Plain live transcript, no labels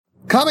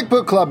Comic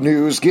Book Club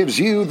News gives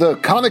you the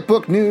comic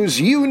book news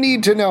you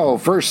need to know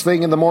first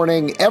thing in the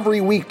morning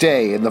every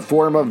weekday in the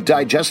form of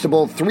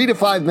digestible 3 to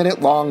 5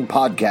 minute long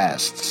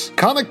podcasts.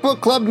 Comic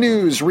Book Club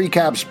News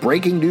recaps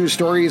breaking news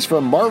stories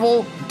from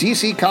Marvel,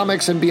 DC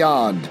Comics, and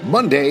beyond,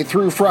 Monday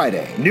through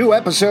Friday. New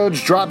episodes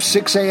drop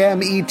 6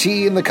 a.m. ET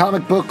in the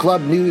Comic Book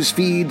Club News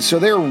feed, so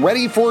they're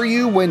ready for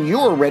you when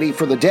you're ready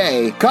for the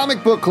day.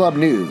 Comic Book Club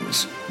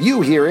News.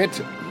 You hear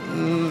it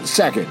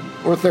second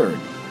or third,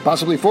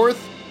 possibly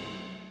fourth.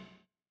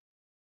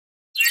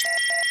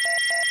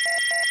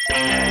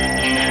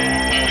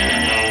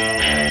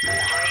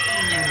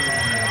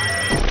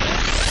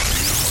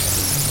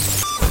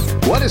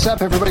 What is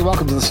up, everybody?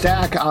 Welcome to The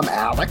Stack. I'm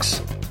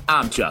Alex.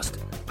 I'm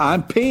Justin.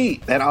 I'm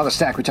Pete. And on The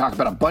Stack, we talk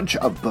about a bunch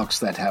of books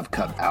that have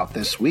come out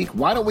this week.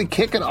 Why don't we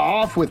kick it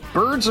off with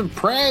Birds of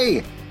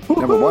Prey?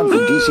 Number one from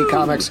DC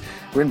Comics,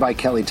 written by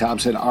Kelly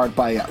Thompson, art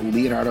by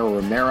Leonardo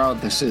Romero.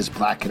 This is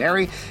Black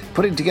Canary,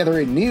 putting together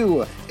a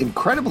new,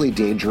 incredibly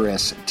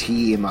dangerous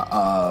team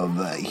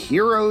of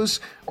heroes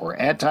or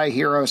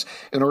anti-heroes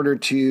in order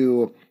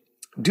to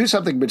do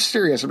something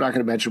mysterious. I'm not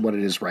going to mention what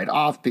it is right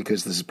off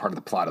because this is part of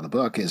the plot of the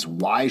book, is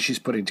why she's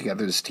putting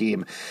together this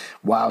team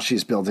while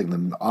she's building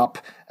them up.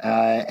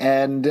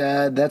 And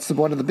that's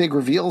one of the big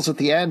reveals at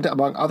the end.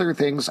 Among other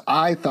things,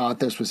 I thought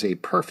this was a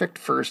perfect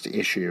first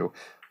issue.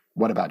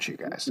 What about you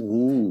guys?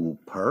 Ooh,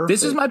 perfect.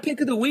 This is my pick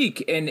of the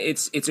week, and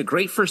it's a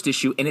great first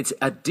issue, and it's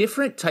a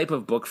different type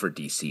of book for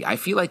DC. I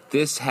feel like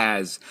this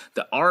has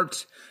the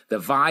art, the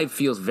vibe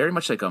feels very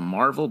much like a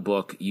Marvel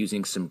book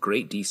using some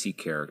great DC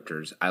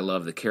characters. I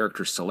love the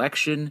character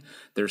selection.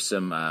 There's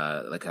some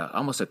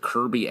almost a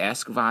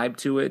Kirby-esque vibe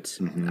to it.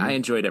 Mm-hmm. I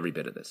enjoyed every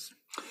bit of this.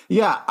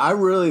 Yeah, I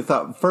really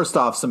thought, first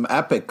off, some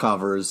epic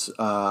covers.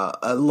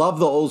 I love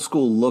the old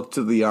school look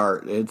to the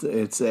art.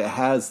 It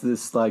has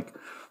this like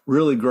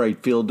really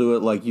great feel to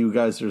it, like you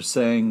guys are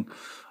saying.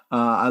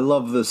 I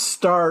love the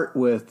start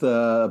with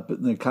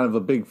kind of a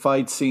big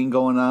fight scene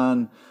going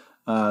on.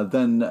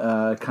 Then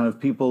kind of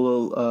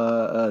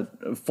people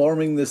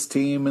forming this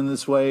team in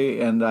this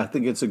way, and I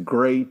think it's a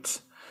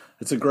great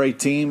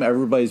team.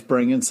 Everybody's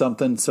bringing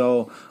something,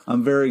 so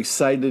I'm very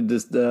excited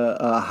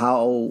to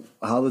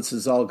how this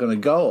is all going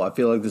to go. I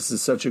feel like this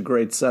is such a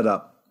great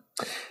setup.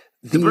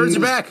 The birds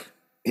are back.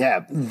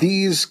 Yeah,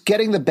 these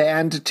getting the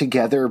band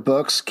together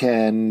books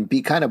can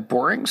be kind of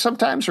boring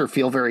sometimes or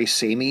feel very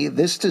samey.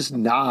 This does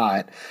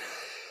not,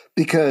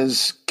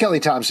 because Kelly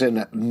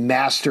Thompson,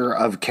 master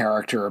of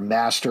character,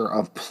 master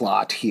of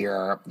plot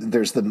here.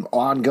 There's the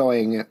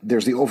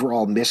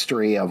overall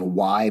mystery of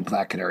why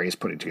Black Canary is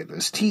putting together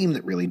this team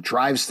that really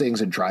drives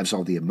things and drives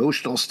all the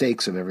emotional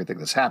stakes of everything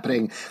that's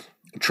happening.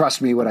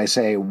 Trust me when I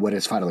say when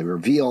it's finally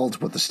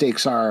revealed what the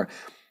stakes are,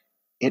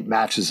 it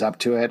matches up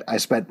to it. I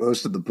spent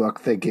most of the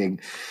book thinking,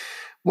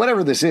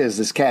 whatever this is,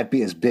 this can't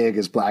be as big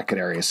as Black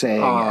Canary is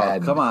saying. Oh,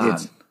 come on.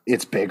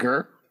 It's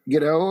bigger,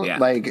 Yeah.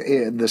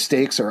 The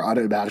stakes are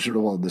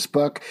unimaginable in this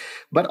book,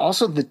 but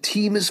also the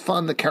team is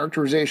fun. The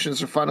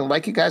characterizations are fun. And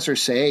like you guys are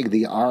saying,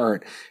 the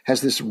art has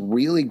this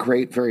really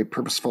great, very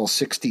purposeful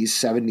 60s,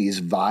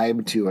 70s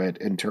vibe to it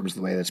in terms of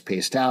the way that's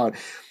paced out.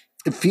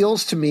 It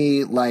feels to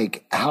me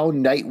like how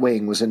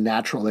Nightwing was a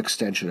natural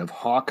extension of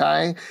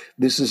Hawkeye.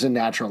 This is a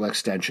natural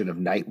extension of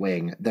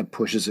Nightwing that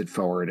pushes it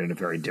forward in a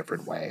very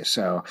different way.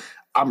 So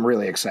I'm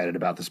really excited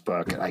about this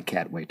book, and I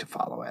can't wait to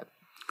follow it.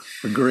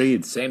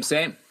 Agreed.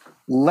 Same.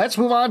 Let's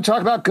move on and talk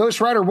about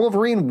Ghost Rider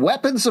Wolverine,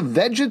 Weapons of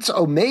Vengeance,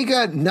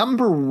 Omega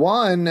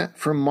 #1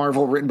 from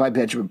Marvel, written by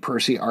Benjamin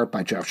Percy, art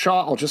by Geoff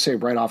Shaw. I'll just say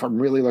right off, I'm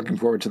really looking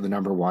forward to the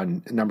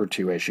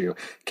 #2 issue.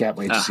 Can't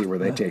wait to see where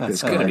they take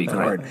this going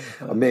forward.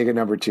 Omega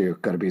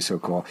 #2, going to be so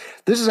cool.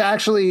 This is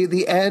actually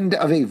the end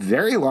of a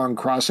very long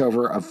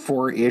crossover of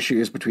 4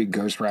 issues between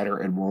Ghost Rider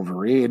and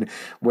Wolverine,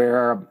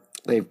 where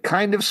they've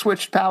kind of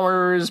switched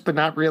powers, but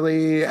not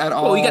really at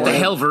all. Well, we got the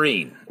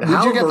Helverine.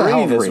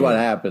 Helverine is what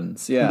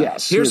happens. Yeah.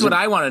 Yes. Here's what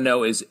I want to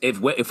know is if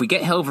we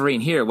get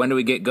Helverine here, when do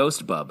we get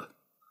Ghost Bub?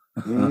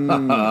 I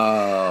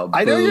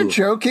know you're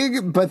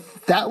joking, but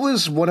that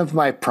was one of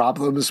my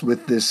problems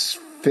with this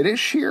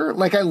finish here.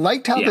 Like, I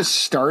liked how this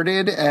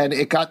started, and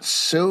it got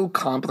so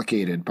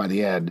complicated by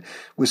the end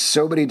with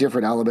so many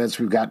different elements.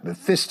 We've got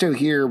Mephisto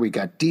here. We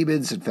got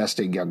demons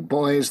infesting young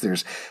boys.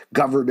 There's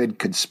government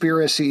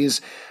conspiracies.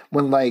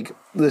 When, like,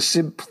 the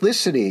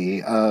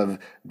simplicity of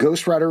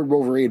Ghost Rider and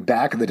Wolverine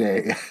back in the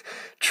day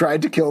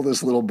tried to kill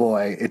this little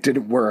boy, it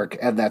didn't work,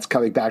 and that's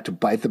coming back to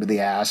bite them in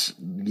the ass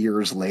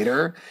years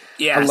later.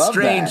 Yeah, I love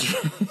strange.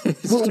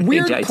 That.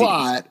 Weird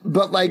plot,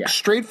 but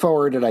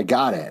straightforward, and I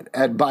got it.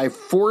 And by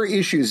 4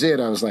 issues in,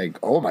 I was like,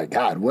 oh my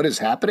God, what is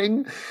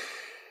happening?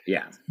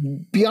 Yeah.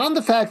 Beyond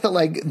the fact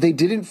that they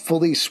didn't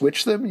fully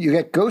switch them, you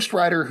get Ghost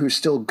Rider who's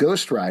still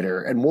Ghost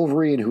Rider and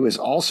Wolverine who is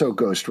also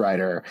Ghost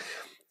Rider.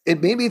 It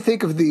made me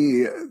think of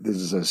this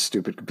is a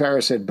stupid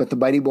comparison, but the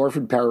Mighty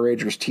Morphin Power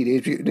Rangers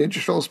Teenage Mutant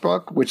Ninja Turtles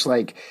book, which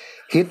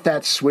hit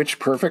that switch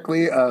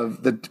perfectly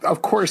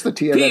of course the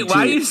TMNT. Pete,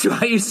 why are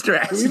you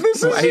stressed?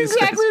 This is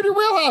exactly in your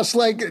wheelhouse.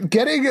 Like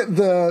getting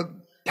the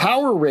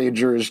Power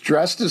Rangers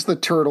dressed as the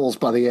Turtles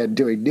by the end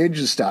doing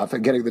ninja stuff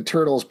and getting the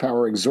Turtles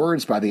powering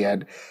Zords by the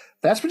end.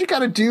 That's what you got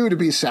to do to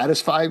be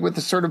satisfying with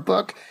this sort of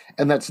book,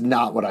 and that's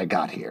not what I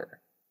got here.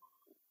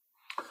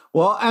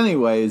 Well,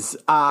 anyways,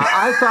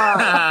 I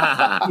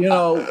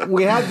thought,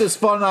 we had this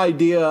fun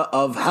idea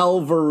of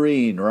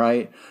Wolverine,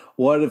 right?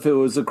 What if it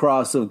was a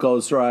cross of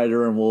Ghost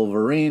Rider and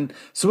Wolverine?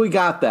 So we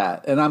got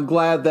that, and I'm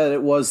glad that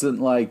it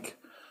wasn't like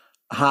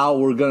how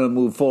we're going to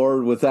move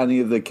forward with any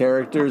of the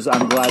characters.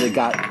 I'm glad it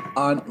got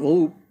on.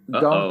 Ooh,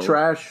 don't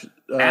trash.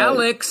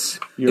 Alex,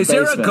 is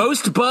there a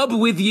ghost bub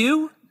with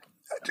you?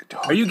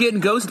 Are you getting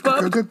ghost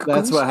bub?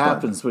 That's what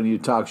happens when you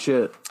talk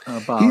shit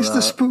about. He's the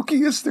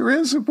spookiest there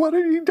is of what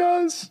he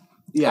does.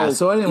 Yeah.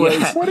 So,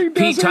 anyways, what he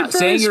does Pete,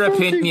 saying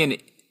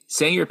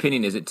your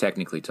opinion isn't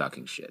technically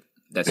talking shit.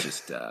 That's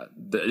just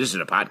this is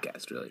a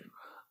podcast, really.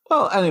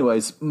 Well,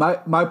 anyways,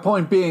 my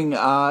point being,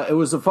 it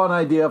was a fun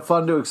idea,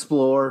 fun to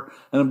explore,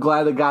 and I'm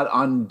glad it got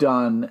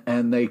undone,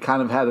 and they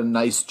kind of had a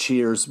nice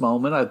cheers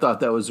moment. I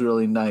thought that was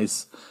really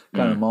nice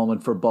kind of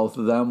moment for both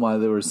of them while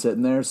they were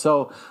sitting there.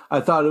 So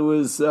I thought it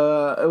was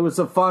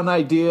a fun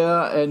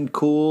idea and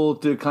cool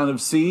to kind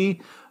of see.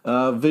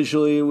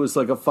 Visually, it was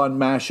like a fun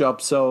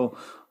mashup, so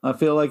I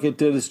feel like it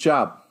did its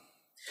job.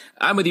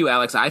 I'm with you,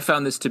 Alex. I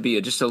found this to be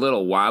just a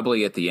little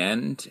wobbly at the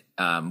end.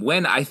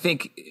 When I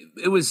think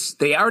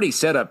they already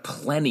set up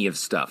plenty of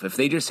stuff. If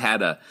they just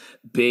had a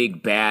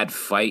big bad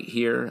fight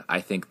here,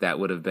 I think that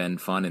would have been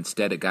fun.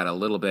 Instead, it got a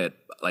little bit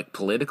like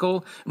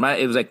political.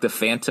 It was like the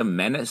Phantom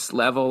Menace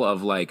level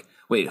of like,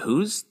 wait,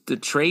 who's the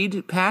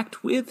trade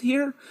pact with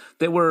here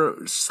that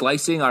we're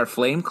slicing our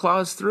flame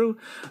claws through?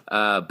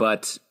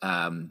 But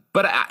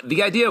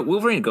the idea of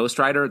Wolverine and Ghost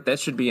Rider, that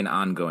should be an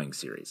ongoing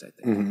series, I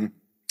think. Mm-hmm.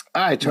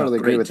 I totally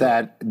agree with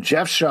that.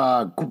 Geoff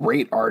Shaw,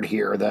 great art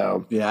here,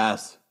 though.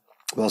 Yes.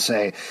 We'll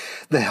say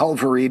the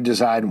Wolverine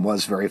design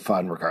was very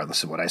fun,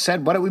 regardless of what I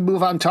said. Why don't we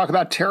move on and talk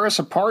about Tear Us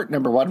Apart,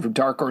 #1 from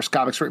Dark Horse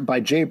Comics, written by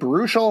Jay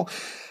Baruchel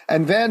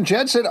and Van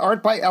Jensen,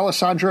 art by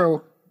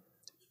Alessandro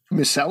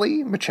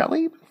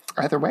Micelli,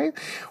 either way.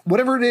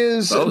 Whatever it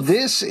is, Both.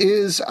 This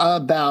is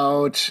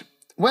about...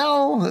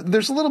 Well,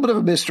 there's a little bit of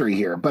a mystery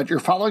here, but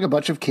you're following a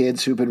bunch of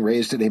kids who've been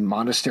raised in a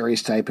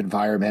monasteries-type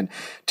environment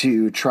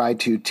to try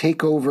to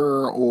take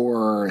over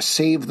or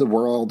save the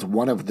world,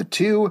 one of the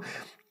two.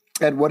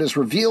 And what is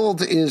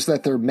revealed is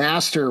that their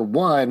master,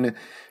 one,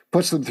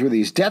 puts them through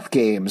these death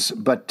games,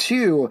 but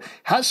two,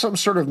 has some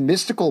sort of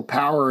mystical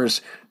powers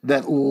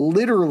that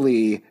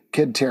literally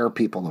can tear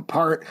people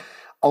apart.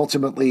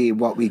 Ultimately,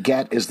 what we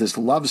get is this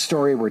love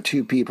story where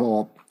two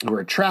people who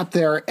are trapped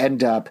there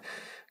end up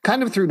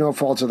kind of through no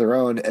fault of their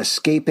own,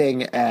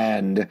 escaping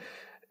and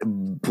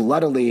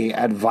bloodily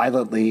and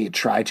violently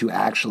try to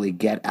actually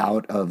get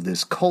out of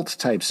this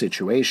cult-type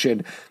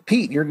situation.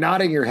 Pete, you're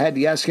nodding your head,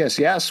 yes, yes,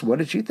 yes. What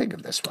did you think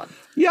of this one?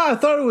 Yeah, I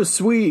thought it was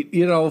sweet.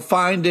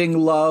 Finding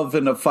love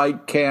in a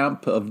fight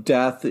camp of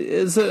death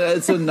it's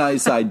a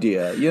nice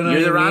idea. You're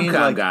the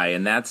rom-com guy,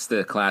 and that's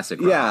the classic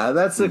rom-com. Yeah,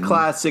 that's the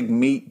classic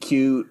meet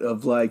cute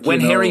of like...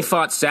 When Harry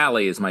Fought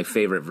Sally is my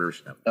favorite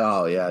version of it.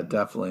 Oh, yeah,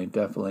 definitely.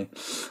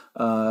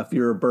 If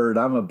you're a bird,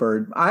 I'm a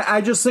bird. I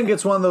just think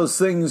it's one of those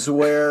things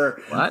where...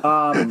 What?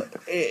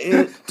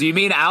 Do you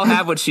mean I'll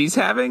have what she's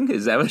having?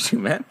 Is that what you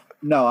meant?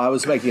 No, I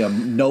was making a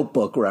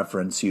Notebook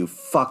reference, you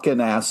fucking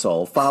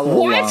asshole.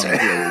 Follow along,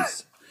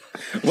 please.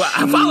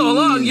 Well, follow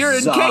along. You're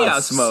in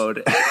chaos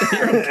mode.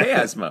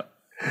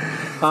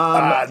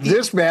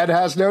 This man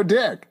has no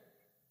dick.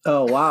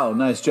 Oh, wow.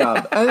 Nice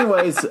job.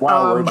 Anyways.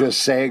 Wow, we're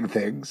just saying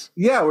things.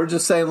 Yeah, we're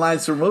just saying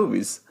lines from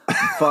movies.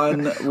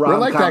 Fun rom-com We're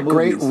like that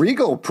movies. great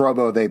Regal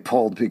promo they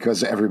pulled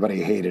because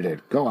everybody hated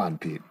it. Go on,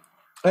 Pete.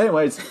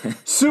 Anyways,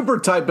 super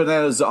tight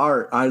bananas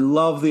art. I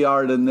love the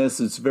art in this.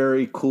 It's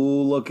very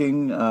cool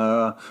looking,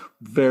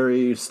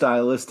 very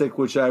stylistic,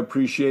 which I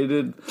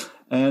appreciated.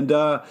 And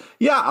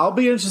I'll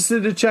be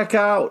interested to check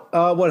out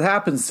what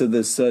happens to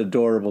this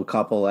adorable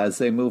couple as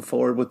they move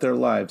forward with their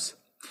lives.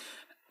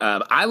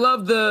 I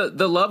love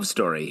the love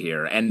story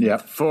here,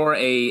 and for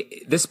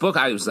this book,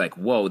 I was like,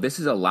 "Whoa, this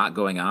is a lot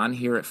going on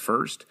here at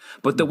first."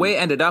 But the way it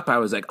ended up, I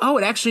was like, "Oh,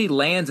 it actually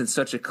lands in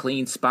such a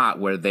clean spot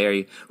where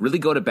they really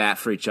go to bat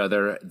for each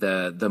other."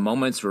 The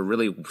moments were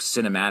really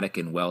cinematic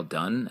and well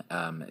done.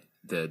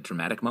 The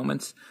dramatic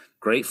moments,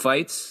 great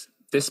fights.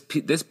 This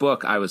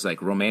book, I was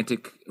like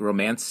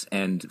romance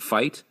and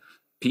fight.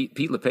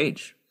 Pete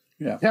LePage.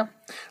 Yeah.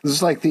 This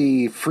is like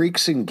the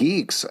freaks and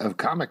geeks of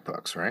comic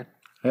books, right?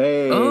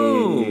 Hey.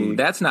 Oh,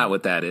 that's not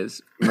what that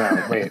is.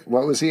 No, wait.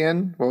 What was he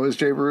in? What was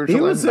Jay Baruchel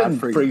He was in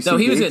Freaks. No,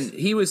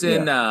 he was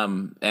in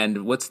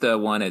and what's the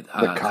one at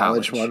the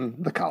college one?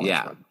 The college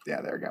one.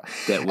 Yeah, there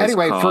we go.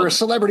 Anyway, for a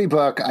celebrity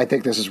book, I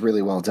think this is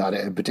really well done.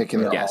 In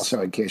particular,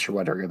 also, in case you're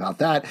wondering about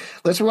that,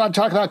 let's move on and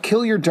talk about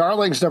Kill Your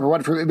Darlings,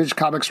 #1 from Image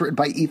Comics, written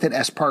by Ethan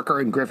S. Parker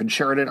and Griffin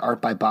Sheridan, art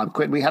by Bob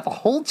Quinn. We have a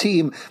whole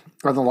team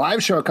on the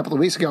live show a couple of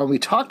weeks ago, and we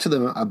talked to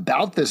them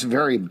about this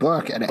very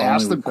book and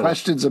asked them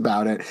questions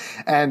about it,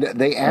 and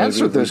they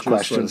answered those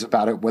questions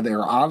about it when they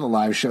were on the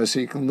live show, so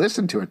you can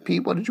listen to it.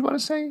 Pete, what did you want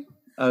to say?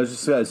 I was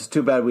just saying, it's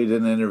too bad we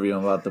didn't interview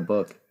him about the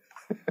book.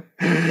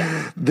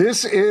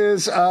 This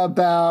is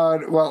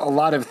about, well, a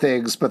lot of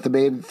things, but the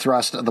main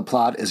thrust of the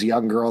plot is a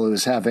young girl who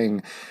is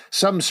having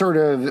some sort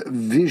of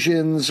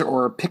visions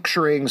or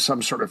picturing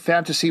some sort of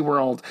fantasy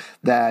world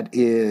that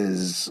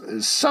is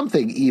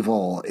something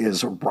evil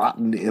is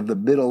rotten in the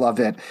middle of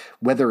it,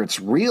 whether it's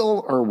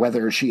real or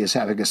whether she is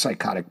having a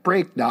psychotic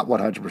break, not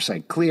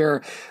 100%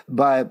 clear.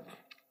 But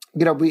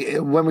you know,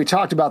 when we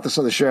talked about this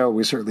on the show,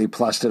 we certainly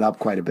plussed it up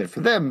quite a bit for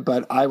them.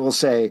 But I will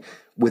say,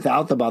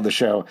 without them on the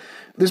show,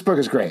 this book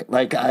is great.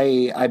 Like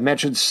I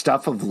mentioned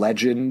Stuff of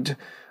Legend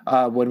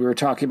when we were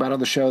talking about on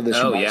the show.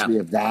 This reminds me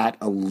of that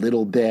a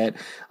little bit.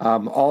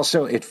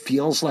 Also, it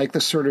feels like the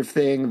sort of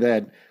thing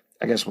that,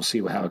 I guess we'll see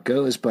how it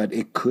goes, but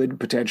it could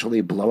potentially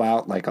blow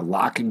out like a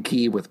Lock and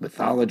Key with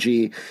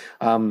mythology.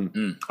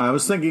 I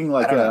was thinking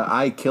like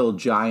I Kill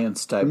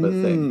Giants type of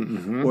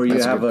thing, where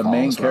you have a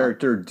main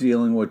character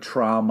dealing with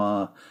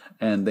trauma,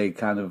 and they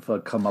kind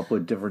of come up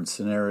with different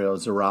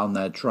scenarios around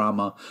that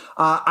trauma.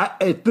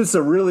 This is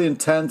a really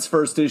intense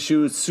first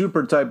issue,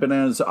 super tight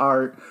bananas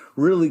art,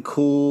 really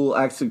cool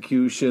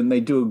execution. They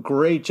do a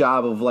great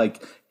job of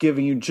like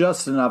giving you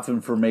just enough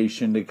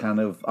information to kind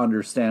of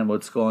understand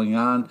what's going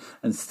on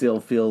and still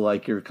feel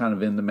like you're kind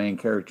of in the main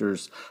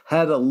character's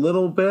head a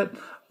little bit.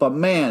 But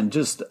man,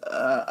 just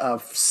a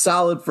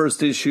solid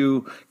first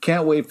issue.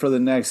 Can't wait for the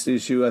next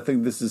issue. I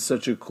think this is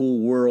such a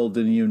cool world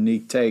and a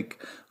unique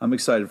take. I'm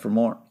excited for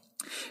more.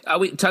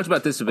 We talked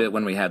about this a bit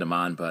when we had him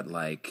on, but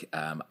like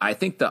I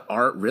think the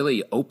art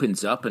really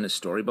opens up in a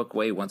storybook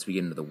way. Once we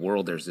get into the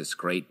world, there's this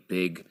great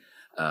big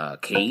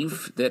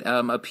cave that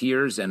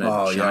appears, and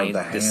a giant,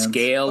 the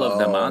scale of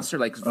the monster,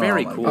 like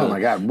very cool. Oh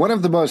my God. One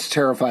of the most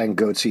terrifying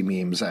goatsy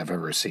memes I've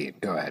ever seen.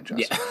 Go ahead,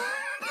 Justin.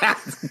 Yeah.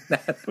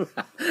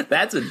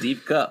 That's a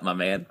deep cut, my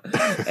man.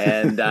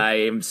 And I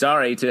am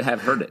sorry to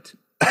have heard it.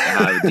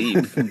 How deep.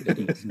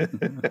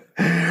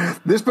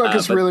 This book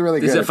is really, really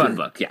good. It's a fun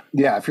book, yeah.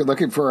 Yeah, if you're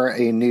looking for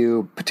a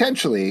new,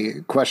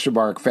 potentially, question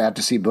mark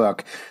fantasy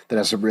book that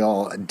has some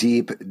real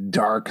deep,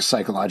 dark,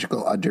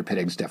 psychological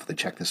underpinnings, definitely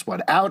check this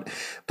one out.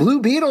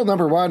 Blue Beetle,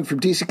 #1 from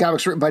DC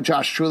Comics, written by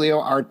Josh Trujillo,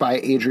 art by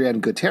Adrián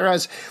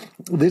Gutiérrez.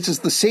 This is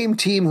the same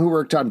team who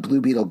worked on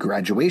Blue Beetle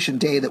Graduation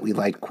Day that we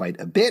like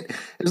quite a bit.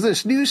 There's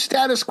this new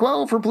status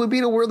quo for Blue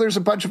Beetle where there's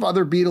a bunch of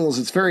other Beetles.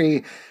 It's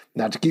very,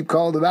 not to keep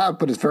calling them out,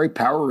 but it's very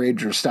Power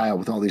Ranger style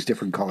with all these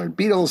different colored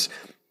Beetles.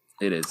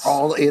 It is.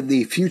 All in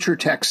the Future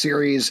Tech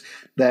series,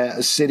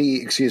 the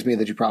city,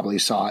 that you probably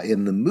saw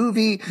in the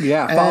movie.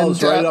 Yeah,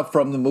 follows right up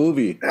from the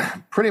movie.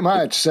 Pretty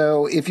much.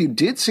 So if you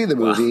did see the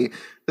movie,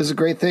 this is a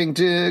great thing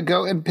to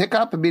go and pick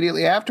up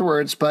immediately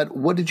afterwards. But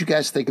what did you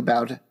guys think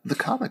about the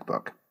comic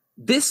book?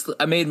 This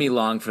made me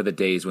long for the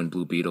days when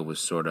Blue Beetle was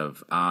sort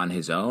of on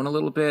his own a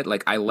little bit.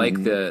 Like, I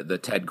like the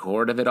Ted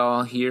Kord of it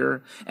all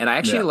here. And I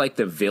actually like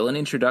the villain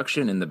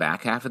introduction in the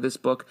back half of this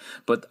book.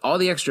 But all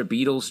the extra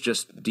Beetles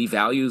just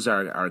devalues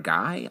our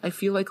guy, I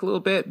feel like, a little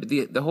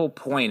bit. The whole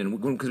point,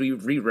 and because we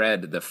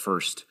reread the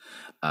first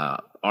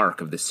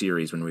arc of the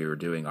series when we were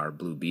doing our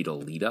Blue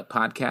Beetle lead-up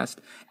podcast.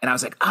 And I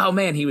was like, oh,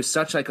 man, he was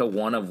such like a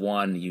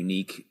one-of-one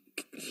unique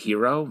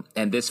hero,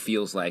 and this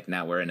feels like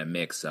now we're in a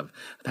mix of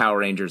Power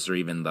Rangers or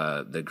even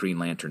the Green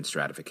Lantern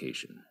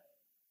stratification.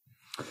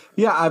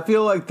 Yeah, I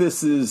feel like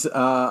this is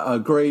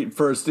a great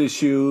first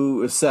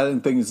issue,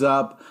 setting things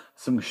up.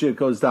 Some shit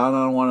goes down,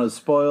 I don't want to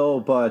spoil,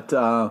 but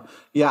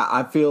yeah,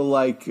 I feel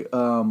like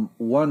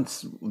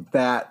once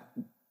that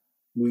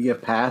we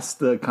get past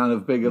the kind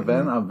of big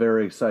event, I'm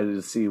very excited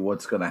to see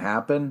what's going to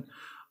happen.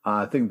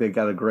 I think they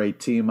got a great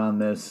team on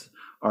this.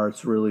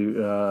 Art's really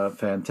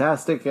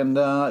fantastic, and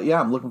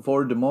yeah, I'm looking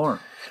forward to more.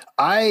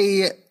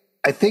 I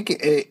think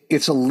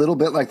it's a little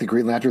bit like the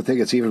Green Lantern thing.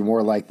 It's even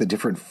more like the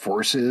different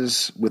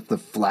forces with the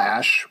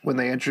Flash when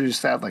they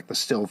introduced that, like the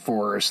still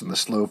force and the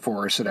slow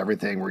force and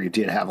everything, where you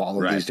did have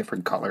all of these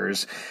different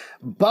colors.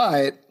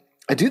 But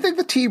I do think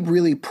the team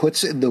really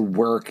puts in the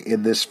work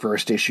in this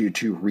first issue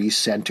to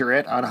recenter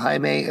it on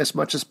Jaime as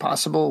much as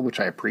possible,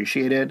 which I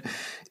appreciated.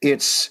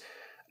 It's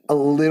a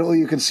little,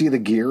 you can see the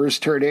gears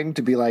turning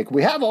to be like,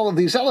 we have all of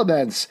these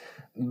elements,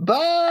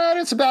 but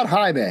it's about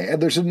Jaime.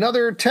 And there's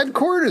another Ted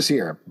Kord is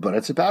here, but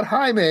it's about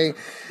Jaime.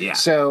 Yeah.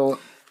 So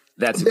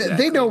that's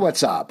they know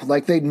what's up.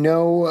 Like, they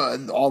know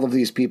all of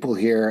these people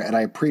here, and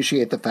I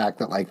appreciate the fact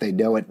that, like, they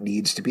know it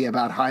needs to be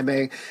about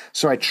Jaime.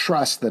 So I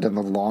trust that in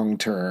the long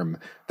term,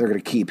 they're going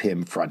to keep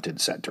him front and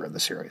center in the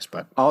series.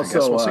 But also,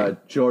 I guess we'll see.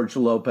 George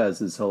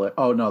Lopez is hilarious.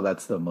 Oh, no,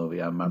 that's the movie.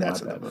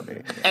 That's the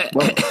movie.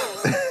 Well,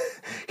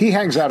 he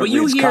hangs out. But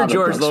you hear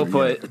George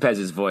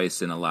Lopez's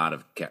voice in a lot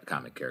of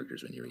comic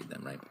characters when you read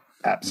them, right?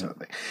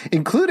 Absolutely.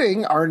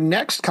 Including our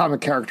next comic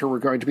character we're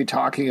going to be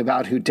talking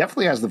about, who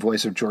definitely has the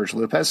voice of George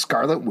Lopez,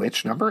 Scarlet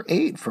Witch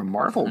 #8 from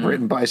Marvel,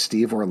 written by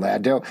Steve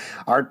Orlando,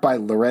 art by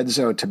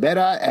Lorenzo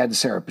Tammetta and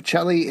Sara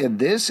Pichelli. In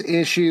this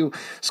issue,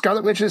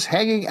 Scarlet Witch is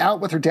hanging out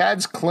with her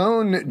dad's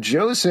clone,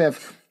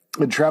 Joseph,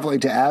 and traveling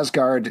to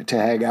Asgard to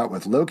hang out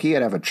with Loki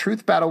and have a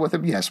truth battle with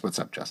him. Yes, what's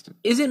up, Justin?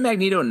 Isn't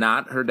Magneto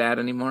not her dad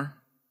anymore?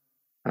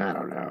 I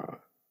don't know.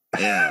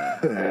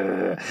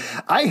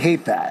 I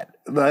hate that.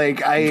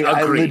 Like,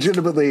 I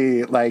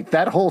legitimately, like,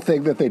 that whole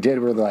thing that they did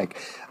where they're like,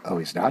 oh,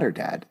 he's not her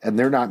dad, and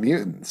they're not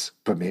mutants,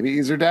 but maybe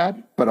he's her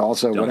dad, but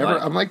also whatever.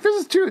 I'm like,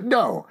 this is too,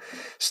 no,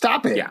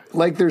 stop it. Yeah.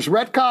 Like, there's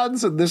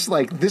retcons, and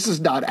this is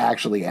not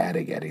actually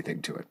adding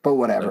anything to it, but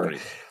whatever.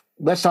 Agreed.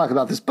 Let's talk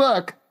about this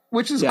book,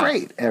 which is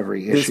great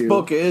every issue. This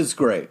book is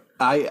great.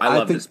 I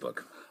love this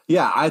book.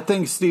 Yeah, I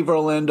think Steve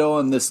Orlando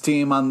and this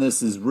team on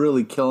this is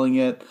really killing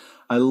it.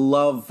 I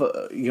love,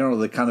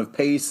 the kind of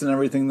pace and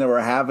everything that we're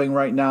having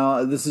right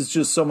now. This is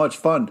just so much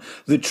fun.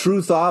 The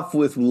Truth Off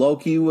with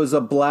Loki was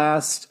a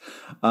blast.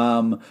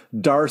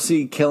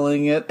 Darcy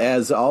killing it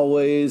as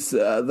always.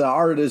 The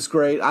art is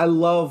great. I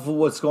love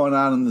what's going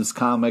on in this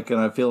comic, and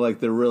I feel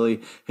like they're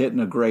really hitting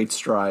a great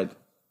stride.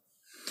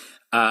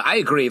 I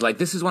agree. Like,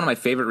 this is one of my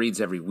favorite reads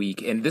every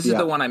week. And this is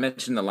the one I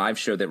mentioned in the live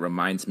show that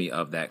reminds me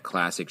of that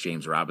classic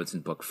James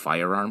Robinson book,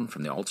 Firearm,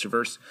 from the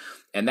Ultraverse.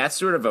 And that's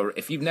sort of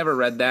if you've never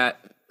read that,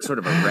 sort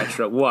of a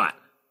retro. What?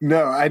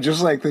 No, I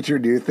just like that your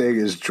new thing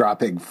is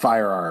dropping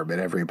Firearm in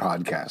every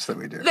podcast that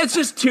we do. That's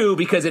just two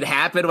because it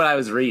happened when I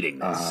was reading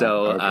this.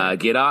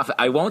 Get off.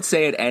 I won't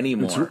say it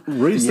anymore. It's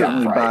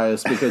recently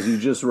biased because you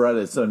just read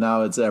it, so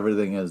now it's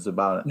everything is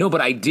about it. No, but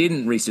I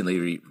didn't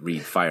recently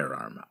read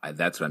Firearm.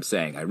 That's what I'm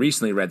saying. I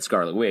recently read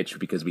Scarlet Witch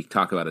because we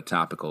talk about a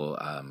topical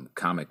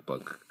comic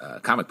book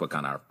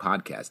on our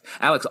podcast.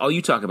 Alex, all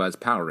you talk about is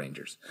Power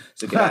Rangers.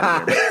 So get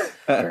out of here.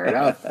 Fair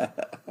enough.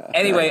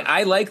 Anyway,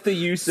 I like the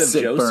use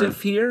of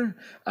Joseph here.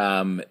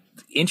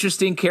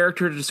 Interesting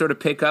character to sort of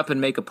pick up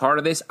and make a part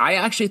of this. I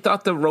actually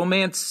thought the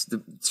romance,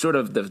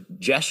 the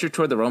gesture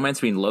toward the romance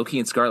between Loki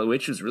and Scarlet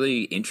Witch was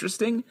really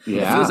interesting.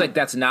 Yeah. It feels like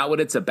that's not what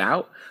it's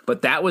about,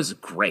 but that was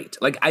great.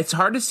 Like, it's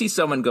hard to see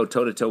someone go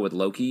toe-to-toe with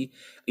Loki.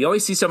 You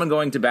always see someone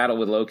going to battle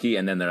with Loki,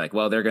 and then they're like,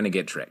 well, they're going to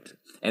get tricked.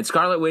 And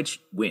Scarlet Witch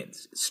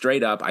wins.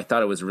 Straight up, I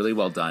thought it was really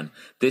well done.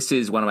 This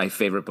is one of my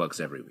favorite books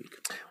every week.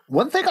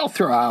 One thing I'll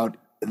throw out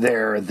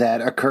there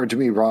that occurred to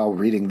me while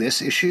reading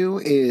this issue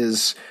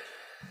is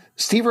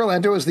Steve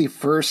Orlando is the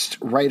first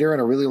writer in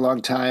a really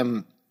long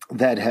time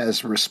that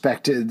has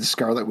respected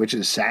Scarlet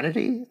Witch's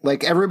sanity.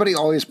 Like, everybody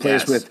always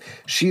plays with,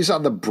 she's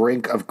on the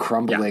brink of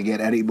crumbling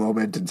at any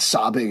moment and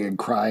sobbing and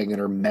crying in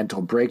her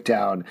mental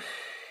breakdown.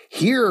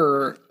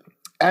 Here,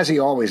 as he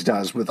always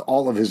does with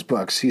all of his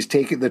books, he's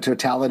taking the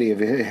totality of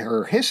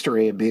her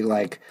history and being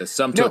like, the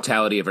sum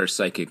totality of her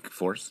psychic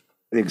force.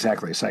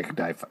 Exactly, psychic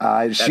knife.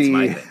 That's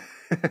my thing.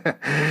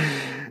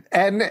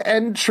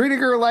 and treating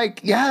her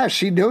like,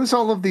 she knows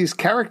all of these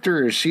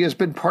characters. She has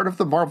been part of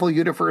the Marvel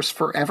Universe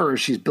forever.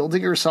 She's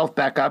building herself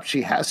back up.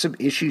 She has some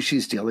issues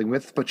she's dealing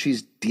with, but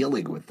she's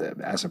dealing with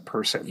them as a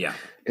person. Yeah.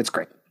 It's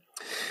great.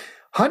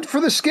 Hunt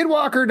for the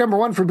Skinwalker,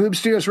 #1 for Boom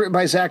Studios, written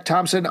by Zach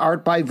Thompson,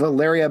 art by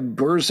Valeria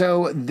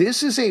Burzo.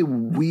 This is a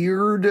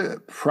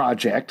weird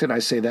project, and I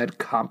say that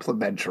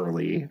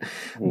complimentarily,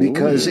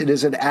 because it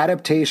is an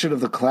adaptation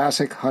of the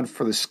classic Hunt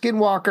for the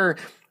Skinwalker,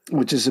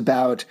 which is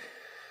about,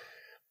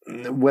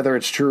 whether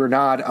it's true or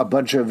not, a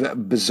bunch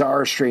of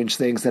bizarre, strange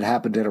things that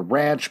happened at a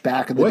ranch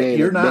back in the day.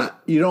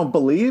 You don't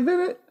believe in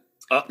it?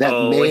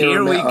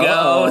 Here we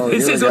go.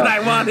 This is what I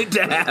wanted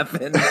to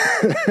happen.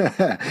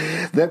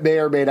 That may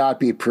or may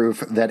not be proof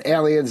that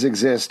aliens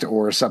exist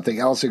or something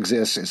else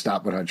exists. It's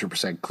not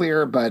 100%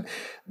 clear, but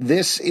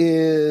this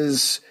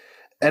is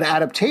an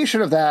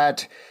adaptation of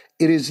that.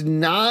 It is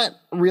not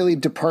really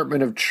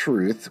Department of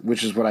Truth,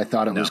 which is what I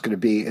thought it was going to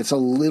be. It's a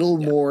little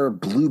more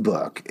Blue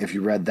Book. If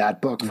you read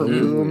that book from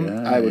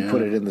Boom, I would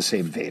put it in the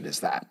same vein as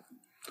that.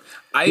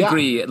 I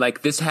agree.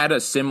 Like, this had a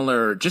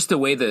similar, just the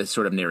way the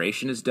sort of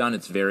narration is done,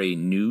 it's very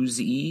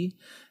newsy,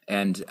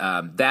 and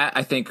that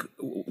I think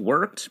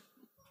worked.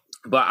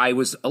 But I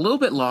was a little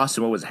bit lost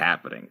in what was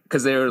happening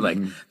because they were like,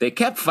 they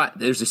kept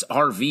there's this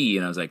RV,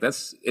 and I was like,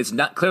 it's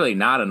not clearly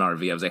not an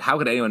RV. I was like, how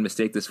could anyone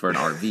mistake this for an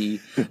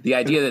RV? The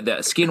idea that the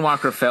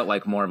Skinwalker felt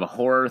like more of a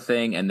horror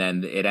thing, and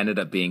then it ended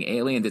up being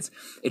aliens.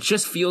 It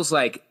just feels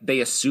like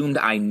they assumed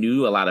I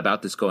knew a lot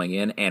about this going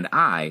in, and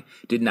I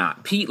did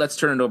not. Pete, let's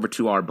turn it over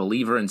to our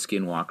believer in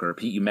Skinwalker.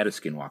 Pete, you met a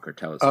Skinwalker.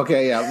 Tell us.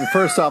 Okay, yeah.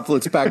 First off,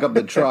 let's back up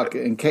the truck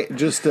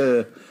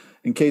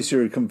in case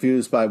you're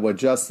confused by what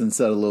Justin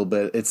said a little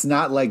bit. It's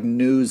not like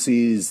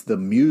Newsies the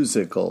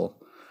musical.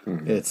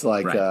 It's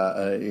like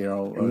a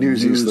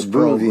Newsies news the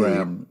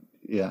program. Movie.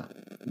 Yeah,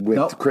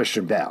 with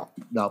Christian Bale.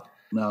 No,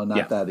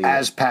 not that either.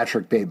 As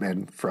Patrick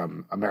Bateman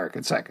from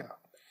American Psycho.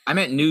 I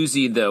meant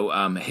Newsy, though,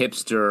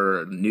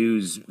 hipster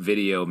news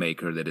video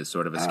maker that is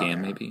sort of a scam,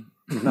 maybe.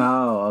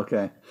 Oh,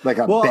 okay. Like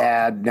a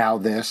bad Now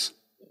This.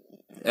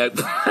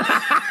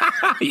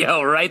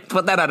 Yo, right?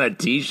 Put that on a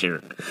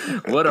T-shirt.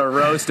 What a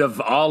roast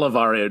of all of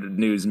our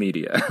news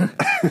media.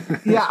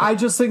 Yeah, I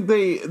just think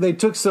they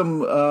took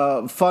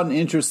some fun,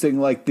 interesting,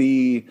 like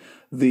the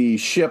the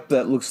ship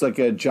that looks like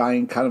a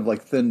giant kind of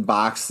like thin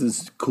box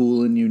is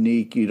cool and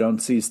unique. You don't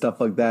see stuff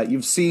like that.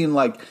 You've seen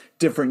like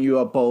different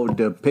UFO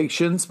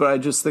depictions, but I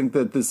just think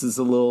that this is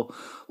a little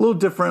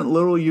different,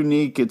 little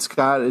unique. It's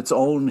got its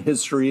own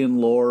history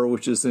and lore,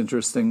 which is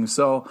interesting.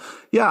 So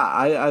yeah,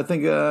 I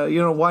think,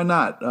 why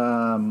not?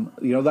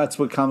 That's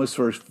what comics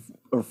are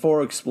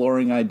for,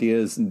 exploring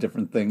ideas and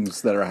different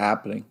things that are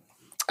happening.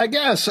 I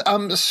guess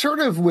I'm sort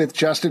of with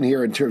Justin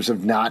here in terms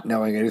of not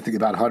knowing anything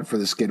about Hunt for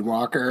the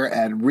Skinwalker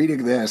and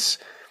reading this,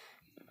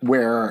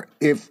 where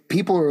if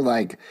people are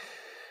like,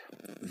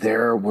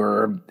 there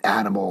were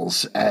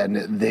animals and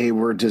they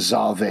were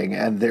dissolving,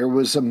 and there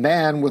was a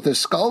man with a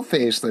skull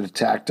face that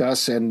attacked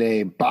us, and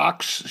a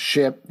box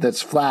ship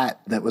that's flat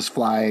that was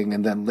flying,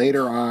 and then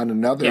later on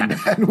another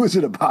man was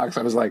in a box.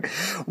 I was like,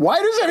 why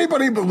does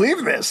anybody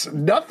believe this?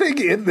 Nothing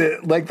in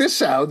this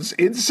sounds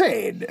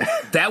insane.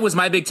 That was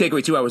my big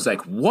takeaway too. I was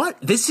like, what?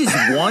 This is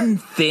one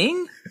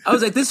thing? I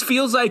was like, this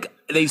feels like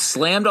they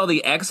slammed all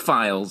the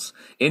X-Files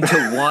into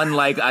one,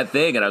 a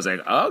thing. And I was like,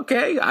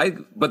 okay.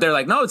 But they're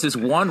like, no, it's this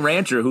one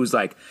rancher who's,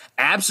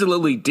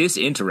 absolutely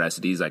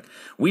disinterested. He's like,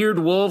 weird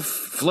wolf,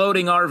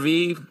 floating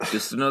RV,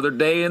 just another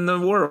day in the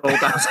world. I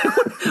was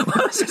like,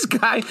 what is this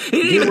guy? He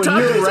didn't even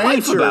talk to his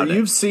wife about it.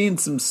 You've seen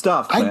some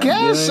stuff, man. I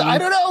guess. I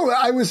don't know.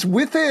 I was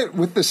with it,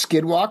 with the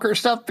Skinwalker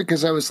stuff,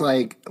 because I was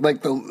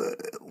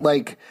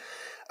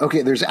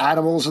okay, there's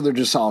animals and they're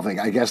dissolving.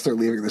 I guess they're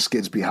leaving the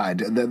skids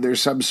behind. And then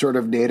there's some sort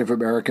of Native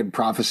American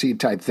prophecy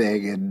type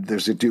thing, and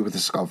there's a dude with a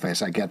skull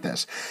face. I get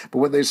this. But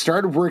when they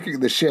started working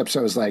the ships,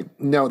 I was like,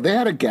 no, they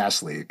had a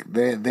gas leak.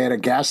 They had a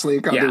gas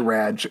leak on their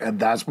ranch, and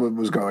that's what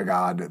was going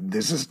on.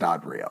 This is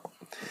not real.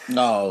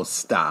 No,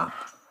 stop.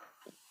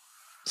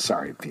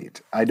 Sorry,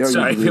 Pete. I know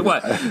you.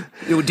 What?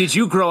 Did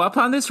you grow up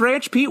on this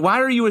ranch, Pete? Why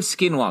are you a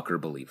Skinwalker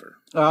believer?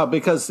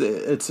 Because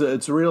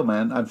it's real,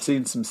 man. I've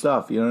seen some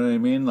stuff. You know what I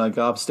mean? Like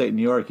upstate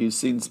New York, you've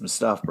seen some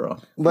stuff, bro.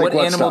 What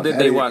animal did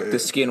the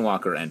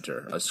Skinwalker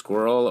enter? A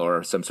squirrel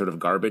or some sort of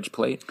garbage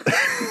plate?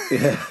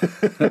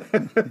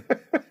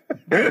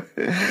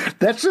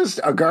 That's just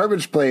a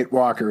garbage plate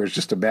walker is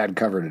just a man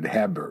covered in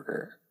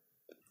hamburger.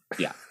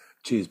 Yeah.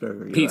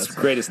 Cheeseburger. Pete's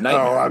greatest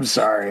nightmare. Oh, I'm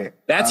sorry.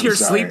 That's your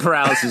sleep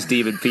paralysis,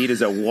 demon, Pete,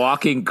 is a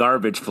walking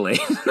garbage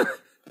plate.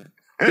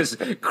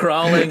 Just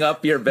crawling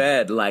up your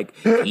bed like,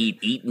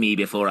 eat me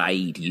before I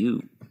eat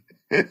you.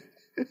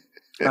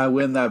 I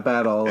win that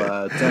battle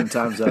 10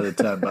 times out of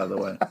 10, by the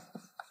way.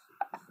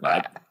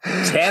 Like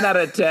 10 out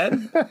of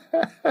 10?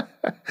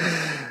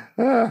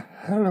 I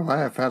don't know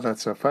why I found that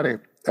so funny.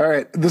 All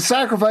right. The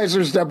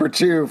Sacrificers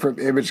 #2 from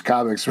Image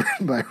Comics,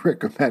 written by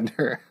Rick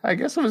Remender. I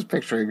guess I was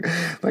picturing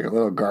like a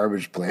little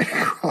garbage plate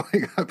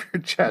crawling up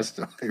your chest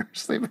while you were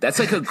sleeping. That's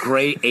like a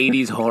great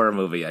 80s horror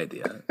movie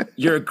idea.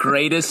 Your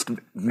greatest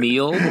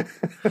meal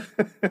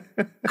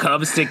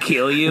comes to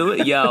kill you.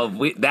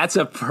 Yo, that's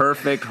a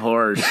perfect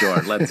horror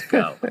short. Let's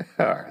go.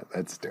 All right.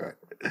 Let's do it.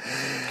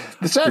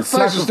 The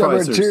Sacrificers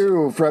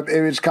 #2 from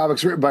Image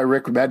Comics, written by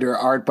Rick Remender,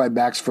 art by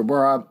Max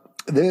Fiumara.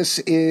 This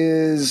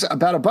is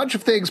about a bunch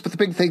of things, but the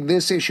big thing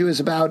this issue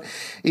is about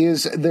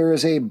is there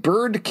is a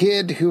bird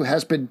kid who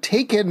has been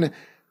taken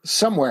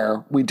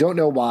somewhere, we don't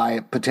know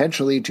why,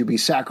 potentially to be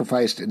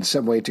sacrificed in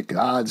some way to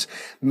gods,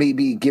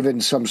 maybe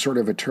given some sort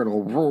of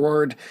eternal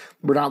reward.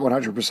 We're not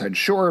 100%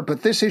 sure,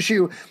 but this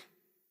issue,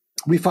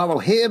 we follow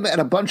him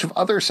and a bunch of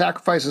other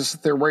sacrifices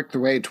that they're working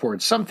their way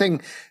towards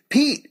something.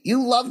 Pete,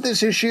 you love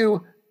this issue.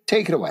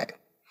 Take it away.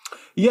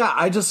 Yeah,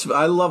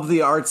 I love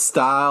the art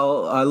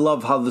style. I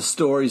love how the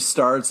story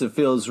starts. It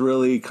feels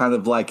really kind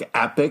of like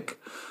epic.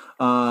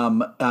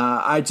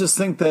 I just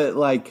think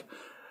that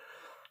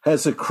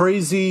has a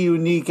crazy,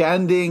 unique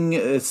ending.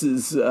 This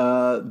is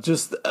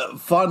just a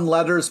fun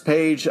letters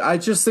page. I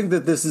just think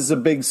that this is a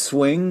big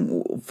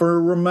swing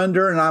for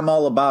Remender, and I'm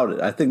all about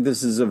it. I think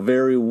this is a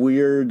very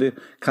weird,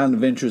 kind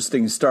of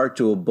interesting start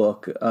to a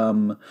book.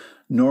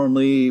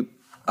 Normally,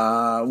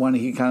 when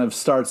he kind of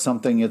starts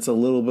something, it's a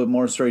little bit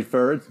more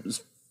straightforward.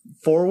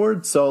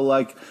 So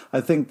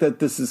I think that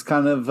this is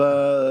kind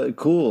of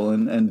cool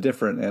and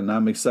different, and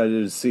I'm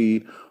excited to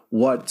see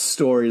what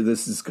story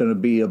this is going to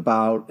be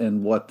about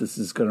and what this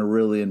is going to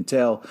really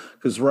entail.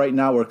 Because right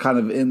now we're kind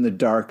of in the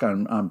dark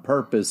on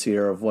purpose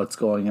here of what's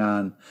going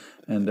on,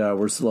 and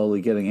we're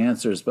slowly getting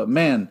answers. But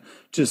man,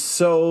 just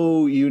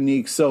so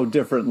unique, so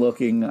different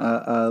looking.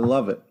 I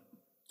love it.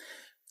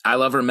 I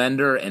love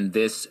Remender, and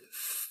this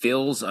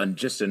fills on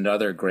just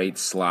another great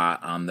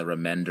slot on the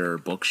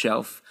Remender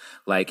bookshelf.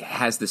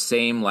 Has the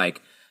same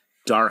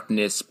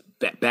darkness,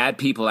 bad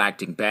people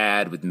acting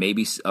bad with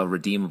maybe a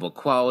redeemable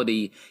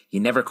quality. You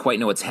never quite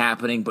know what's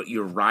happening, but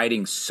you're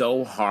riding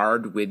so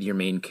hard with your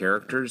main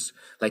characters.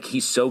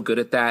 He's so good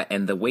at that.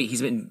 And the way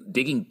he's been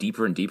digging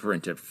deeper and deeper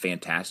into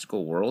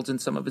fantastical worlds in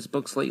some of his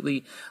books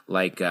lately.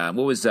 What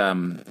was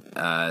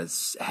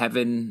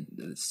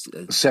Heaven?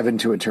 7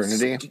 to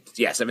Eternity.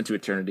 Yeah, 7 to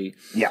Eternity.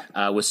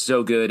 Yeah. Was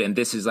so good. And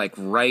this is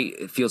right,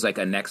 it feels like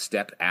a next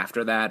step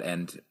after that.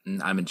 And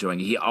I'm enjoying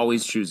it. He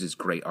always chooses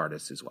great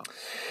artists as well.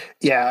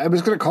 Yeah, I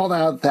was going to call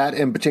called out that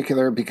in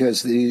particular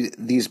because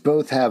these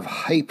both have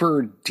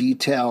hyper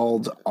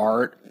detailed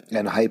art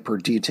and hyper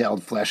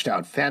detailed fleshed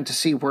out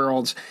fantasy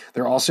worlds.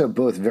 They're also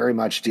both very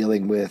much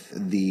dealing with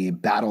the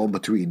battle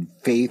between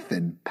faith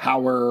and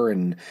power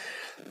and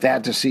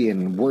fantasy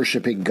and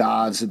worshiping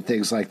gods and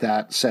things like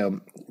that. So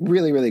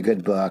really, really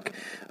good book.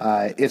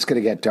 It's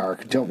going to get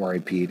dark. Don't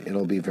worry, Pete.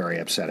 It'll be very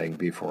upsetting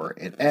before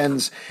it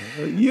ends.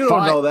 You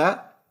don't know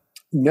that.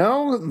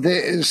 No,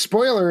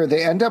 spoiler,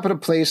 they end up in a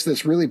place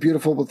that's really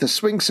beautiful with the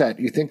swing set.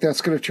 You think that's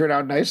going to turn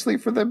out nicely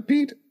for them,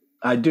 Pete?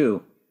 I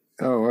do.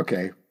 Oh,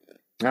 okay.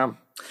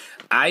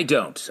 I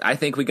don't. I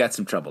think we got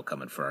some trouble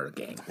coming for our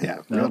gang.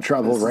 Yeah, real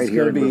trouble right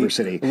here in River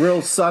City.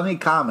 Real sunny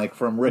comic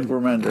from Rick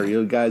Remender.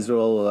 You guys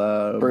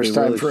will first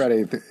time for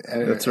anything.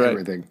 That's right.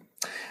 Everything.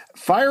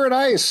 Fire and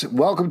Ice.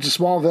 Welcome to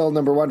Smallville,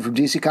 #1 from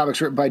DC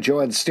Comics, written by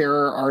Joanne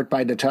Sterer, art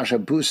by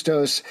Natacha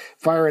Bustos.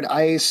 Fire and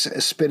Ice,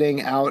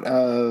 spinning out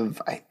of,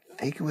 I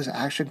think it was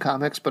Action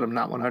Comics, but I'm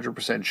not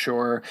 100%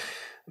 sure.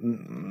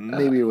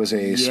 Maybe it was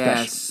a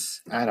special.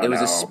 I don't know. It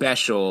was a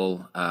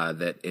special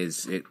that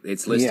is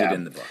it's listed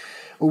in the book.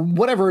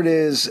 Whatever it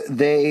is,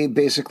 they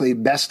basically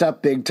messed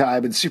up big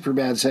time, and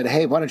Superman said,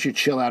 hey, why don't you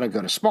chill out and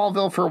go to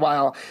Smallville for a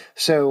while?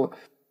 So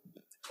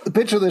the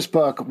pitch of this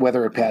book,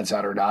 whether it pans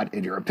out or not,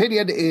 in your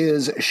opinion,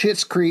 is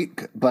Schitt's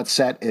Creek, but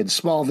set in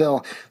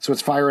Smallville. So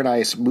it's Fire and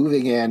Ice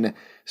moving in,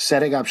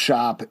 setting up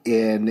shop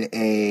in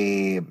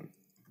a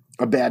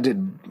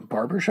abandoned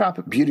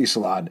barbershop, beauty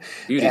salon.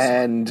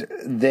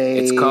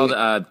 It's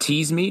called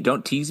Tease Me.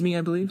 Don't Tease Me,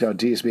 I believe. Don't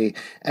Tease Me.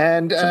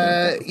 And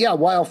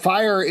while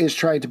Fire is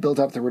trying to build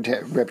up the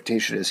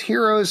reputation as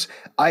heroes,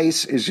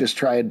 Ice is just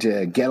trying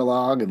to get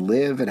along and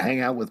live and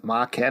hang out with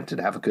Ma Kent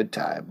and have a good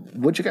time.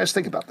 What'd you guys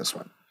think about this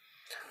one?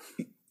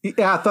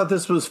 Yeah, I thought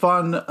this was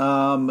fun.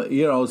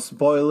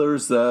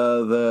 Spoilers.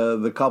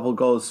 The couple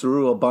goes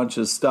through a bunch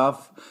of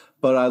stuff,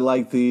 but I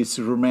like the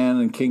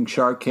Superman and King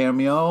Shark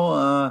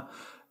cameo.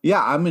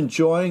 I'm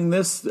enjoying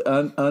this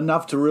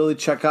enough to really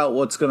check out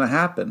what's going to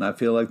happen. I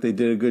feel like they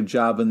did a good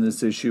job in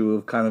this issue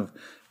of kind of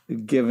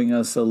giving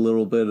us a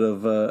little bit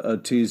of a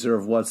teaser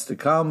of what's to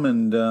come,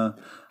 and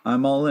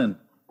I'm all in.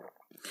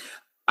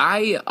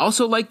 I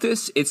also like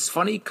this. It's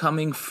funny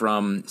coming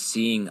from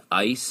seeing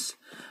Ice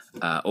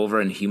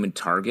over in Human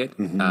Target,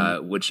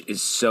 which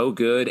is so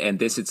good,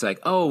 and it's like,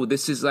 oh,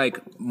 this is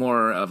like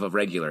more of a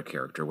regular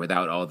character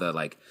without all the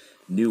like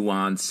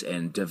nuance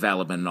and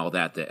development and all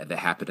that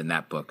happened in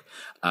that book.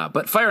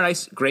 But Fire and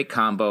Ice, great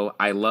combo.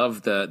 I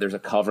love there's a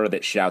cover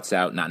that shouts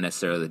out not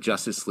necessarily the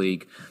Justice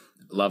League.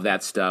 Love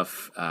that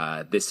stuff.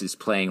 This is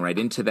playing right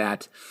into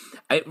that.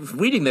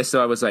 Reading this,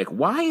 though, I was like,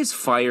 why is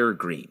fire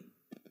green?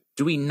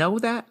 Do we know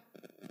that?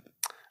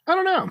 I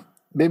don't know.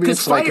 Maybe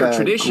it's like fire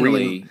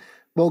traditionally...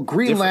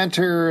 Green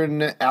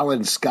Lantern,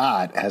 Alan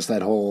Scott has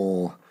that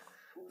whole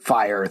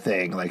fire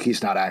thing. Like,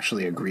 he's not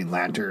actually a Green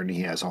Lantern.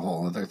 He has a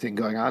whole other thing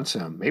going on.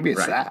 So maybe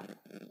it's that.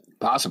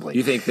 Possibly.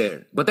 You think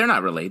but they're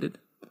not related.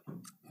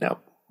 No.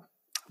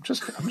 I'm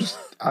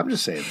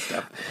just saying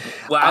stuff.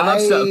 Well, I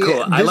love stuff.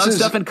 Cool. I love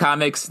stuff in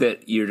comics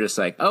that you're just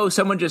like, oh,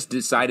 someone just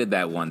decided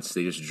that once.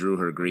 They just drew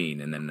her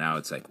green, and then now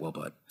it's like, well,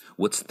 but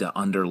what's the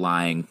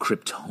underlying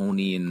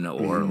Kryptonian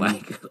or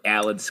like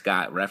Alan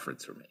Scott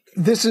reference for me?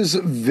 This is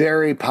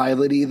very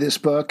piloty, this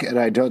book, and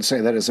I don't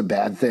say that as a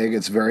bad thing.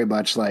 It's very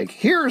much like,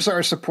 here's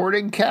our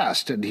supporting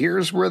cast, and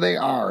here's where they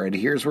are, and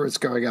here's where it's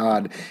going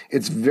on.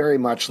 It's very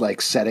much like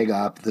setting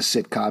up the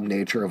sitcom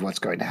nature of what's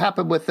going to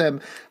happen with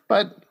them,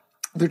 but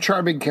they're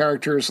charming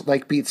characters.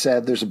 Like Pete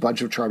said, there's a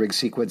bunch of charming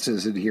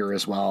sequences in here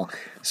as well.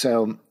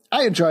 So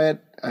I enjoy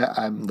it.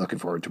 I'm looking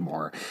forward to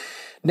more.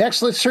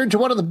 Next, let's turn to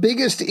one of the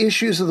biggest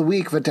issues of the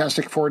week,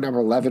 Fantastic Four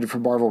 #11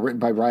 from Marvel,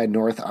 written by Ryan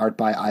North, art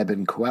by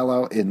Iban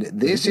Coelho. In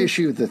this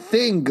issue, the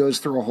Thing goes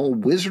through a whole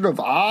Wizard of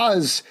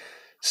Oz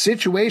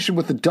situation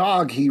with the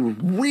dog he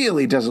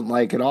really doesn't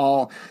like at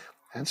all.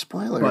 And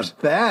spoilers.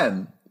 But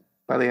then,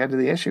 by the end of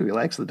the issue, he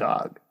likes the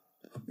dog.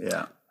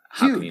 Yeah.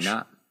 How can you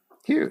not?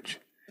 Huge.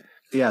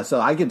 Yeah, so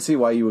I can see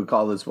why you would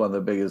call this one of the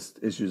biggest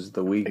issues of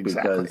the week,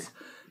 because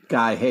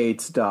guy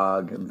hates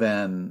dog,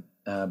 then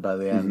by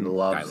the end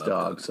loves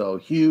dog. So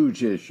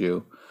huge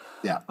issue.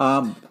 Yeah.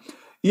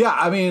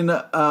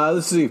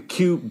 This is a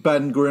cute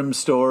Ben Grimm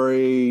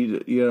story.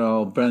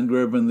 Ben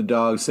Grimm and the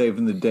dog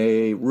saving the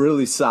day.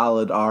 Really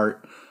solid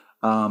art.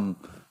 I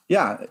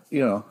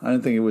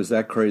didn't think it was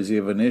that crazy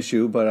of an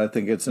issue, but I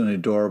think it's an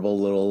adorable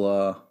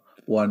little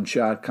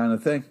one-shot kind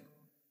of thing.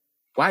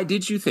 Why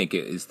did you think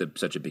it is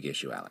such a big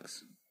issue,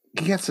 Alex?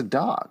 He gets a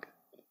dog.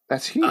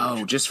 That's huge.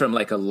 Oh, just from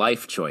like a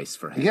life choice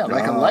for him. Yeah,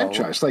 like a life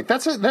choice. Like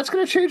that's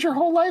going to change your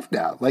whole life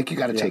now. Like you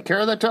got to take care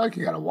of that dog.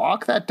 You got to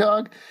walk that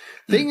dog.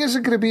 Thing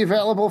isn't going to be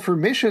available for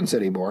missions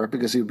anymore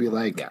because he'd be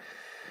like,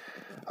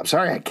 I'm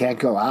sorry, I can't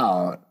go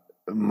out.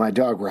 My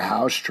dog, we're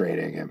house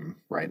trading him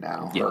right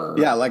now.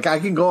 Yeah, like I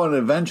can go on an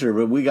adventure,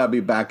 but we got to be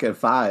back at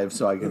 5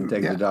 so I can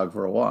take the dog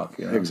for a walk.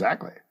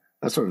 Exactly.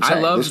 That's what I'm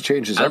saying. This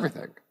changes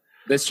everything.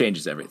 This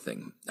changes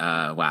everything.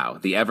 Wow.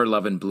 The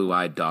ever-loving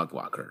blue-eyed dog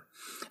walker.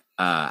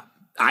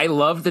 I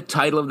love the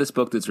title of this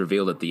book that's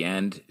revealed at the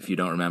end, if you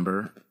don't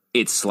remember.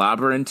 It's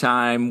slobbering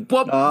time.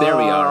 Whoop, there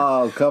we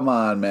are. Oh, come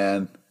on,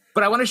 man.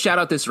 But I want to shout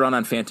out this run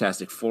on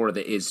Fantastic Four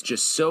that is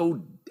just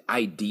so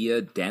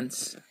idea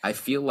dense. I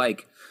feel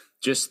like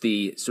just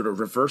the sort of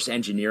reverse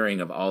engineering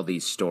of all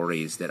these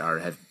stories that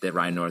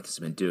Ryan North has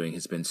been doing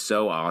has been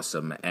so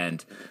awesome.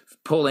 And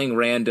pulling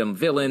random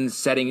villains,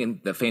 setting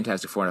in the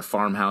Fantastic Four in a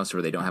farmhouse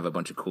where they don't have a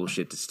bunch of cool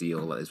shit to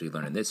steal, as we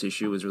learned in this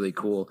issue, was really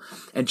cool.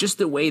 And just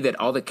the way that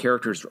all the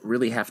characters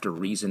really have to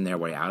reason their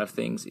way out of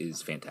things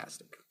is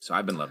fantastic. So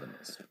I've been loving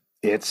this.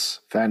 It's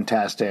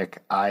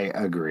fantastic. I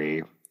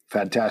agree.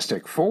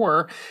 Fantastic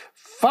Four.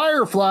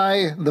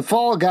 Firefly, The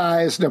Fall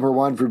Guys,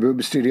 #1 for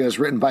Boom Studios,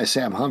 written by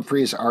Sam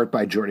Humphries, art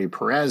by Jordi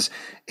Perez.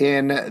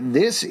 In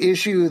this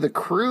issue, the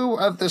crew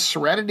of the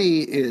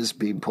Serenity is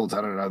being pulled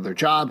on another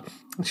job.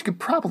 As you could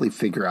probably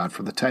figure out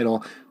from the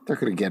title, they're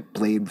going to get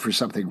blamed for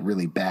something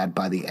really bad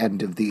by the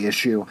end of the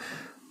issue.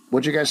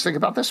 What'd you guys think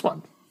about this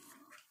one?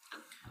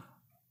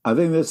 I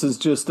think this is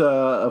just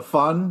a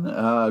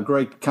fun,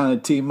 great kind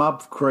of team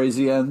up,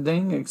 crazy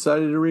ending.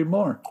 Excited to read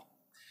more.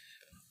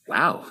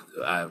 Wow.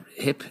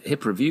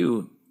 Hip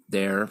review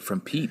there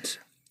from Pete.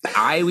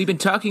 We've been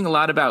talking a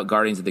lot about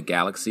Guardians of the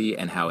Galaxy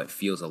and how it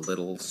feels a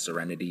little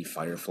Serenity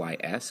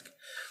Firefly-esque.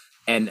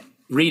 And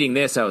reading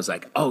this, I was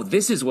like, oh,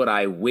 this is what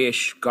I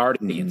wish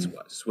Guardians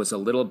was a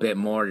little bit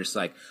more just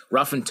like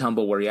rough and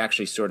tumble, where you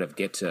actually sort of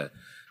get to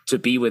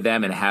be with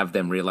them and have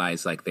them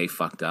realize like they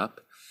fucked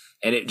up.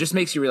 And it just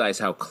makes you realize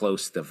how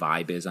close the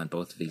vibe is on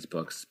both of these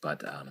books.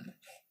 But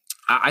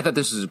I thought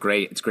this was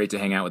great. It's great to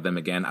hang out with them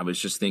again. I was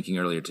just thinking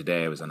earlier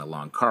today, I was on a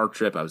long car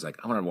trip. I was like,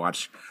 I want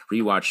to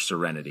rewatch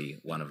Serenity,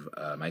 one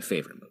of my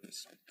favorite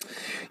movies.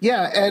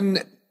 Yeah,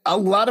 and a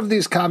lot of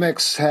these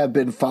comics have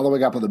been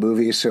following up on the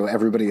movie, so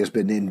everybody has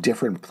been in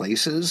different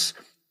places.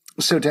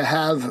 So to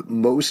have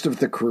most of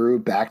the crew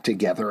back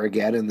together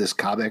again in this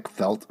comic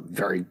felt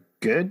very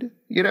good,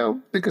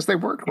 because they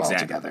worked well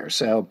together.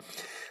 So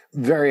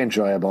very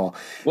enjoyable.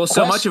 Well,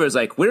 so much of it is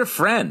like, we're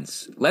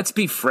friends. Let's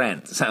be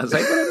friends. I was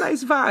like, what a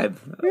nice vibe.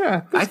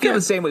 Yeah. I feel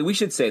the same way. We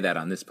should say that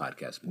on this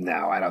podcast.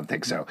 No, I don't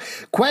think so.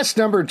 Quest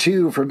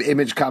 #2 from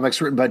Image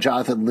Comics, written by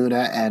Jonathan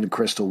Luna and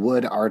Crystal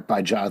Wood, art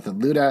by Jonathan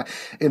Luna.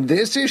 In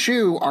this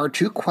issue, our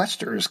two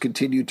questers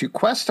continue to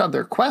quest on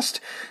their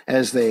quest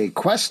as they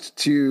quest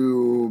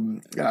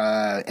to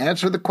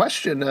answer the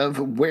question of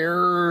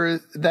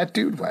where that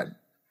dude went.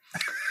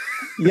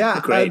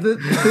 Yeah,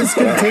 this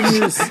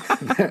continues.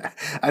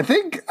 I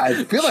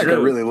feel like I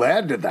really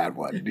landed that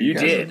one. You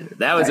did.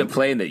 That was a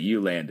plane that you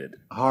landed.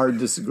 Hard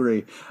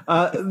disagree.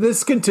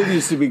 This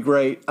continues to be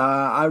great.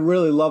 I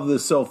really love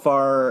this so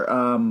far.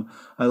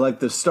 I like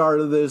the start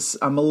of this.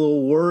 I'm a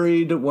little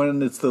worried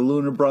when it's the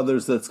Lunar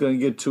Brothers that's going to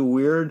get too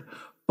weird.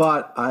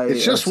 But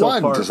it's just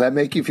one. Does that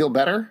make you feel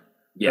better?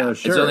 Yeah,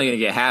 sure. It's only going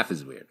to get half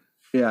as weird.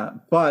 Yeah,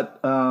 but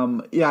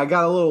I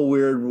got a little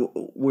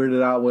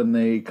weirded out when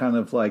they kind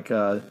of like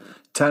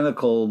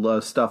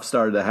tentacle stuff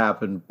started to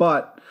happen.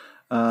 But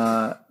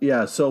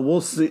so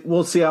we'll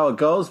see how it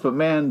goes. But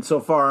man,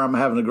 so far I'm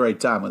having a great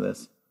time with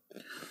this.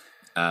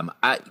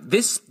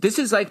 This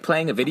is like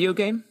playing a video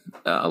game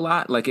a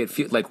lot. Like it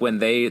feels like when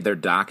their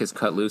dock is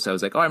cut loose. I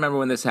was like, I remember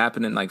when this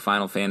happened in like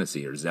Final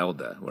Fantasy or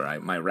Zelda, where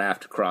my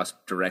raft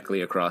crossed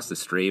directly across the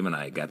stream and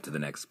I got to the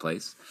next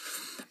place.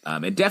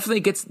 It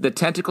definitely gets the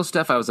tentacle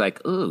stuff. I was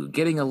like, ooh,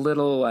 getting a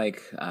little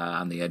like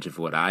on the edge of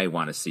what I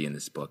want to see in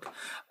this book.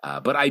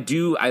 But I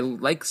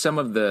like some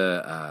of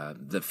the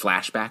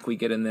flashback we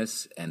get in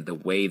this and the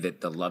way that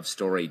the love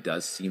story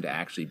does seem to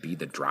actually be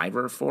the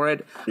driver for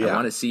it. Yeah. I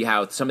want to see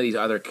how some of these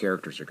other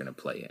characters are going to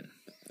play in.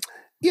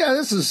 Yeah,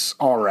 this is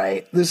all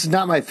right. This is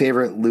not my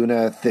favorite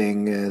Luna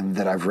thing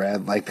that I've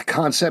read. Like the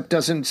concept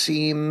doesn't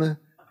seem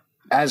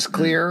as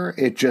clear.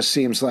 It just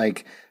seems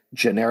like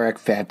generic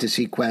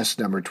fantasy quest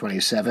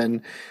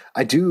 #27.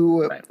 I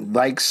do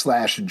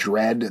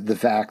 /dread the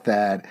fact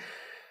that,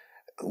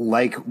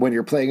 like when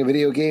you're playing a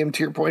video game,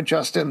 to your point,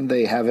 Justin,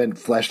 they haven't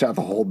fleshed out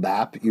the whole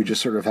map. You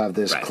just sort of have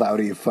this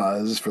cloudy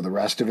fuzz for the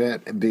rest of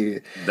it.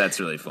 That's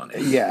really funny.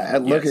 Yeah,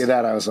 and looking at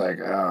that, I was like,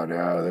 oh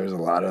no, there's a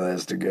lot of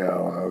this to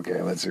go.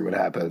 Okay, let's see what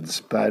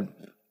happens. But,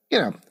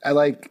 I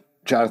like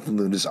Jonathan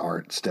Luna's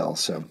art still,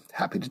 so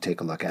happy to take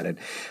a look at it.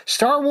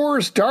 Star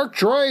Wars Dark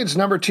Droids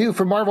 #2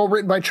 from Marvel,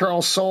 written by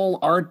Charles Soule,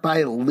 art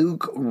by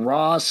Luke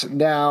Ross.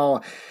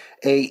 Now,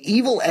 a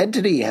evil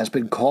entity has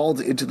been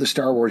called into the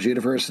Star Wars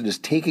universe and is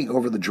taking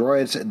over the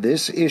droids.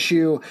 This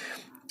issue,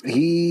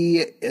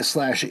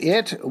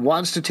 he/it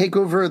wants to take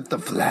over the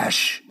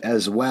Flesh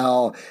as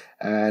well,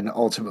 and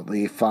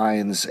ultimately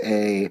finds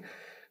a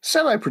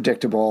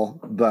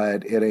semi-predictable,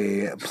 but in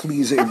a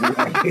pleasing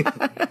way,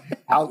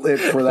 outlet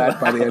for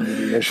that by the end of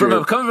the issue.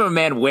 Coming from a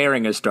man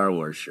wearing a Star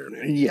Wars shirt.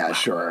 Yeah,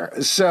 sure.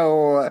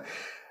 So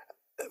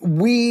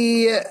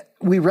we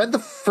read the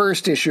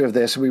first issue of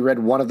this. We read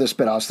one of the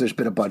spinoffs. There's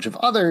been a bunch of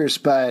others,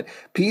 but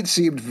Pete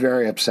seemed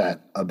very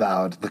upset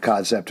about the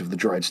concept of the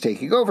droids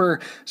taking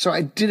over. So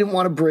I didn't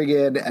want to bring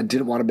in and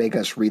didn't want to make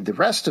us read the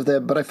rest of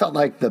them, but I felt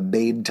like the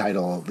main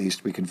title, at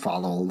least, we can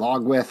follow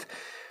along with.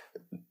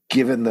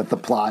 given that the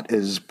plot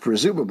is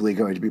presumably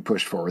going to be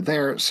pushed forward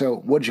there. So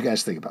what did you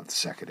guys think about the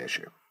second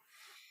issue?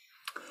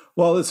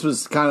 Well, this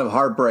was kind of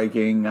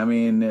heartbreaking. I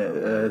mean,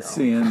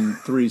 seeing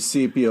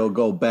 3CPO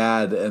go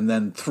bad and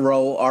then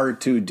throw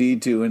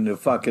R2-D2 into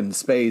fucking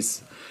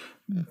space.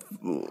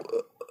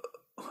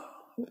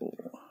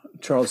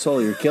 Charles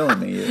Soule, you're killing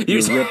me.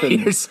 You're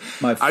ripping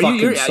my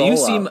fucking soul You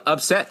seem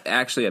out.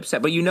 actually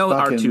upset. But you know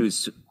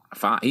R2's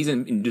fine. He's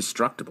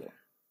indestructible.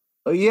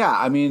 Yeah,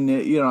 I mean,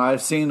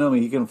 I've seen him.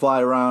 He can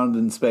fly around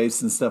in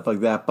space and stuff like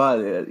that.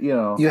 But,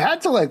 You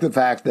had to like the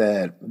fact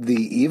that the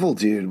evil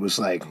dude was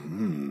like,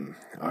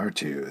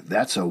 R2,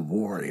 that's a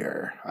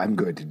warrior. I'm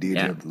going to need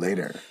him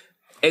later.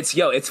 It's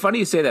funny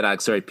you say that,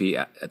 Alex. Sorry, Pete,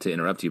 to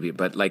interrupt you, Pete,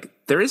 but like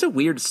there is a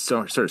weird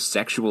sort of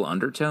sexual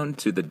undertone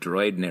to the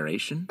droid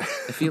narration.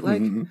 I feel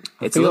like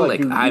it's a little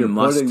like I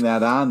must putting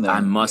that on there.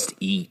 I must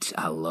eat.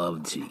 I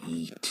love to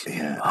eat.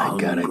 Yeah, I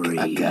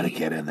gotta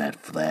get in that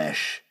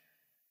flesh.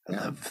 I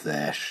love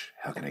flesh.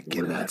 How can I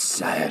get in that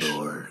flesh?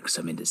 Cyborgs.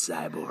 I'm into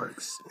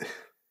cyborgs.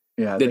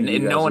 Yeah,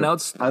 no one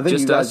else. I think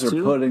just you guys us are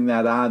too? putting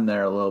that on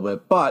there a little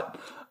bit, but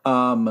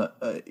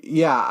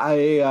we got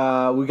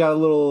a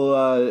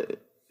little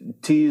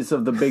tease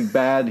of the big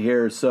bad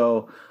here,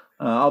 so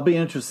I'll be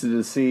interested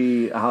to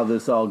see how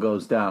this all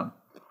goes down.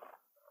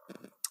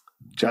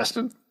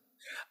 Justin,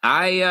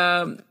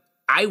 I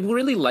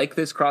really like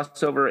this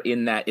crossover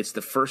in that it's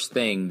the first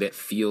thing that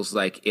feels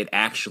like it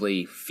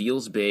actually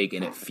feels big,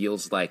 and it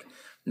feels like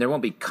there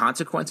won't be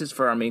consequences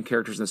for our main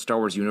characters in the Star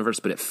Wars universe,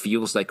 but it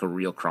feels like a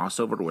real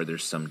crossover where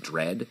there's some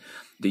dread.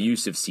 The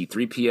use of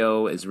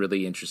C-3PO is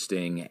really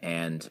interesting,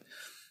 and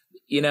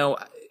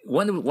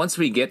once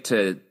we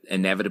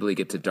inevitably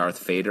get to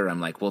Darth Vader, I'm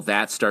like, will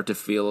that start to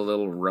feel a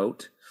little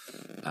rote?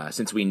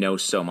 Since we know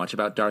so much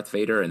about Darth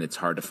Vader, and it's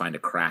hard to find a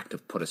crack to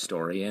put a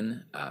story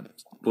in.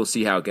 We'll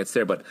see how it gets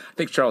there, but I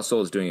think Charles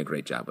Soule is doing a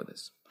great job with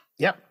this.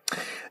 Yep.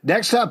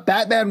 Next up,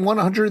 Batman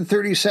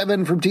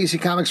 137 from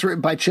DC Comics,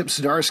 written by Chip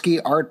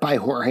Zdarsky, art by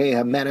Jorge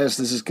Jimenez.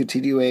 This is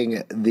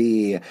continuing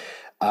the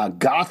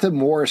Gotham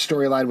War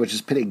storyline, which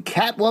is pitting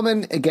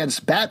Catwoman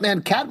against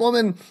Batman.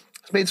 Catwoman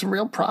has made some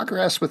real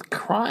progress with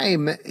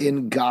crime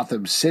in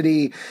Gotham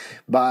City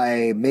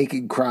by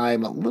making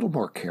crime a little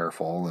more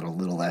careful and a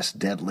little less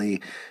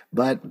deadly.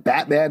 But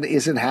Batman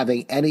isn't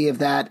having any of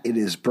that. It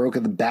has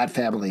broken the Bat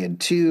family in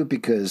two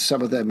because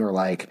some of them are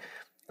like,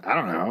 I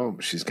don't know,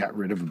 she's got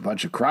rid of a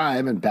bunch of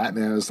crime. And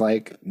Batman was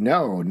like,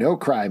 no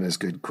crime is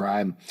good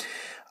crime.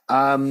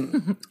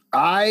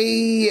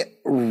 I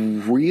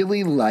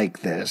really like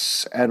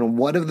this. And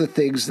one of the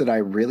things that I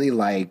really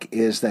like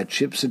is that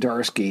Chip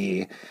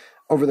Zdarsky,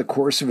 over the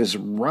course of his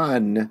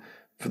run,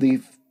 for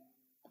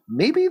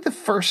maybe the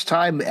first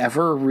time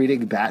ever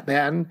reading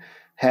Batman,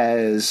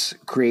 has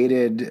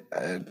created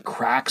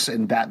cracks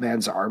in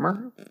Batman's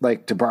armor.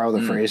 Like, to borrow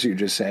the phrase you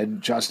just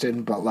said,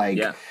 Justin, but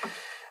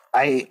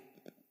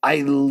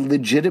I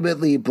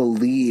legitimately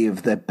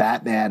believe that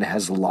Batman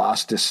has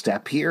lost a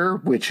step here,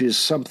 which is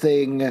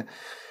something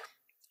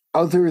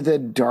other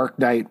than Dark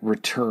Knight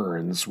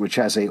Returns, which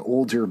has a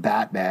older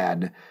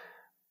Batman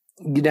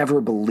you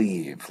never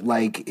believe.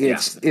 Like,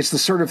 it's the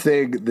sort of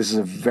thing, this is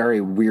a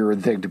very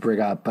weird thing to bring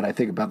up, but I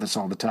think about this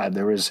all the time.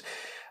 There was,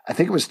 I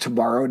think it was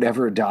Tomorrow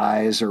Never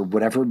Dies or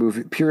whatever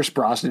movie, Pierce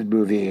Brosnan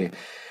movie.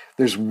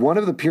 There's one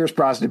of the Pierce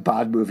Brosnan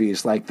Bond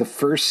movies, like the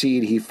first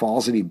scene, he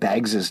falls and he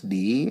bangs his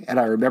knee. And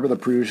I remember the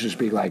producers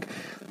being like,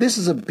 this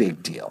is a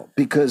big deal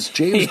because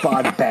James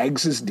Bond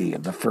bangs his knee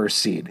in the first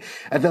scene.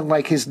 And then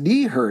like his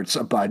knee hurts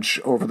a bunch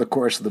over the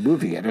course of the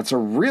movie. And it's a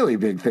really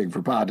big thing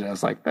for Bond. And I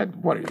was like,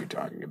 what are you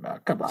talking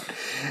about? Come on.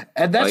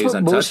 And that's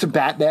what most of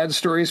Batman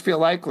stories feel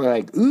like. We're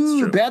like,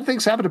 ooh, bad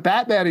things happen to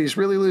Batman. He's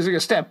really losing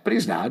a step, but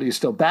he's not. He's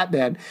still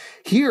Batman.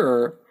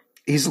 Here,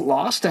 he's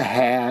lost a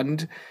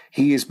hand.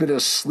 He has been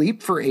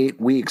asleep for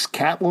 8 weeks.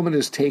 Catwoman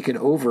has taken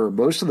over.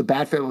 Most of the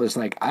Bat family is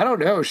like, I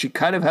don't know. She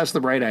kind of has the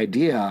right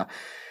idea.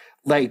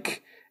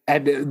 Like,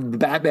 and the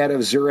Batman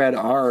of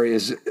Zurad R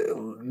is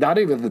not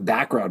even the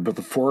background, but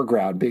the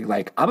foreground, being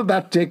like, I'm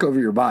about to take over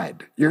your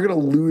mind. You're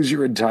going to lose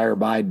your entire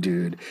mind,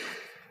 dude.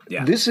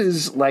 Yeah. This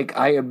is like,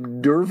 I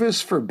am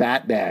nervous for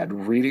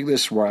Batman reading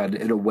this run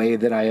in a way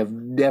that I have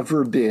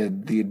never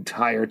been the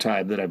entire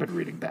time that I've been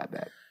reading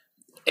Batman.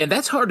 And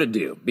that's hard to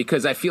do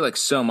because I feel like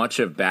so much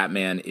of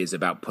Batman is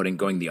about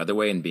going the other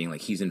way and being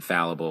like, he's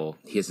infallible.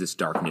 He has this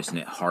darkness and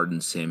it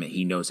hardens him.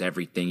 He knows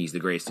everything. He's the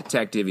greatest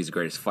detective. He's the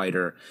greatest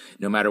fighter.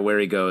 No matter where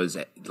he goes,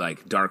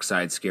 like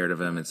Darkseid's scared of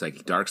him. It's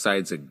like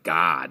Darkseid's a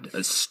god,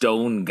 a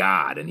stone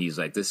god. And he's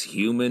like this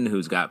human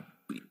who's got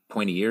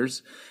pointy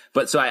ears.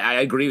 But so I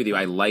agree with you.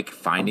 I like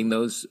finding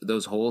those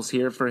holes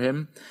here for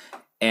him.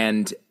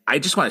 And I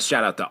just want to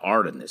shout out the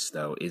art in this,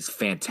 though, is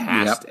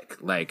fantastic. Yep.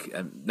 Like,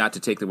 not to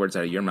take the words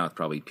out of your mouth,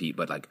 probably, Pete,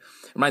 but like,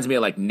 it reminds me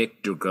of like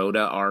Nick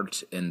Dragotta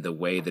art and the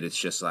way that it's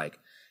just like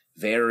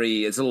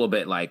it's a little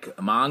bit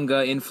like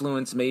manga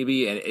influence,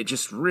 maybe. And it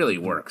just really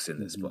works in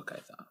this book,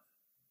 I thought.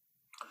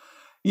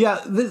 Yeah,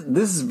 this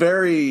is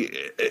very,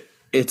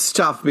 It's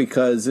tough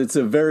because it's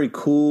a very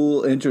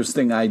cool,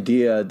 interesting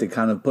idea to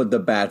kind of put the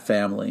Bat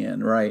family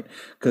in, right?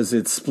 Because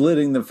it's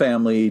splitting the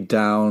family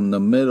down the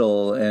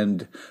middle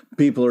and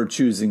people are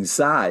choosing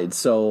sides.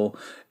 So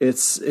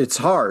it's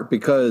hard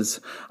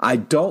because I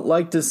don't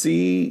like to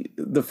see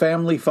the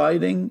family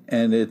fighting,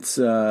 and it's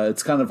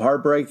kind of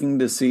heartbreaking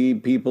to see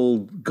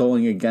people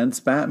going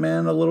against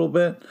Batman a little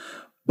bit.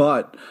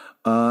 But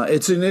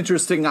it's an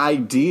interesting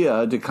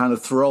idea to kind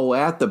of throw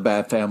at the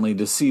Bat family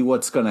to see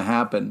what's going to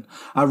happen.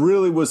 I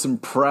really was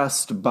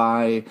impressed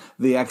by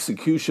the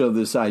execution of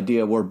this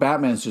idea where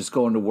Batman's just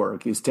going to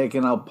work. He's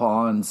taking out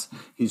pawns.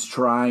 He's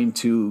trying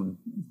to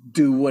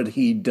do what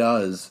he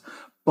does.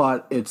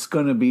 But it's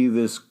going to be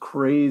this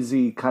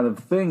crazy kind of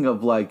thing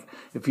of like,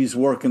 if he's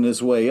working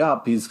his way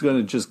up, he's going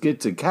to just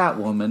get to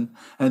Catwoman,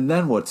 and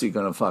then what's he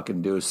going to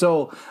fucking do?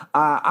 So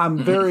I'm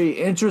very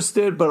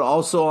interested, but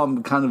also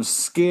I'm kind of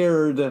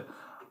scared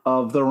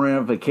of the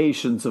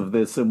ramifications of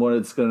this and what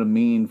it's going to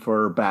mean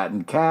for Bat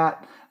and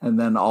Cat, and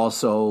then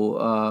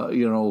also,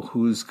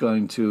 who's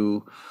going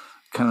to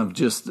kind of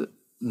just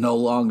no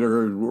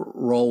longer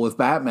roll with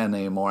Batman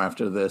anymore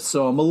after this.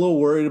 So I'm a little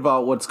worried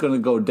about what's going to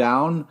go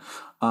down.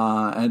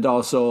 And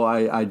also,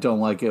 I don't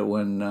like it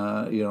when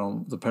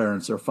the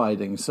parents are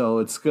fighting.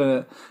 So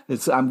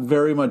I'm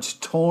very much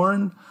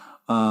torn.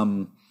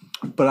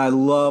 But I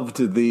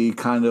loved the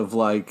kind of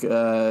like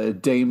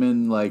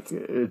Damon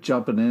like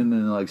jumping in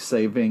and like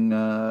saving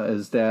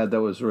his dad.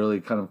 That was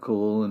really kind of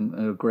cool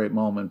and a great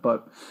moment.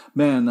 But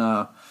man,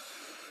 I'm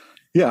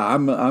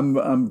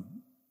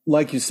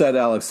like you said,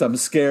 Alex, I'm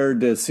scared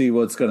to see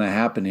what's going to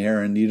happen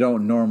here. And you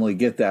don't normally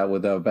get that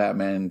with a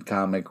Batman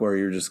comic where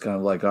you're just kind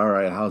of like, all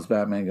right, how's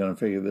Batman going to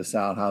figure this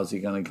out? How's he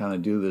going to kind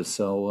of do this?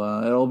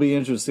 So it'll be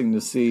interesting to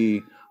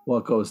see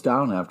what goes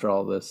down after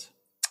all this.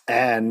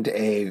 And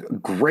a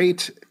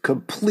great,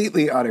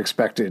 completely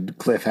unexpected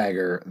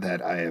cliffhanger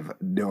that I have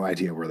no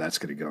idea where that's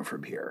going to go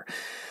from here.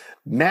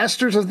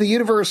 Masters of the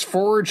Universe,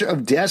 Forge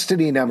of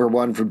Destiny,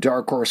 #1 from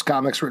Dark Horse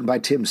Comics, written by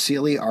Tim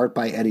Seeley, art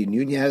by Eddie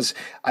Nunez.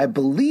 I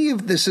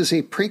believe this is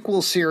a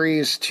prequel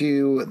series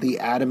to the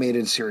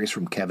animated series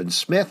from Kevin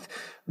Smith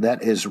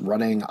that is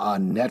running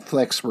on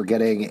Netflix. We're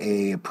getting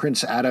a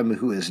Prince Adam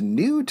who is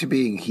new to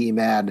being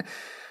He-Man,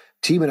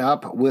 teaming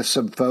up with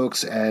some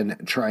folks and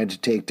trying to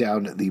take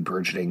down the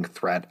burgeoning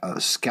threat of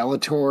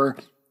Skeletor.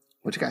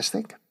 What do you guys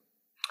think?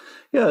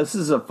 Yeah, this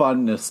is a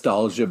fun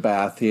nostalgia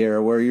bath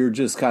here where you're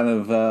just kind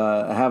of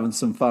having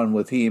some fun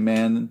with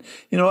He-Man.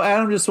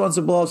 Adam just wants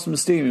to blow up some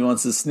steam. He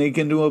wants to sneak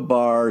into a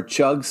bar,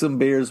 chug some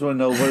beers when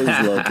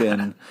nobody's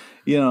looking.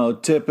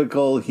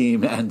 Typical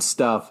He-Man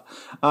stuff.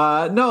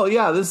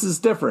 This is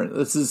different.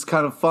 This is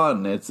kind of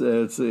fun. It's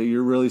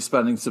you're really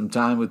spending some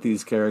time with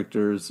these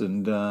characters,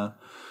 and anytime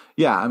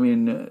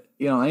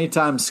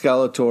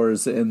Skeletor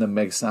is in the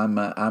mix, I'm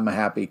a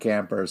happy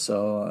camper.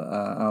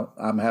 So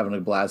I'm having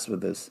a blast with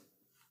this.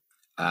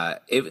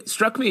 It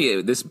struck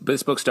me, this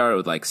book started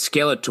with like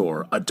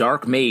Skeletor, a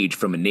dark mage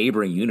from a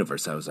neighboring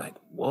universe. I was like,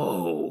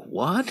 whoa,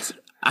 what?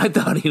 I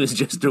thought he was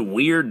just a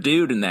weird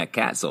dude in that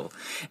castle.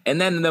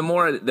 And then the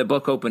more the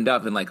book opened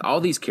up, and like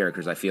all these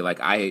characters, I feel like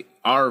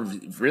are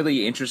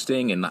really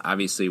interesting and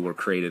obviously were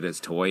created as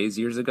toys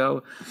years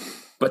ago.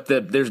 But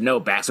there's no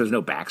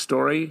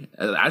backstory.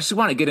 I just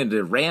want to get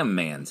into Ram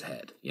Man's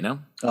head,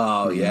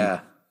 Oh, yeah.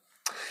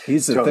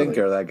 He's a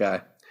thinker, that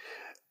guy.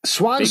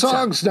 Swan Big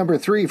Songs,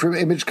 #3 from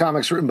Image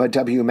Comics, written by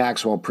W.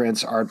 Maxwell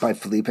Prince, art by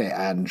Felipe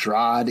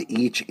Andrade.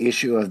 Each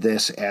issue of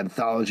this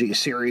anthology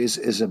series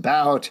is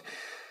about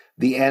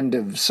the end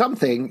of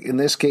something. In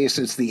this case,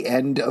 it's the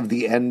end of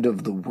the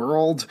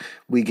world.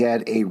 We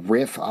get a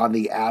riff on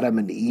the Adam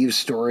and Eve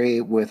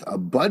story with a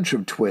bunch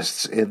of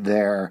twists in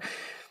there.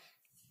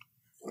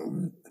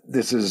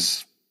 This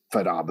is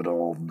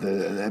phenomenal,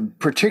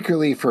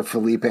 particularly for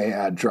Felipe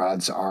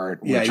Andrade's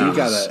art. Yeah, which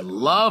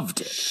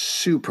loved it.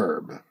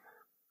 Superb.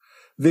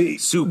 The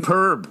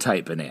superb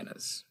type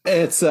bananas.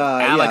 It's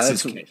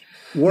Alex's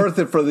worth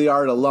it for the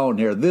art alone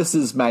here. This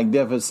is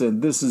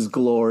magnificent. This is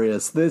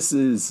glorious. This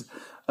is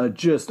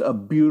just a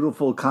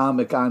beautiful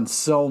comic on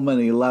so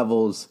many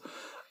levels.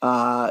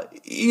 The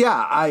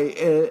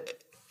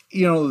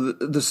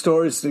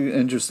story's an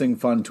interesting,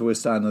 fun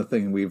twist on the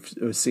thing we've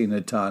seen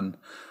a ton.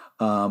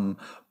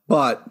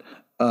 But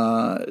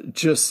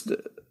just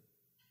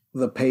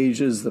the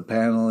pages, the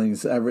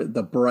panelings,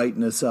 the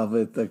brightness of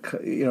it,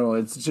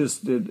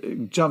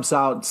 it jumps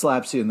out,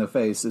 slaps you in the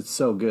face. It's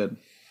so good.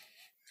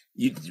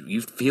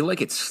 You feel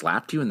like it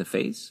slapped you in the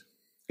face?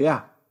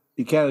 Yeah.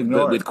 You can't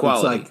ignore it. With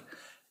quality. It's like,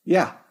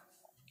 yeah.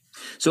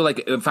 So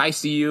like if I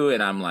see you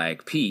and I'm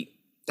like, Pete,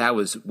 that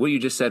was what you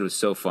just said was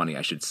so funny,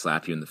 I should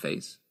slap you in the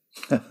face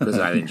because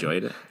I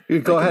enjoyed it. You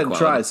go ahead and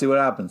try, see what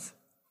happens.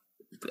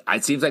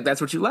 It seems like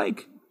that's what you like.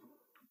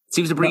 It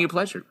seems to bring you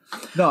pleasure.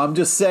 No, I'm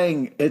just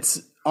saying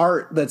it's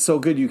art that's so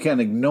good you can't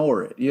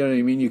ignore it. You know what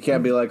I mean? You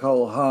can't be like,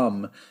 oh,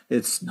 hum.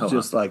 It's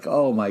just like,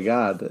 oh my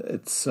God.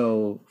 It's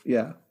so,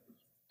 yeah.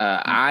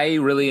 I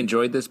really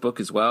enjoyed this book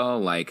as well.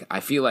 Like, I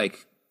feel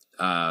like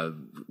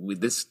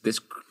with this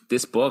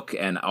this book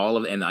and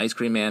and the Ice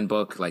Cream Man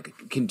book like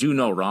can do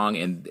no wrong,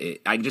 and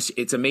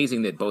it's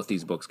amazing that both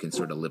these books can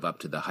sort of live up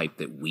to the hype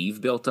that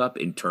we've built up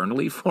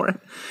internally for it,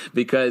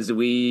 because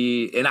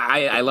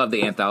I love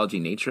the anthology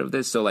nature of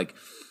this, so like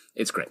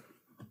it's great.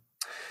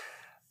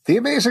 The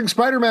Amazing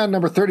Spider-Man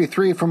number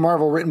 33 from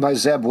Marvel, written by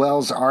Zeb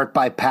Wells, art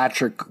by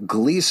Patrick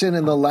Gleason.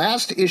 In the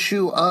last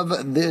issue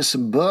of this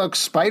book,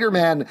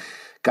 Spider-Man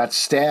got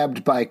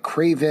stabbed by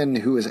Kraven,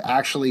 who is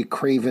actually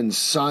Kraven's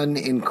son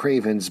in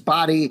Kraven's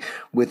body,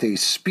 with a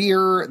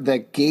spear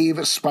that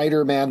gave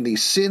Spider-Man the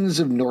sins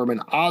of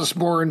Norman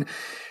Osborn,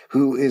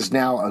 who is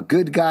now a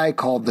good guy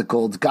called the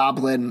Gold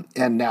Goblin,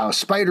 and now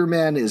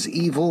Spider-Man is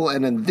evil.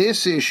 And in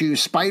this issue,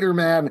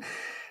 Spider-Man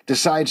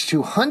decides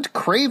to hunt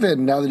Kraven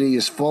now that he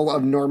is full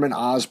of Norman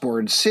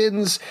Osborn's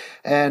sins,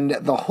 and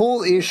the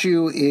whole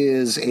issue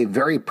is a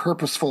very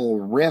purposeful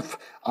riff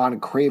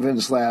on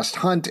Kraven's last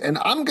hunt, and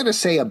I'm going to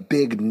say a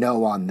big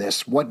no on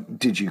this. What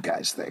did you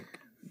guys think?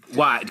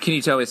 Why? Can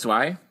you tell us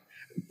why?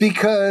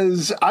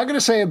 Because I'm going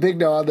to say a big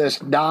no on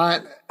this,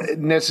 not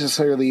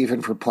necessarily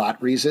even for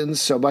plot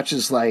reasons, so much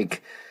as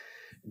like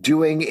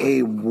doing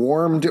a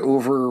warmed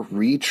over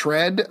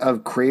retread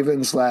of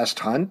Kraven's last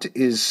hunt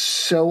is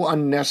so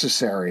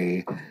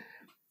unnecessary.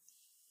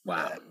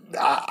 Wow.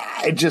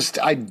 I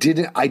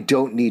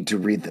don't need to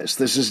read this.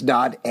 This is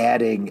not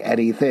adding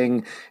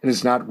anything. It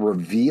is not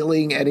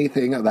revealing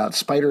anything about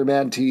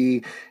Spider-Man to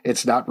me.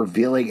 It's not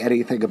revealing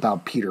anything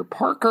about Peter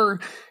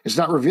Parker. It's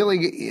not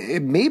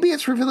revealing, maybe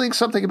it's revealing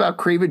something about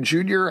Kraven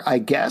Jr., I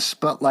guess,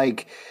 but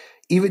like,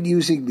 even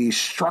using the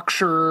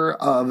structure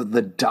of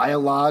the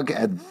dialogue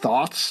and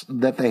thoughts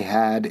that they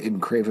had in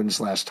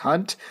Kraven's Last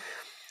Hunt,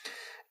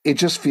 it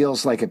just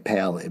feels like a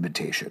pale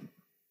imitation.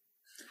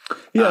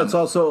 Yeah, it's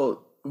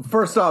also,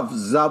 first off,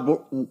 Zeb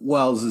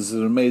Wells is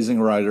an amazing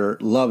writer.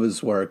 Love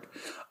his work.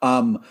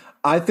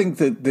 I think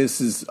that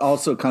this is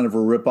also kind of a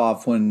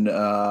ripoff when,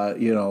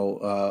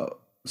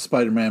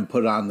 Spider-Man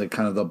put on the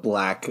kind of the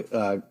black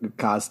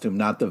costume,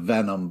 not the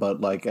Venom,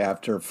 but like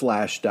after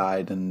Flash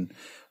died, and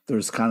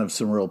there's kind of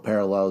some real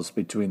parallels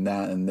between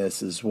that and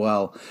this as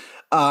well.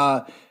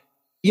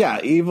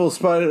 Evil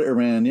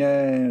Spider-Man.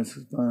 Yay. It's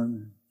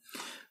fun.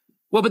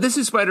 Well, but this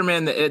is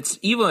Spider-Man. It's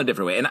evil in a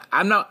different way. And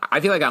I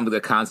feel like I'm the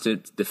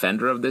constant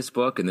defender of this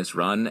book and this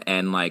run.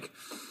 And like,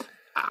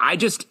 I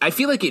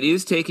feel like it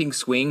is taking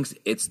swings.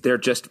 They're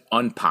just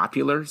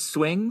unpopular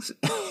swings.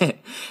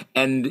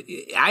 And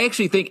I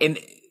actually think, and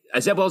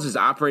Zeb Wells is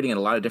operating in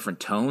a lot of different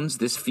tones.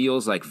 This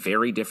feels like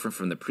very different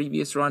from the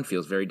previous run,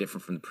 feels very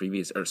different from the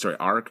previous,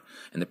 arc,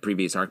 and the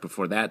previous arc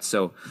before that.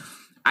 So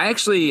I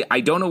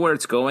don't know where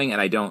it's going, and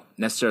I don't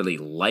necessarily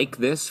like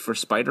this for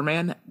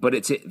Spider-Man, but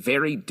it's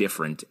very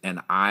different,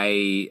 and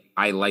I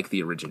like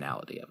the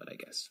originality of it,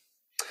 I guess.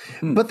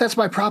 But that's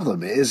my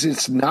problem, is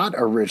it's not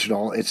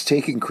original. It's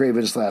taking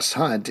Kraven's Last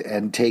Hunt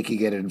and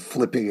taking it and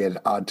flipping it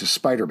onto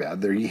Spider-Man.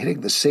 They're hitting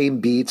the same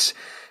beats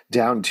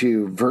down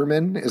to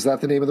Vermin, is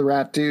that the name of the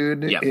rat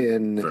dude? Yep,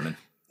 in Vermin.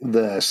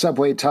 The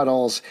subway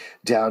tunnels,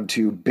 down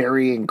to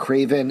burying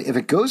Kraven. If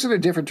it goes in a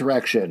different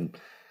direction,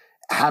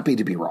 happy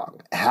to be wrong,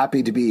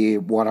 happy to be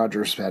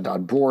 100%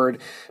 on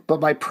board.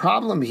 But my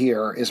problem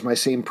here is my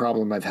same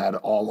problem I've had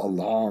all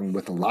along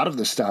with a lot of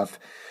the stuff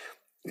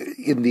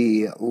in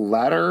the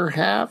latter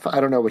half.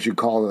 I don't know what you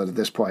call it at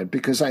this point,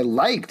 because I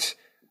liked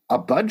a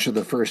bunch of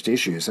the first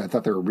issues. I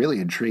thought they were really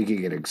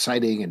intriguing and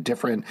exciting and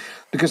different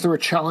because they were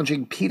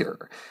challenging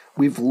Peter.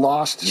 We've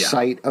lost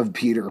sight of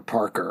Peter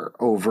Parker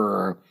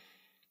over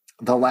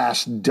the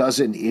last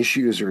dozen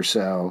issues or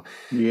so.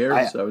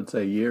 Years, I would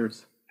say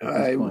years.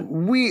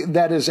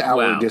 That is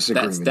our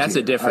disagreement. That's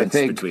a difference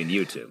between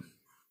you two.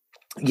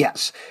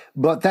 Yes,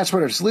 but that's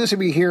what it's losing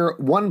me here.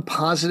 One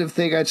positive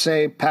thing I'd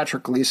say,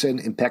 Patrick Gleason,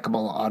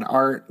 impeccable on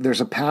art.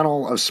 There's a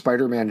panel of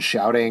Spider-Man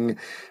shouting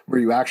where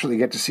you actually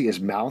get to see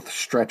his mouth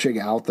stretching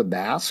out the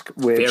mask.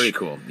 Which, very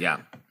cool, yeah.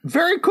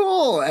 Very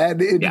cool.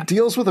 And it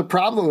deals with a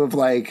problem of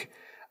like,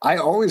 I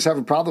always have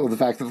a problem with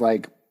the fact that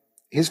like,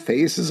 his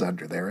face is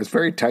under there. It's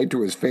very tight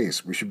to his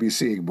face. We should be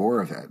seeing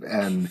more of it.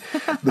 And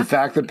the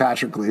fact that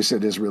Patrick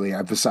Gleason is really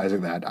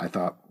emphasizing that, I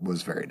thought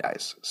was very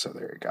nice. So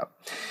there you go.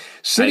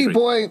 City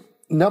Boy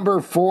number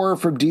 4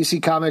 from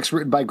DC Comics,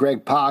 written by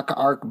Greg Pak,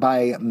 art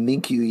by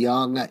Minkyu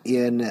Young.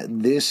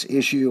 In this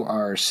issue,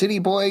 our City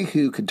Boy,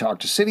 who can talk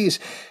to cities,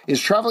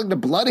 is traveling to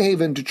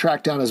Bloodhaven to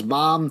track down his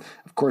mom.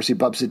 Of course, he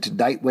bumps into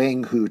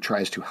Nightwing, who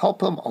tries to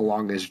help him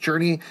along his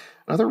journey.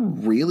 Another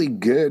really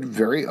good,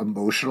 very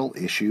emotional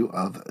issue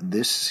of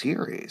this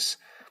series.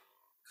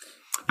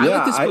 I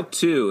like this book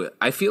too.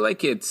 I feel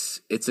like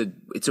it's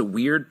a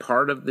weird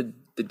part of the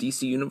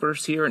DC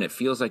universe here, and it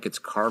feels like it's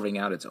carving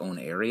out its own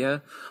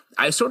area.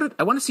 I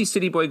want to see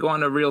City Boy go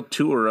on a real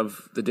tour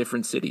of the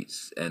different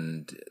cities,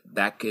 and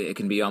that it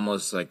can be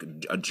almost like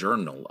a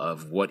journal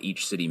of what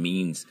each city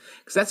means,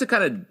 because that's a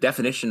kind of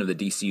definition of the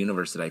DC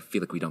universe that I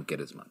feel like we don't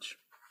get as much.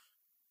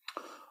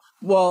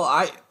 Well,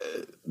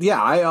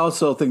 I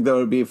also think that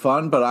would be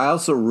fun, but I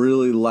also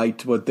really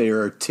liked what they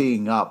are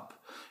teeing up,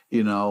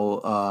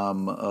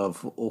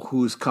 of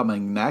who's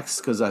coming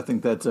next, because I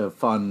think that's a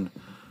fun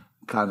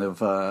kind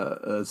of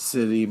a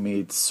city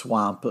meets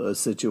swamp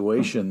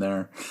situation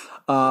there.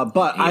 But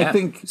yeah. I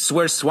think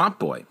where's Swamp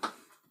Boy?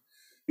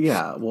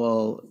 Yeah,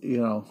 well,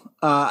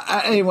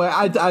 anyway,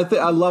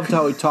 I loved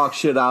how he talked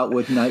shit out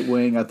with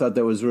Nightwing. I thought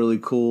that was really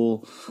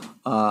cool.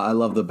 I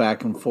love the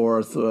back and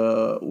forth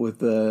with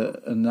the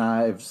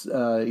knives.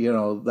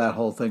 That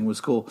whole thing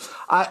was cool.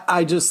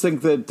 I just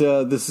think that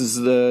this is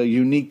a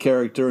unique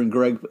character,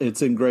 and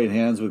it's in great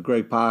hands with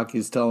Greg Pak.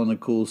 He's telling a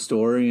cool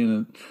story,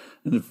 and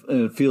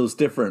it feels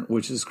different,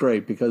 which is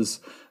great because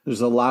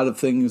there's a lot of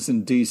things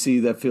in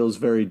DC that feels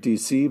very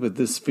DC, but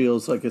this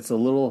feels like it's a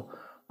little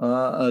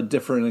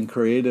different and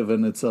creative,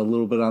 and it's a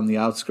little bit on the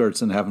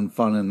outskirts and having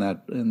fun in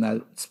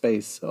that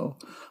space. So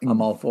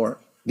I'm all for it.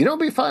 It'd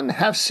be fun.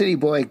 Have City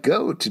Boy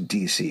go to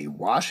DC,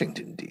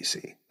 Washington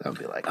DC. That would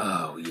be like,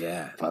 oh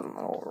yeah, fun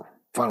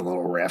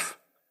little riff.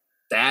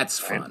 That's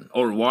fun.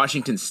 Or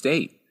Washington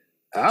State.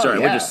 Oh, sorry,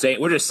 yeah.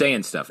 we're just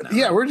saying stuff now.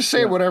 Yeah, we're just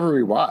saying whatever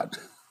we want.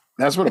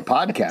 That's what a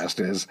podcast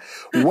is.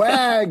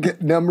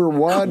 WAG number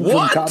one.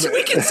 What?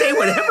 We can say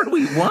whatever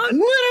we want?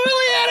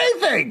 Literally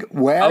anything.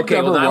 WAG okay,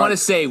 number well, one. I want to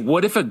say,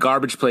 what if a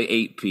garbage play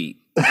ate Pete?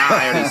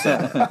 I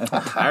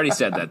already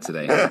said that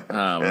today.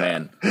 Oh,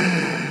 man.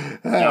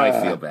 Now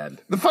I feel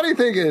bad. The funny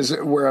thing is,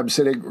 where I'm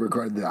sitting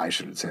recording, I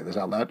shouldn't say this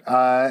out loud.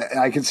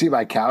 I can see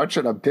my couch,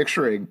 and I'm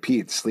picturing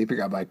Pete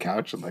sleeping on my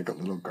couch and like a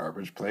little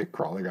garbage plate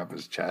crawling up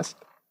his chest.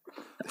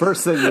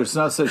 First thing, there's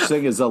no such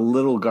thing as a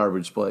little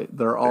garbage plate.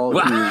 They're all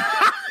huge.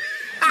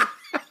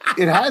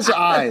 It has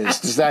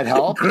eyes. Does that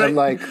help? And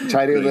like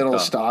tiny little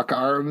stalk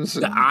arms.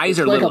 The eyes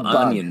are like little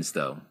onions,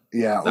 though.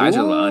 Yeah. The eyes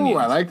are little onions.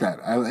 I like that.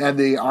 And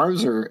the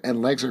arms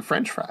and legs are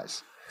French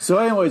fries. So,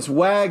 anyways,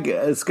 WAG,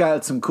 it's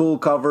got some cool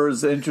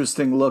covers,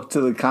 interesting look to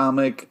the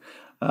comic.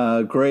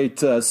 Great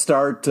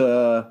start.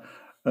 You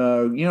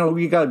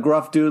got a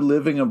gruff dude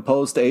living in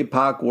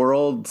post-APOC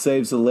world,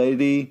 saves a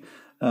lady.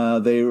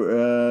 They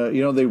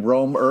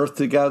roam Earth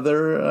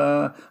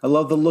together. I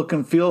love the look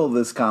and feel of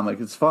this comic.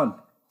 It's fun.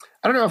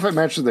 I don't know if I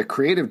mentioned the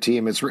creative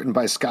team. It's written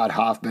by Scott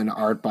Hoffman,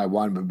 art by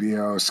Juan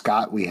Babio.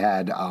 Scott, we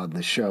had on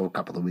the show a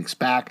couple of weeks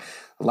back.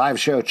 A live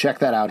show, check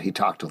that out. He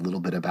talked a little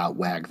bit about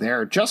WAG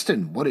there.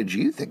 Justin, what did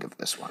you think of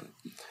this one?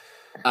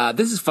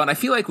 This is fun. I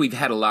feel like we've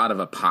had a lot of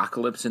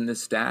Apocalypse in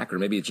this stack, or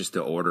maybe it's just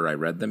the order I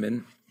read them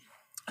in.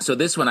 So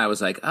this one I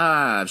was like,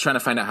 I was trying to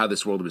find out how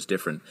this world was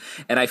different.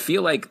 And I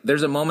feel like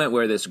there's a moment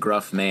where this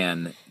gruff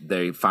man,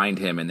 they find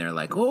him and they're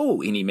like,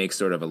 oh, and he makes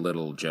sort of a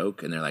little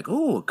joke and they're like,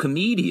 oh, a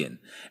comedian.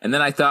 And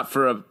then I thought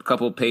for a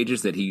couple of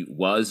pages that he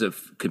was a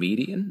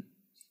comedian.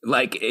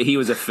 Like he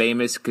was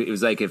it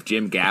was like if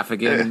Jim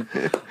Gaffigan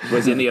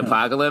was in the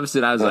Apocalypse,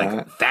 and I was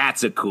like,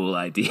 that's a cool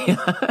idea.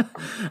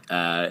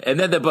 And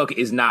then the book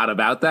is not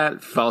about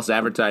that. False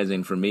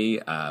advertising for me.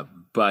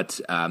 But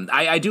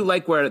I do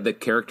like where the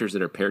characters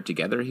that are paired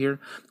together here.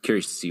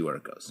 Curious to see where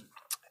it goes.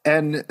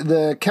 And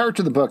the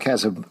character of the book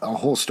has a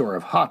whole store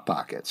of Hot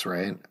Pockets,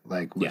 right?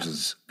 Like, which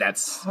is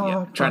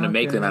trying to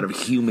make them out of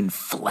human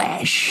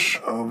flesh.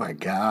 Oh my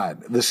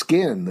God. The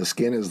skin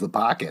is the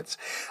pockets.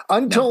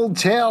 Untold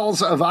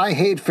Tales of I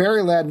Hate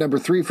Fairyland, number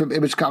 3 from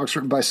Image Comics,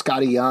 written by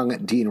Scotty Young,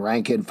 Dean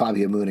Rankin,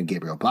 Fabio Moon, and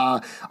Gabriel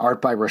Ba.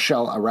 Art by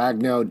Rochelle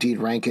Aragno, Dean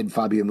Rankin,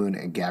 Fabio Moon,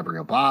 and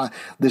Gabriel Ba.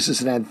 This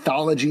is an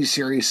anthology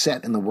series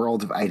set in the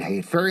world of I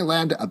Hate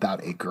Fairyland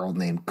about a girl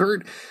named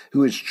Gert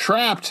who is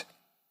trapped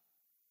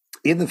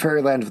in the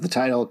fairyland of the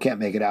title, can't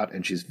make it out,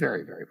 and she's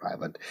very, very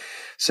violent.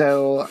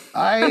 So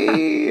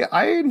I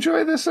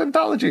enjoy this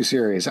anthology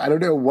series. I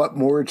don't know what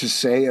more to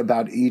say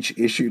about each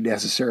issue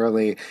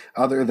necessarily,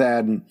 other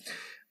than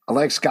I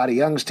like Scotty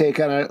Young's take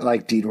on it,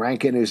 like Dean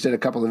Rankin, who's did a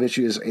couple of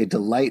issues. A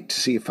delight to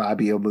see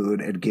Fabio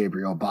Moon and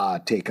Gabriel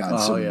Ba take on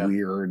some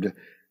weird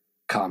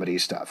comedy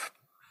stuff.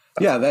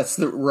 Yeah, that's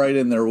right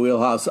in their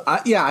wheelhouse.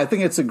 I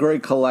think it's a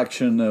great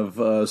collection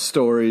of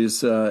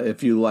stories.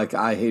 If you like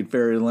I Hate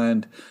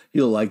Fairyland,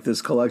 you'll like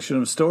this collection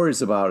of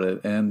stories about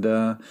it. And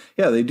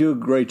they do a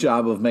great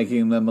job of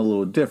making them a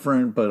little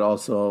different, but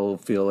also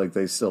feel like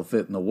they still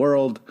fit in the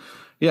world.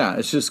 Yeah,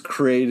 it's just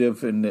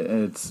creative, and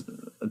it's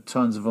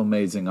tons of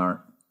amazing art.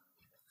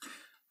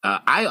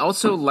 I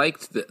also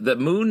liked the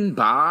Moon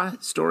Ba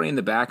story in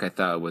the back. I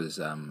thought was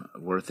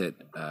worth it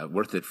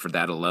for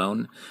that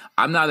alone.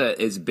 I'm not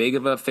as big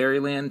of a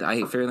I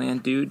Hate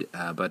Fairyland dude,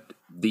 but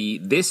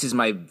this is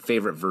my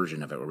favorite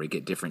version of it, where we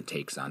get different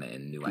takes on it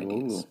and new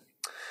ideas.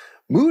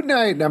 Moon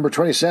Knight, number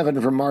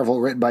 27 from Marvel,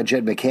 written by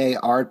Jed McKay,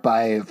 art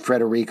by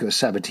Federico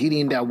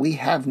Sabatini. Now, we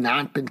have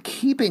not been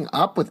keeping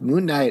up with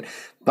Moon Knight,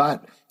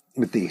 but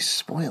with the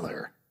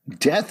spoiler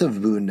death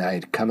of Moon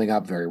Knight coming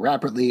up very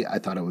rapidly, I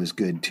thought it was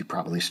good to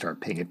probably start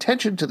paying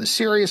attention to the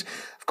series.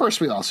 Of course,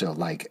 we also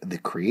like the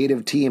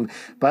creative team,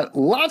 but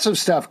lots of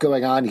stuff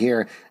going on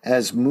here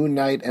as Moon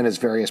Knight and his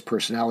various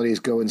personalities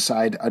go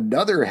inside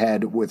another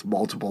head with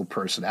multiple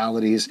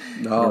personalities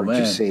in order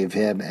to save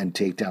him and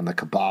take down the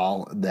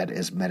cabal that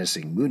is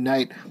menacing Moon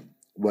Knight.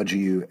 What do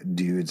you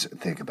dudes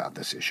think about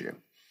this issue?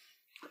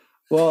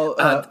 Well,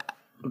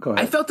 go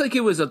ahead. I felt like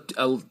it was a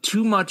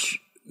too much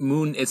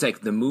It's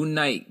like the Moon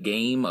Knight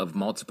game of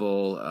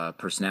multiple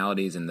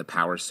personalities and the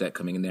power set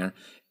coming in there.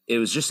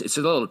 It's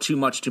a little too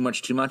much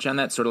on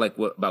that. Sort of like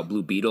what about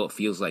Blue Beetle. It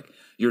feels like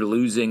you're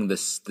losing the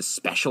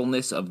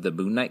specialness of the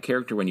Moon Knight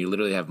character when you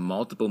literally have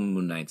multiple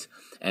Moon Knights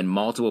and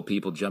multiple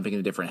people jumping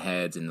into different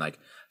heads and like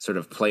sort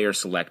of player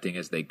selecting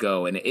as they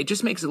go. And it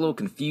just makes it a little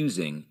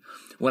confusing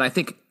when I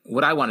think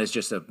what I want is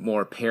just a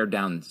more pared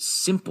down,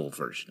 simple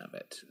version of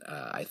it,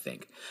 I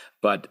think.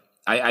 But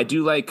I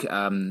do like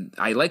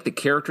I like the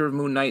character of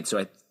Moon Knight,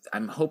 so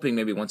I'm hoping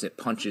maybe once it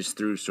punches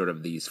through sort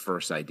of these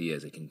first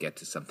ideas, it can get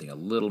to something a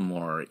little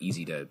more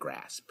easy to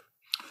grasp.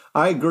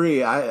 I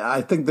agree.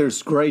 I think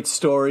there's great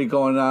story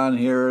going on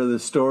here. The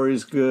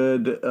story's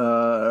good,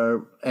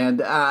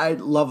 and I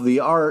love the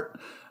art.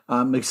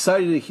 I'm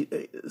excited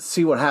to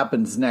see what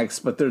happens next,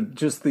 but they're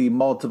just the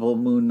multiple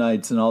Moon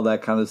Knights and all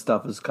that kind of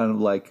stuff is kind of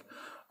like,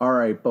 all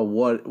right, but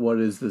what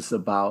is this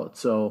about?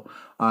 So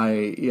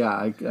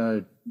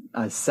I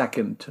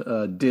second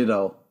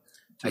ditto.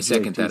 I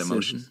second that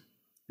emotion.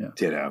 Yeah.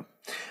 Ditto.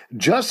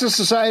 Justice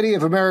Society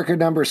of America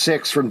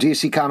 #6 from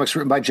DC Comics,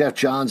 written by Geoff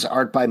Johns,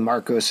 art by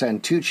Marco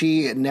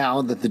Santucci.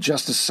 Now that the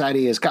Justice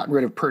Society has gotten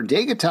rid of Per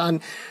Degaton,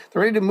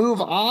 they're ready to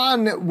move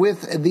on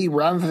with the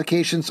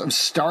ramifications of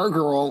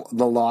Stargirl,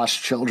 The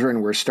Lost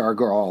Children, where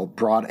Stargirl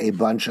brought a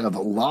bunch of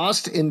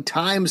lost in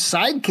time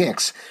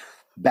sidekicks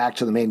back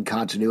to the main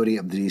continuity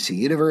of the DC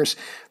universe.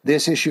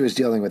 This issue is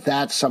dealing with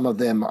that. Some of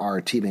them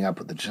are teaming up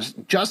with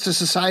the Justice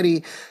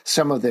Society.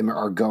 Some of them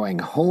are going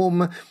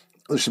home.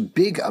 There's some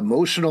big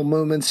emotional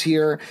moments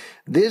here.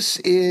 This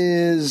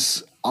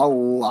is a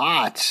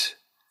lot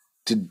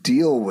to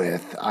deal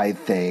with, I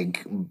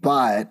think.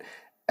 But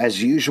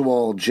as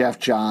usual, Geoff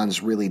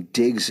Johns really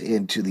digs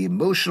into the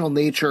emotional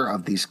nature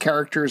of these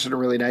characters in a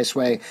really nice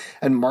way.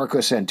 And Marco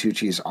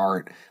Santucci's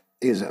art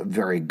is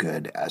very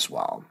good as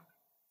well.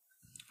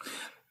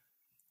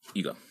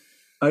 You go.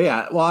 Oh,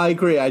 yeah. Well, I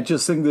agree. I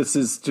just think this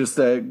is just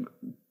a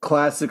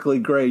classically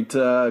great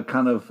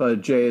kind of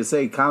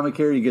JSA comic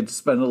here. You get to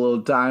spend a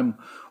little time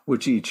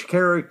with each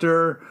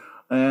character.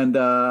 And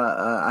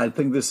I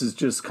think this is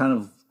just kind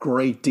of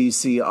great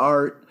DC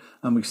art.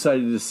 I'm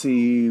excited to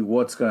see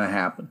what's going to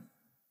happen.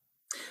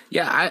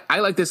 Yeah, I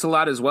like this a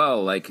lot as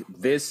well. Like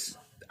this,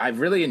 I've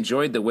really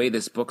enjoyed the way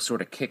this book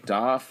sort of kicked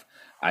off.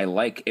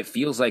 It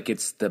feels like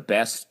it's the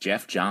best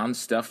Geoff Johns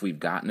stuff we've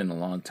gotten in a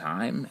long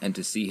time. And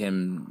to see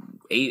him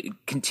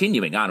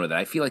continuing on with it,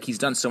 I feel like he's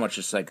done so much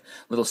just like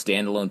little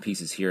standalone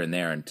pieces here and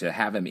there. And to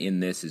have him in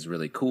this is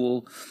really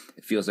cool.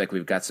 It feels like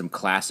we've got some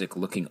classic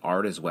looking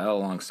art as well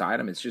alongside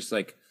him. It's just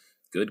like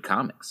good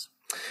comics.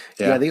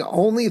 Yeah, the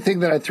only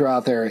thing that I throw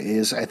out there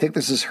is I think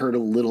this is hurt a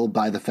little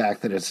by the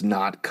fact that it's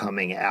not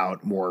coming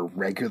out more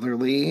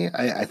regularly.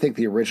 I think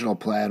the original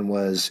plan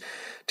was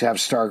to have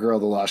Stargirl,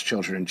 The Lost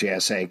Children, and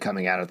JSA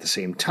coming out at the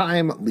same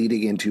time,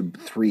 leading into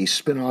 3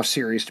 spin-off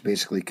series to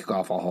basically kick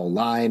off a whole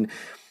line.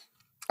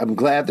 I'm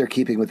glad they're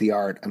keeping with the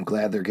art. I'm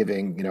glad they're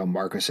giving,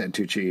 Marco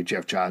Santucci,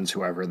 Geoff Johns,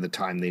 whoever, the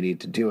time they need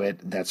to do it.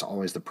 That's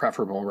always the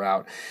preferable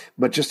route.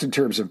 But just in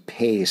terms of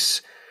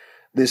pace,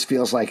 this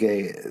feels like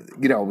we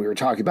were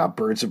talking about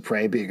Birds of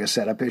Prey being a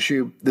setup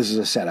issue. This is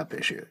a setup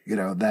issue.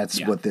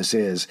 That's what this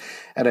is.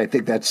 And I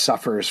think that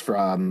suffers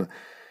from,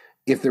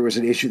 if there was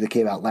an issue that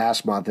came out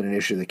last month and an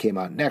issue that came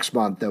out next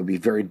month, that would be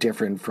very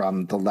different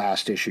from the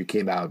last issue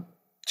came out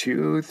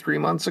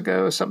 2-3 months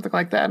ago, something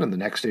like that. And the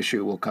next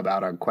issue will come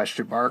out on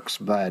question marks,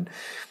 but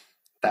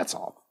that's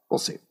all. We'll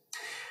see.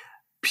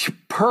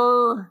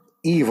 Per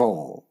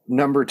Evil,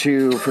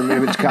 #2 from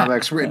Image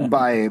Comics, written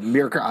by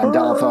Mirka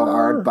Andolfo,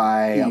 art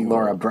by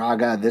Laura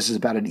Braga. This is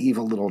about an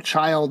evil little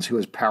child who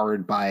is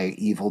powered by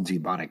evil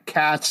demonic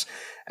cats.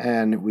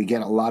 And we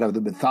get a lot of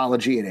the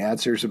mythology and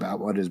answers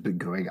about what has been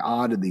going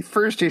on in the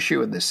first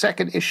issue and the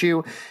second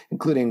issue,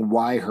 including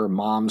why her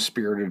mom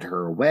spirited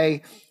her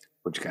away.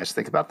 What do you guys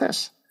think about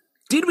this?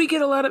 Did we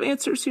get a lot of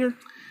answers here?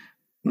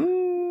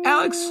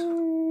 Alex?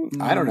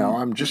 I don't know.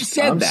 I'm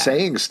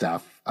saying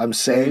stuff. I'm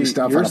saying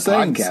stuff on a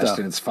podcast,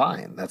 and it's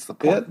fine. That's the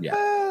point.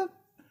 Yeah.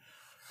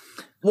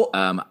 Well,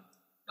 go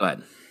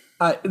ahead.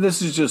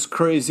 This is just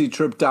crazy,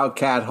 tripped out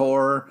cat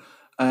horror,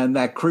 and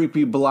that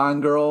creepy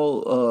blonde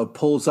girl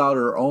pulls out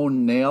her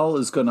own nail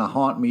is going to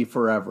haunt me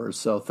forever.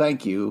 So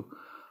thank you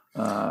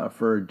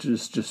for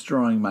just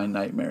destroying my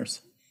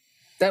nightmares.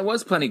 That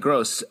was plenty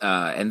gross,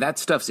 and that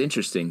stuff's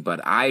interesting,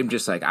 but I'm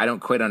just like, I don't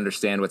quite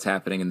understand what's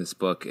happening in this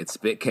book. It's a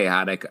bit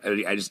chaotic.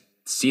 I just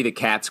see the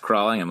cats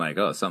crawling. I'm like,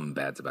 oh, something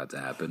bad's about to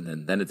happen,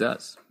 and then it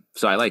does.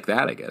 So I like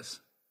that, I guess.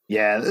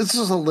 Yeah, this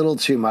is a little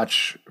too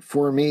much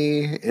for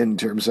me in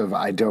terms of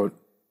I don't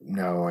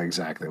know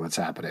exactly what's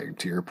happening,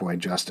 to your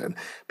point, Justin.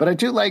 But I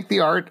do like the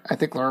art. I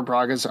think Laura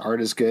Braga's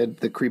art is good.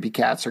 The creepy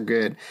cats are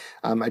good.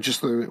 I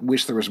just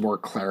wish there was more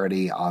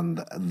clarity on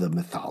the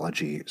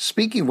mythology.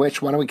 Speaking of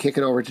which, why don't we kick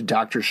it over to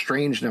Doctor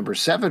Strange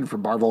 #7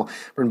 from Marvel,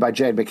 written by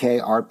Jed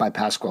McKay, art by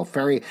Pasquale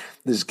Ferry.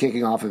 This is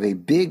kicking off of a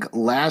big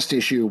last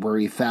issue where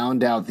he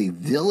found out the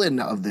villain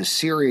of the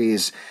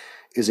series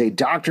is a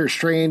Doctor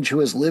Strange who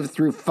has lived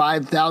through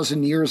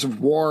 5,000 years of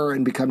war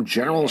and become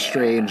General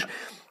Strange.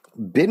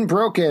 been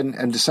broken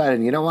and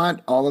decided, you know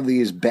what? All of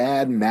these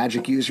bad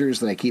magic users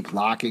that I keep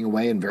locking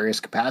away in various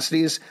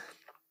capacities,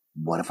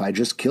 what if I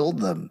just killed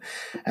them?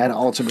 And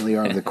ultimately,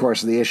 over the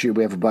course of the issue,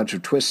 we have a bunch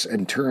of twists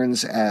and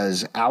turns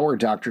as our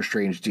Doctor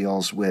Strange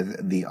deals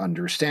with the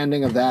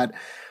understanding of that.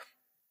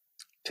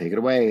 Take it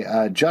away.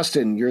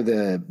 Justin, you're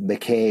the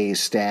McKay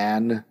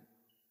stan.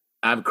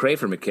 I'm cray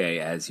for McKay,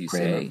 as you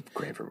say.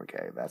 Cray for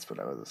McKay. That's what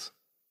I was.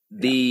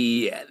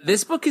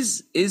 This book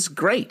is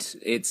great.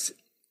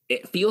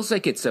 It feels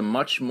like it's a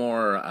much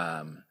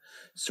more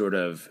sort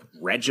of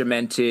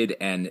regimented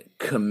and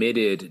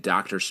committed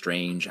Doctor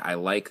Strange. I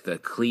like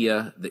that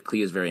Clea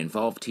is very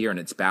involved here, and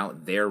it's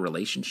about their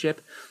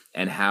relationship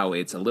and how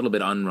it's a little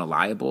bit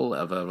unreliable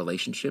of a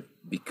relationship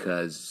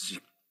because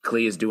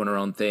Clea is doing her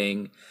own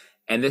thing.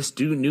 And this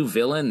new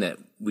villain that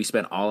we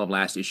spent all of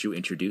last issue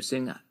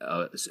introducing,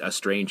 a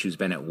Strange who's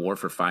been at war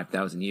for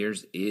 5,000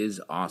 years, is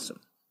awesome.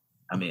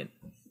 I'm in.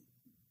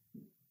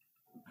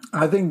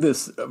 I think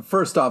this,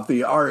 first off,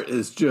 the art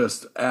is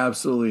just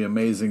absolutely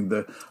amazing.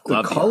 The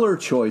color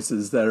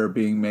choices that are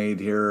being made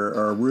here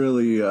are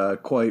really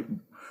quite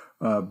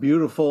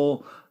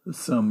beautiful.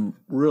 Some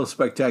real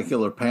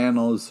spectacular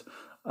panels.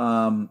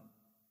 And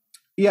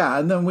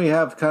then we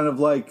have kind of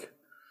like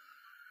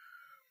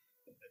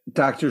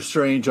Doctor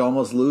Strange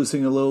almost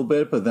losing a little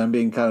bit, but then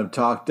being kind of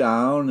talked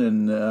down,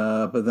 and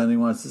but then he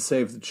wants to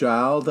save the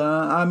child.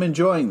 I'm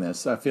enjoying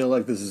this. I feel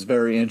like this is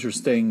very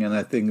interesting, and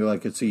I think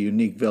like it's a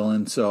unique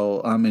villain,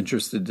 so I'm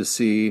interested to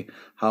see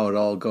how it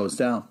all goes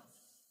down.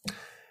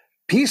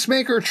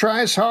 Peacemaker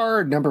Tries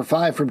Hard, number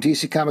 5 from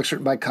DC Comics,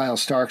 written by Kyle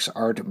Starks,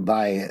 art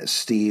by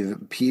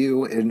Steve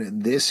Pugh. In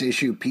this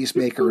issue,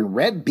 Peacemaker and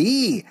Red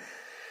Bee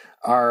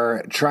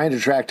are trying to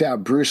track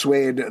down Bruce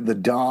Wayne, the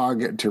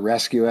dog, to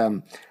rescue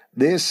him.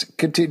 This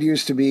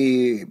continues to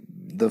be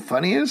the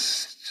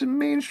funniest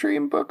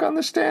mainstream book on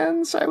the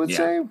stands, I would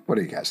say. What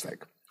do you guys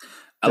think?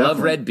 I love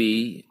Red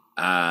Bee.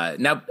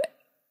 Now,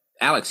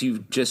 Alex,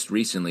 you just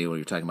recently, when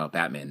you were talking about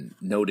Batman,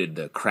 noted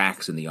the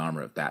cracks in the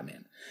armor of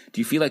Batman.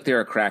 Do you feel like there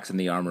are cracks in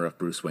the armor of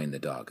Bruce Wayne the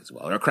dog as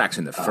well? Or cracks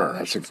in the fur?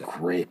 That's a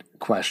great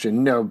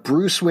question. No,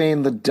 Bruce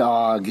Wayne the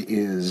dog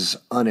is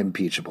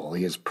unimpeachable.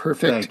 He is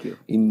perfect. Thank you.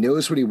 He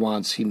knows what he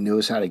wants. He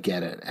knows how to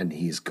get it, and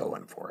he's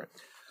going for it.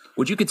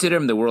 Would you consider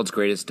him the world's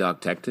greatest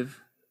dog detective?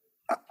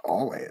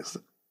 Always.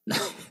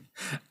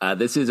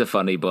 This is a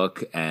funny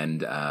book,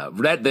 and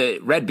the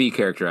Red Bee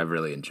character, I've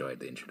really enjoyed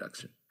the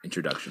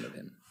introduction of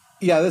him.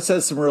 Yeah, this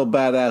has some real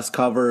badass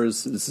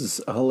covers. This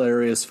is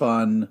hilarious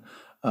fun.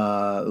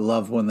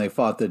 Love when they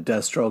fought the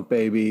Deathstroke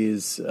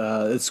babies.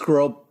 It's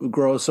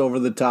gross, over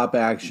the top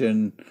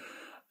action,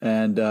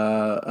 and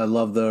I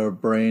love the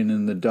brain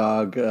and the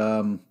dog.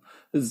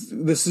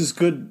 This is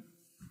good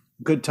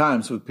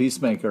times with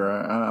Peacemaker.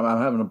 I'm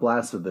having a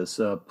blast with this.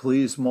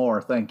 Please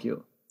more. Thank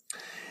you.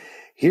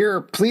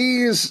 Here,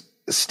 please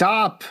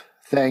stop.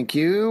 Thank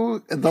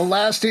you. The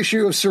last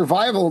issue of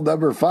Survival,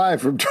 number 5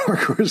 from Dark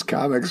Horse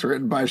Comics,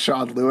 written by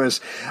Sean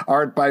Lewis,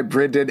 art by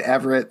Brendan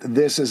Everett.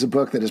 This is a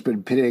book that has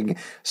been pitting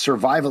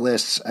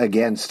survivalists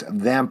against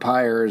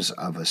vampires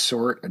of a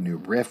sort, a new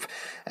riff.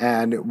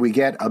 And we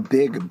get a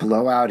big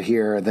blowout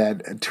here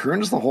that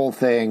turns the whole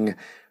thing,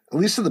 at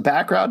least in the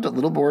background, a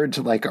little more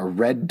into like a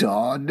Red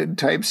Dawn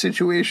type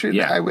situation,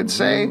 I would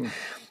say.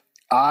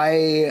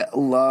 I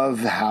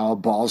love how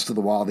balls to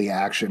the wall the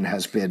action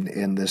has been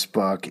in this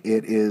book.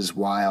 It is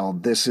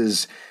wild.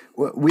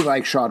 We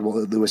like Sean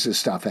Lewis's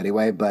stuff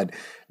anyway, but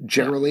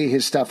generally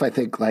his stuff, I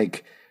think,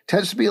 like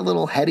tends to be a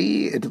little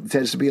heady. It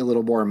tends to be a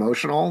little more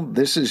emotional.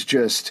 This is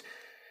just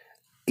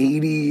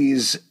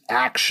 80s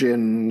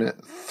action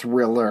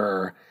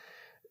thriller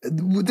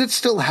that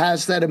still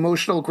has that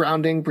emotional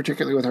grounding,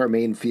 particularly with our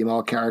main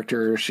female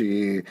character.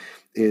 She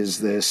is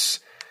this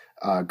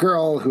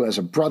girl who has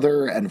a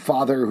brother and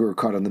father who are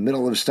caught in the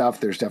middle of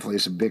stuff. There's definitely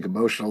some big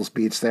emotional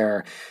beats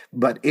there,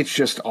 but it's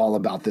just all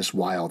about this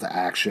wild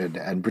action.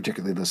 And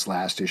particularly this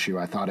last issue,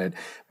 I thought it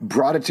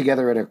brought it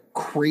together in a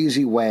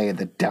crazy way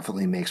that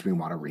definitely makes me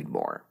want to read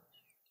more.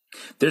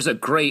 There's a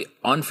great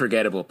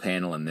unforgettable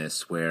panel in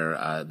this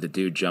where the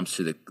dude jumps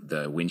through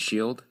the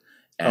windshield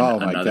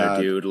and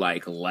another dude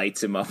like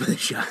lights him up with a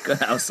shotgun.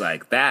 I was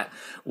like, that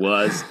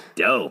was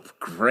dope.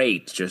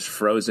 Great. Just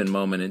frozen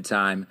moment in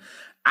time.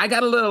 I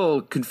got a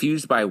little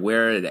confused by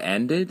where it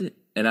ended,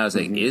 and I was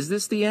like, is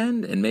this the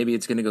end? And maybe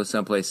it's going to go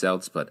someplace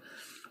else, but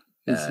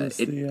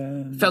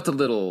it felt a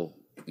little,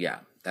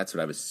 that's what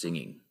I was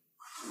singing.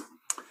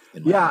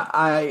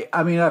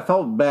 I mean, I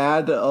felt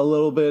bad a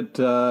little bit.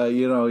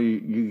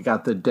 You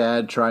got the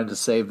dad trying to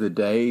save the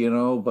day,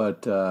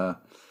 but,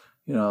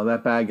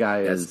 that bad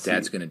guy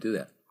Dad's going to do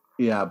that.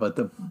 Yeah, but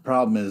the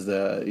problem is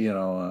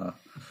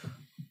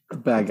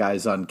bad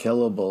guy's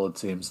unkillable, it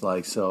seems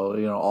like. So,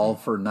 all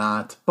for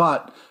naught,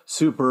 but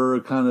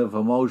super kind of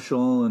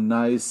emotional and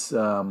nice.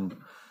 But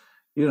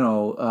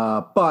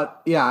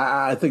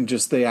I think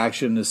just the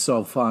action is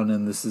so fun,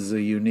 and this is a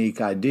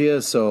unique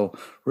idea. So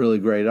really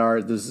great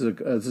art. This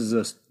is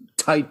a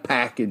tight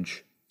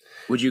package.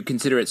 Would you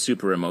consider it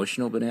super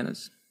emotional,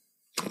 Bananas?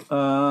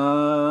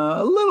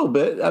 A little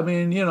bit. I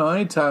mean,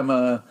 anytime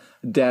a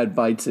dad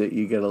bites it,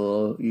 you get a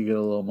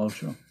little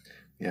emotional.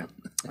 Yeah.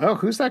 Oh,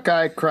 who's that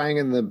guy crying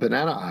in the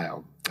banana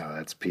aisle? Oh,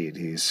 that's Pete.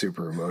 He's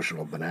super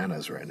emotional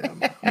bananas right now.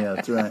 Yeah,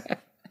 that's right.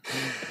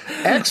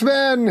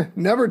 X-Men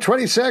number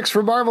 26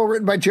 from Marvel,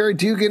 written by Jerry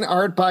Dugan,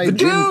 art by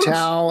Jim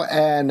Tao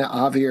and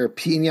Javier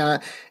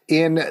Pina.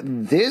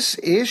 In this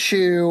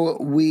issue,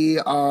 we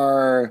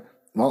are...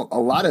 Well, a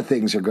lot of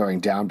things are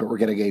going down, but we're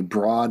getting a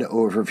broad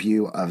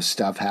overview of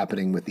stuff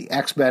happening with the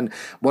X-Men.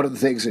 One of the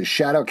things is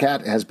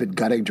Shadowcat has been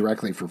gunning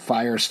directly for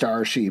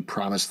Firestar. She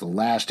promised the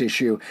last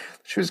issue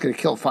she was going to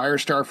kill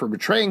Firestar for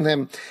betraying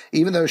them,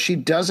 even though she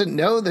doesn't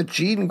know that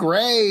Jean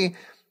Grey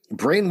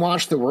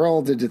brainwashed the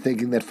world into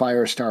thinking that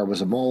Firestar was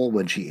a mole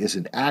when she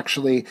isn't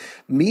actually.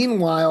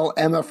 Meanwhile,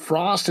 Emma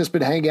Frost has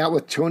been hanging out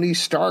with Tony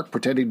Stark,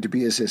 pretending to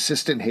be his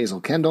assistant,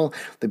 Hazel Kendall.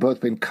 They've both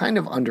been kind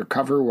of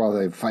undercover while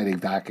they're fighting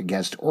back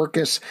against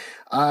Orcus.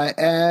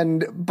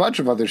 And a bunch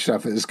of other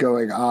stuff is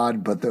going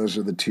on, but those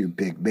are the two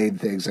big main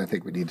things I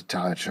think we need to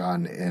touch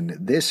on in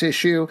this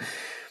issue.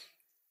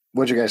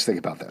 What'd you guys think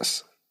about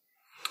this?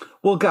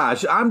 Well,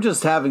 gosh, I'm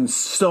just having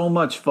so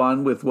much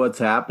fun with what's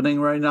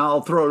happening right now.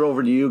 I'll throw it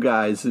over to you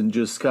guys and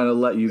just kind of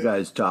let you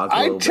guys talk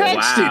a little bit. I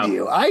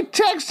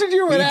texted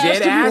you and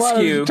asked if you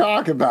wanted to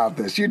talk about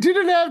this. You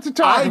didn't have to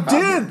talk about it.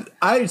 I did.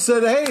 I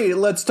said, hey,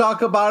 let's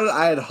talk about it.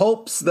 I had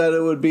hopes that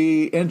it would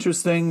be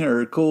interesting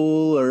or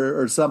cool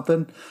or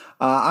something.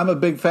 I'm a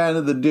big fan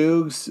of the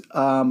Dukes,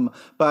 but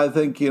I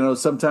think,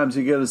 sometimes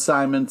you get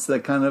assignments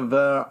that kind of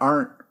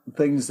aren't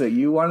things that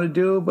you want to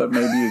do, but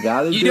maybe you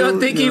got to do. You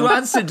don't think he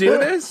wants to do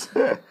this?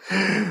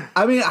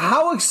 I mean,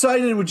 how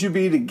excited would you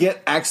be to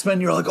get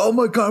X-Men? You're like, oh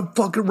my God, I'm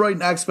fucking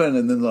writing X-Men.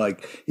 And then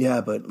like,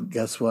 yeah, but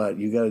guess what?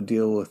 You got to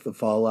deal with the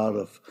fallout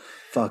of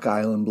Fuck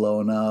Island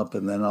blowing up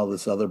and then all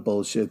this other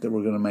bullshit that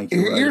we're going to make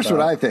you write Here's about.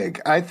 what I think.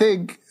 I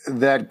think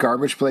that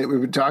garbage plate we've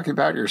been talking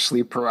about, your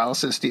sleep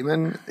paralysis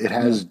demon, it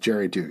has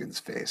Jerry Dugan's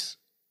face.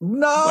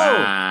 No!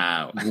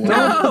 Wow.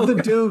 Don't put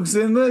the Dukes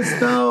in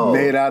this, no.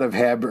 Made out of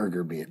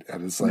hamburger meat,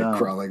 and it's like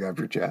crawling up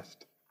your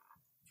chest.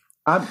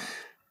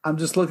 I'm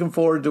just looking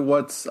forward to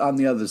what's on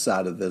the other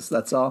side of this,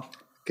 that's all.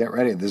 Get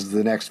ready. This is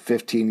the next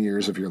 15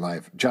 years of your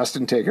life.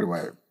 Justin, take it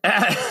away.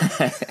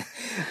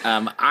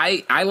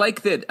 I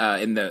like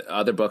that in the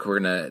other book we're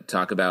going to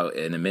talk about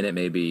in a minute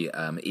maybe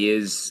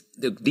these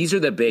are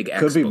the big X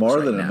books. Could be more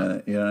right than now. a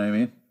minute, you know what I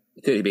mean?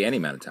 It could be any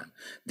amount of time.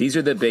 These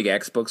are the big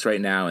X books right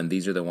now, and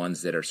these are the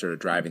ones that are sort of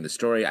driving the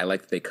story. I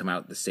like that they come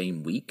out the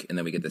same week, and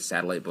then we get the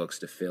satellite books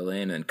to fill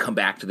in and come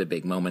back to the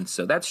big moments.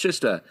 So that's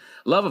just a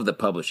love of the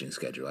publishing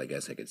schedule, I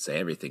guess I could say.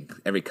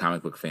 Every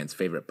comic book fan's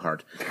favorite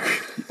part.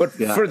 But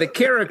for the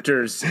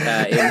characters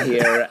in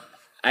here,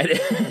 I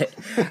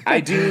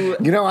do.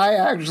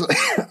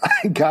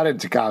 I got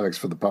into comics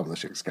for the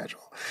publishing schedule.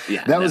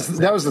 Yeah, that was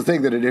the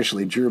thing that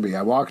initially drew me.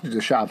 I walked into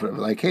the shop and I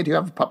was like, "Hey, do you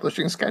have a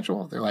publishing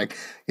schedule?" They're like,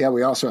 "Yeah,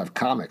 we also have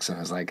comics." And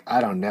I was like,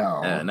 "I don't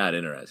know." Not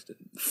interested.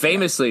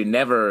 Famously,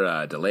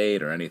 never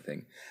delayed or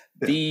anything.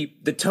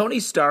 The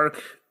Tony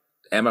Stark,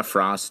 Emma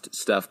Frost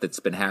stuff that's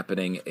been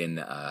happening in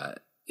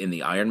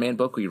the Iron Man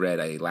book we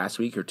read last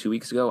week or 2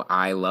 weeks ago.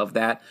 I love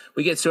that.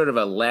 We get sort of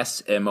a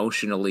less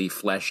emotionally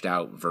fleshed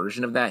out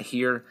version of that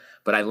here,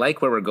 but I like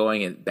where we're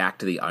going back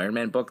to the Iron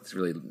Man book. It's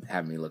really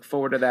having me look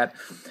forward to that.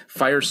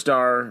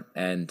 Firestar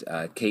and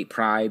Kate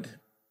Pryde,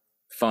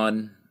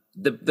 fun.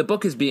 The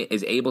book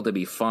is able to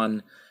be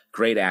fun,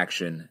 great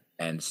action,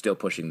 and still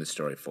pushing the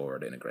story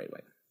forward in a great way.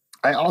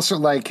 I also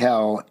like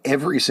how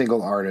every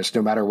single artist,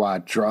 no matter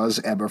what, draws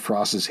Emma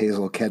Frost's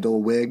Hazel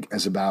Kendall wig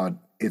as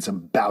it's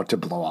about to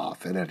blow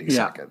off at any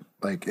second.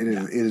 Like it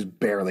is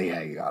barely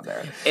hanging on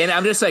there. And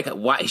I'm just like,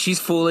 why? She's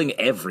fooling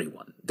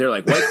everyone. They're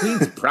like, White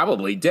Queen's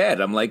probably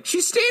dead. I'm like,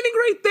 she's standing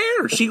right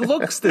there. She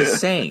looks the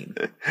same.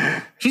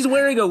 She's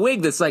wearing a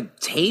wig that's like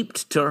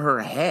taped to her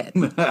head.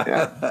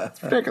 Yeah,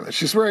 it's ridiculous.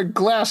 She's wearing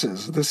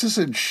glasses. This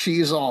isn't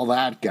She's All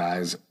That,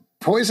 guys.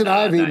 Poison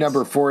Ivy,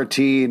 number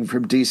 14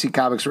 from DC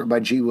Comics, written by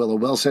G. Willow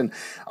Wilson,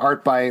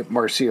 art by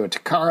Marcio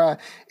Takara.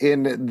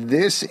 In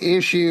this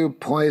issue,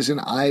 Poison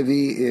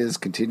Ivy is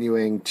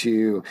continuing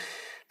to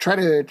try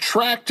to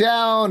track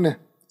down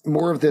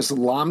more of this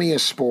Lamia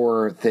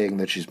spore thing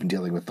that she's been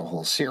dealing with the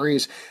whole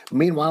series.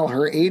 Meanwhile,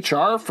 her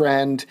HR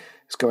friend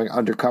is going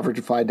undercover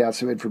to find out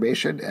some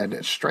information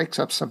and strikes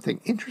up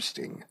something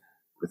interesting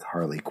with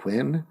Harley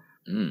Quinn.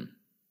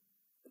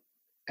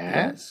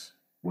 Yes.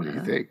 What do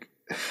you think?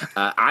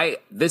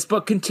 This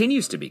book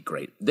continues to be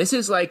great. This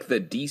is like the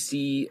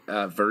DC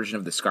version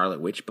of the Scarlet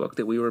Witch book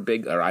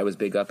that I was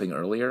big upping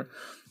earlier.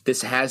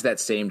 This has that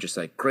same just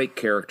like great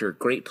character,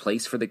 great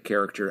place for the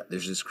character.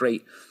 There's this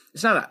great,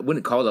 I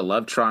wouldn't call it a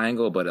love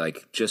triangle, but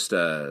like just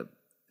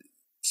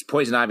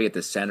Poison Ivy at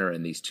the center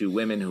and these two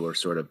women who are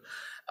sort of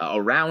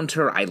around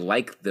her. I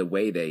like the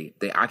way they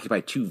occupy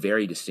two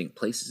very distinct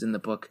places in the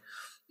book.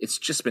 It's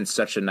just been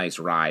such a nice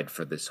ride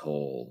for this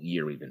whole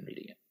year we've been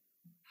reading it.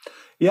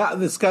 Yeah,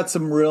 this got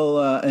some real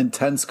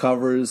intense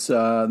covers.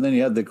 Then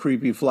you had the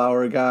creepy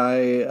flower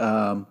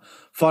guy.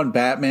 fun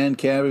Batman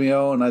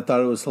cameo, and I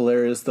thought it was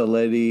hilarious. The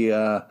lady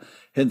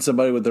hitting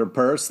somebody with her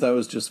purse. That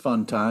was just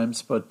fun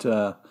times. But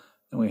then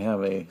we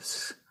have a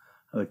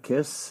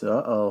kiss.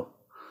 So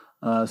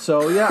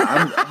yeah,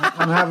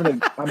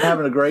 I'm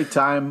having a great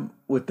time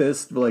with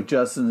this. Like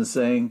Justin is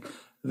saying,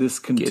 this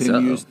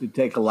continues to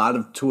take a lot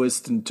of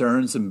twists and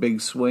turns and big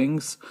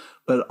swings,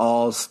 but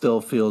all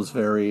still feels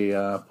very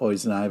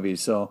Poison Ivy.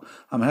 So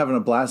I'm having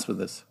a blast with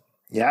this.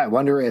 Yeah, I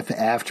wonder if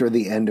after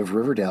the end of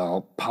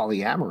Riverdale,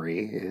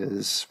 polyamory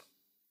is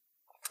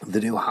the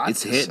new hot.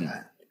 It's hidden.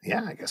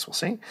 Yeah, I guess we'll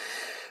see.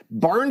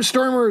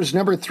 Barnstormers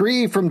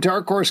 #3 from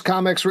Dark Horse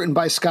Comics, written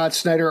by Scott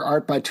Snyder,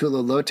 art by Tula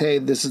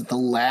Lote. This is the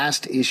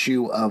last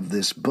issue of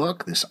this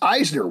book, this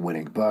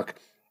Eisner-winning book.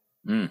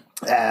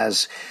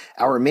 As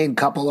our main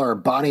couple are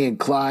Bonnie and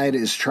Clyde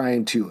is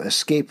trying to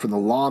escape from the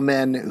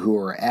lawmen who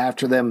are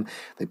after them.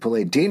 They pull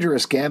a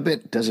dangerous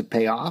gambit. Does it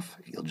pay off?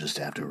 You'll just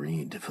have to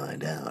read to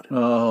find out.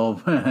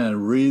 Oh man,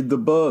 read the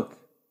book.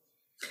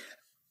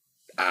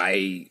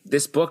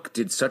 This book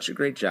did such a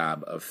great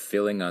job of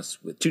filling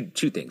us with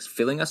two things.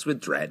 Filling us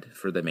with dread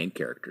for the main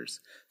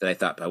characters that I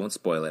thought, I won't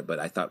spoil it, but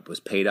I thought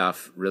was paid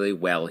off really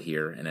well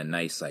here in a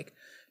nice, like,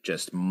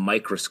 just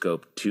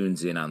microscope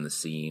tunes in on the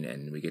scene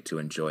and we get to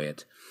enjoy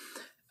it.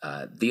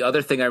 The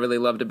other thing I really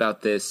loved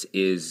about this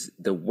is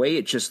the way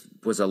it just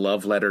was a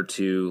love letter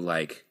to,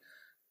 like,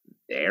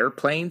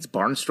 airplanes,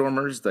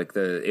 barnstormers. Like,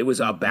 it was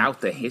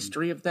about the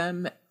history of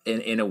them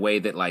in a way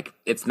that, like,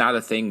 it's not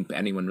a thing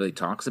anyone really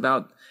talks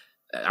about.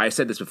 I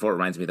said this before, it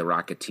reminds me of The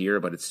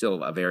Rocketeer, but it's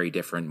still a very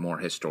different, more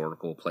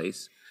historical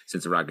place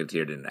since The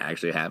Rocketeer didn't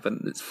actually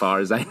happen, as far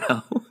as I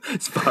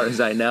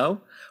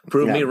know.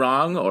 Prove me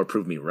wrong or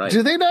prove me right.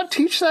 Do they not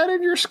teach that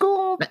in your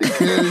school?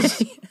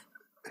 Because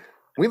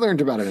we learned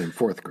about it in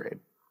 4th grade.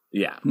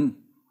 Yeah.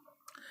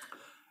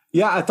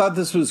 Yeah, I thought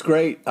this was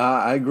great.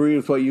 I agree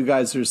with what you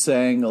guys are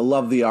saying. I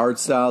love the art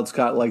style. It's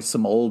got like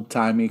some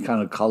old-timey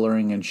kind of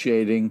coloring and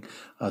shading,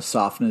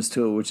 softness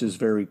to it, which is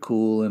very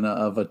cool and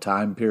of a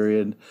time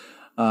period.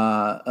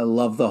 I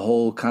love the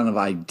whole kind of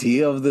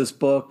idea of this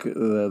book,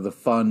 the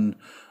fun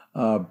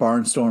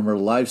barnstormer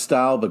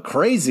lifestyle, the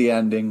crazy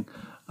ending.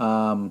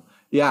 I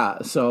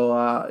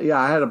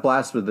had a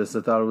blast with this. I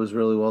thought it was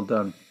really well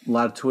done. A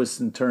lot of twists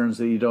and turns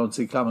that you don't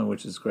see coming,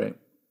 which is great.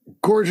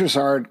 Gorgeous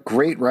art,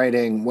 great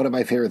writing. One of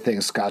my favorite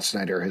things Scott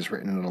Snyder has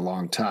written in a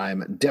long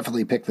time.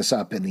 Definitely pick this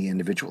up in the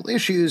individual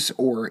issues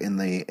or in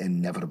the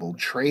inevitable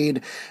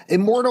trade.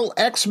 Immortal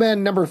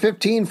X-Men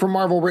 #15 from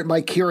Marvel, written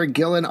by Kieran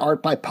Gillen,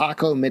 art by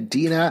Paco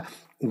Medina.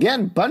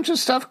 Again, bunch of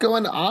stuff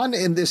going on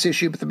in this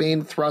issue, but the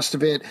main thrust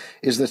of it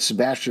is that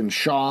Sebastian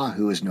Shaw,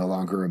 who is no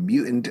longer a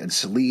mutant, and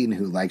Selene,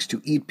 who likes to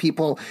eat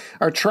people,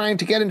 are trying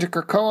to get into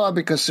Krakoa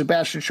because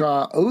Sebastian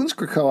Shaw owns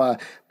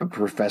Krakoa, but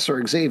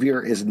Professor Xavier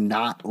is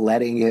not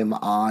letting him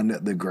on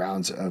the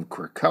grounds of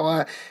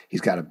Krakoa.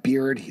 He's got a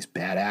beard. He's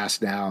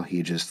badass now.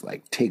 He just,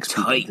 like, takes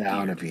people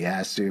down if he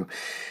has to.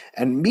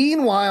 And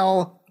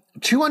meanwhile,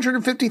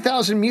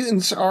 250,000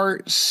 mutants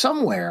are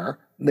somewhere.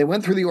 They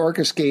went through the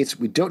Orcus gates.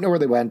 We don't know where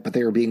they went, but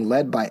they are being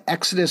led by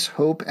Exodus,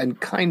 Hope, and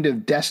kind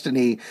of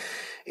Destiny.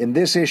 In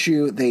this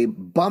issue, they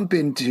bump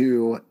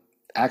into,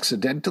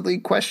 accidentally,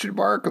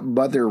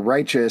 Mother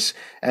Righteous,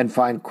 and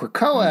find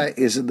Krakoa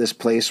is in this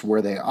place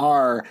where they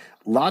are.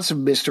 Lots of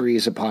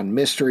mysteries upon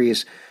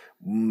mysteries.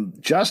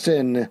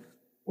 Justin,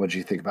 what did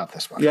you think about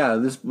this one? Yeah,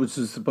 this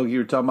was the book you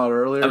were talking about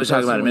earlier. I was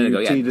talking about it a minute ago.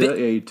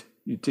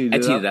 You teed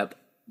it up.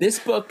 This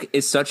book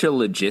is such a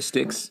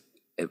logistics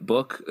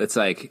book. It's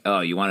like, oh,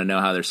 you want to know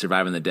how they're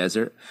surviving the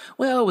desert?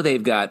 Well,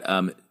 they've got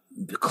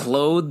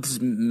clothes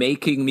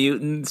making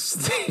mutants.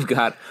 They've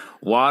got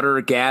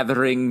water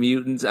gathering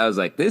mutants. I was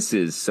like, this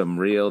is some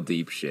real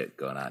deep shit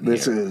going on here.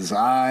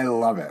 I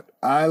love it.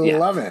 I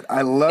love it.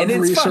 I love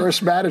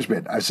resource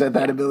management. I've said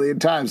that a million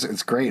times.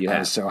 It's great. I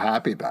was so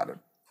happy about it.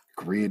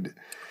 Agreed.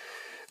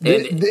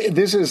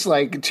 This is,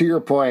 like, to your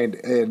point,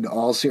 in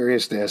all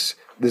seriousness,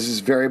 this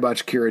is very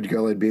much Kieran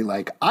Gillen being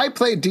like, I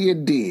play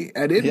D&D,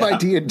 and in my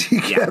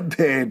D&D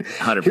campaign,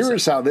 100%.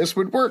 Here's how this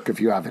would work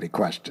if you have any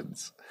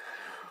questions.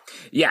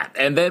 Yeah,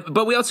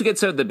 but we also get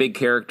some of the big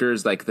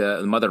characters, like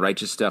the Mother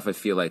Righteous stuff. I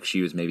feel like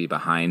she was maybe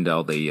behind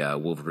all the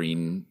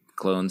Wolverine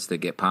clones that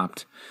get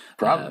popped.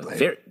 Probably.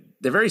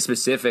 They're very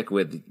specific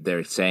with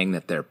their saying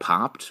that they're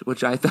popped,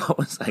 which I thought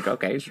was like,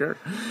 okay, sure,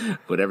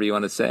 whatever you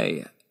want to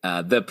say.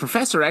 The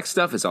Professor X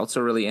stuff is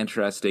also really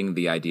interesting.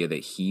 The idea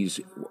that he's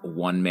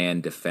one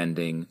man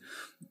defending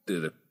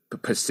the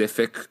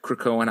Pacific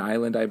Krakoan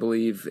island, I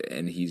believe,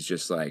 and he's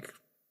just like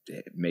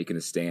making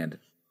a stand.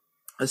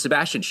 The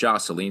Sebastian Shaw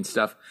Selene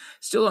stuff,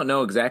 still don't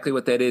know exactly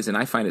what that is, and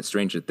I find it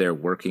strange that they're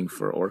working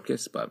for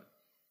Orcus, but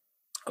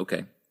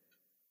okay.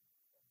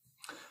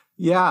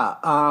 Yeah,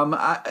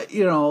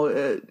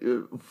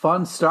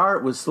 fun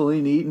start with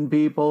Selene eating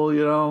people,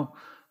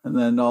 and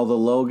then all the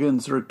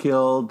Logans are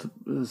killed.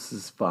 This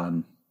is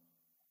fun.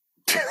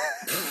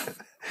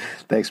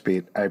 Thanks,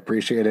 Pete. I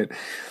appreciate it.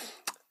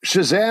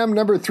 Shazam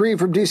number 3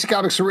 from DC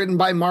Comics, written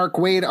by Mark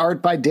Waid,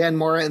 art by Dan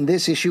Mora. In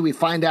this issue, we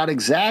find out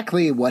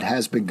exactly what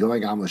has been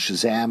going on with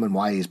Shazam and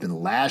why he's been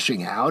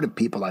lashing out at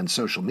people on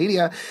social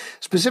media.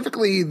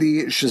 Specifically,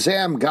 the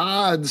Shazam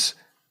gods,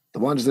 the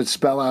ones that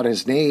spell out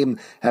his name,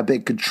 have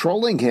been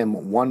controlling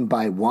him one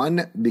by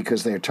one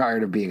because they're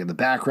tired of being in the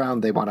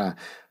background. They want to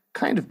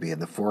kind of be in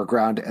the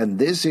foreground. And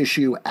this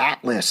issue,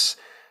 Atlas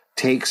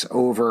takes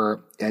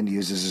over and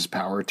uses his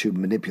power to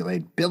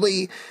manipulate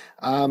Billy.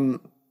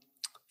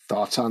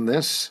 Thoughts on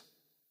this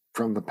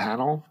from the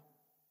panel?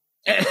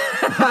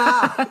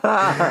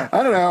 I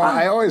don't know.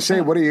 I always say,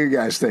 what do you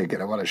guys think?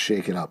 And I want to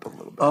shake it up a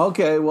little bit.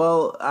 Okay,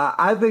 well,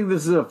 I think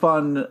this is a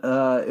fun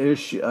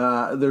issue.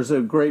 There's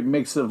a great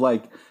mix of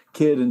like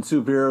kid and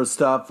superhero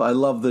stuff. I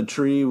love the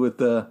tree with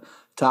the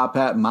top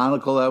hat and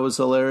monocle. That was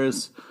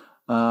hilarious.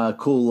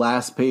 Cool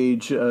last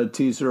page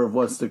teaser of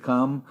what's to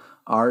come.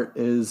 Art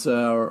is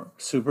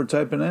super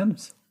type and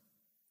ends.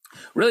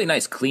 Really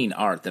nice, clean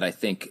art that I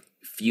think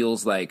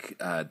feels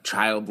like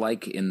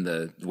childlike in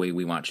the way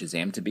we want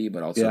Shazam to be,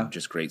 but also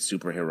just great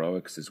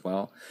superheroics as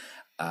well.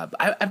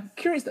 I'm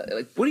curious,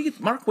 like, what do you,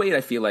 Mark Waid?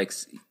 I feel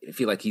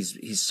like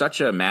he's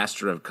such a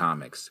master of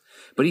comics,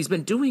 but he's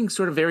been doing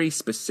sort of very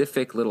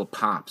specific little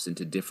pops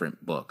into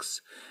different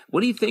books.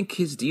 What do you think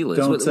his deal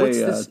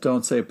is?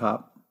 Don't say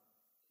pop.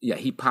 Yeah,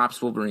 he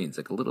pops Wolverines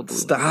like a little blue.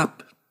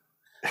 Stop.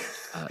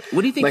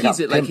 What do you think like he's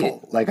a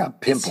pimple, like a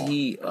pimple?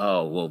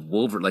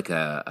 Wolverine, like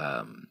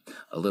a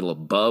little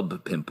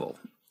bub pimple,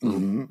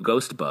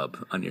 ghost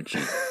bub on your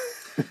cheek.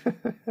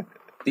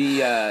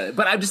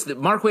 But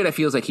Mark Waid, I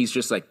feels like he's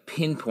just like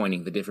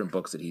pinpointing the different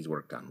books that he's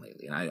worked on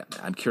lately, and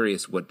I'm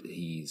curious what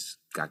he's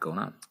got going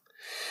on.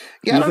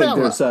 Yeah, I don't think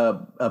there's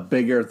a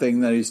bigger thing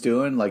that he's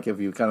doing, like if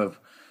you kind of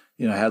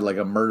had like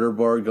a murder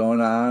board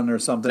going on or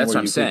something. That's where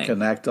what I'm saying.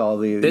 Connect all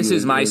the. This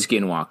is my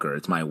Skinwalker.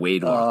 It's my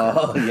Waid Walker.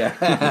 Oh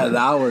yeah,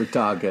 now we're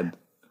talking.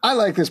 I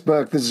like this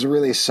book. This is a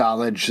really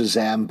solid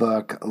Shazam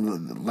book.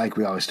 Like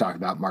we always talk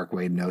about, Mark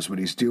Waid knows what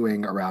he's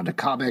doing around a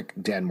comic.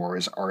 Dan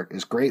Mora's art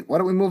is great. Why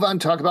don't we move on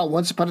and talk about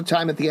Once Upon a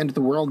Time at the End of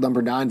the World,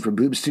 number 9 from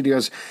Boob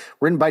Studios,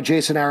 written by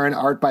Jason Aaron,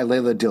 art by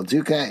Leila Del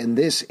Duca. In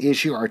this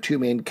issue, our two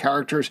main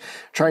characters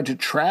trying to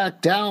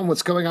track down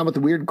what's going on with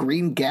the weird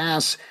green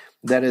gas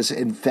that has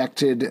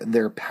infected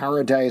their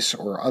paradise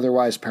or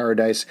otherwise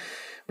paradise.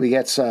 We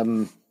get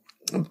some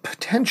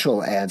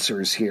potential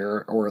answers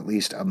here, or at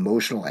least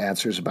emotional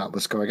answers about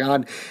what's going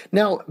on.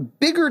 Now,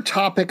 bigger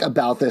topic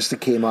about this that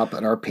came up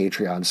in our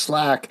Patreon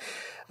Slack.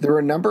 There were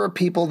a number of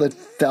people that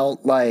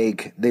felt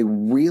like they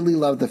really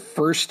loved the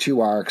first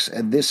 2 arcs,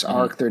 and this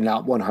arc, they're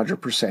not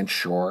 100%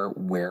 sure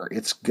where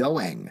it's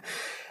going.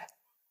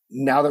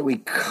 Now that we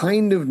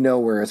kind of know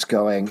where it's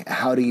going,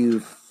 how do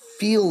you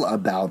feel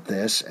about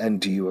this,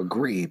 and do you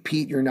agree?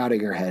 Pete, you're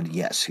nodding your head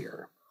yes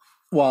here.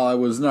 Well, I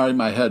was nodding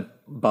my head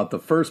about the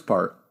first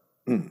part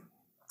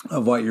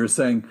of what you're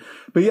saying.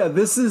 But yeah,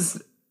 this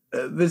is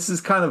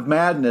kind of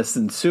madness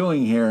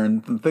ensuing here,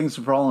 and things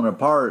are falling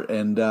apart.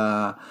 And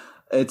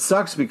it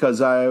sucks because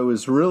I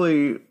was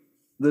really,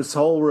 this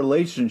whole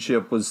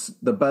relationship was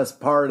the best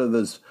part of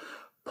this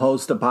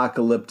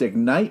post-apocalyptic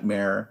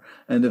nightmare.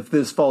 And if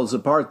this falls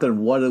apart, then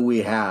what do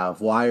we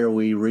have? Why are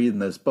we reading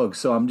this book?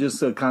 So I'm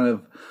just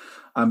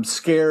I'm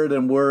scared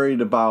and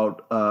worried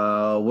about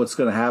what's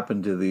going to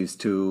happen to these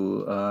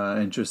two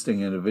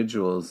interesting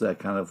individuals that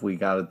kind of we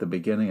got at the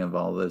beginning of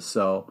all this.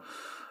 So,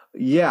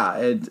 yeah,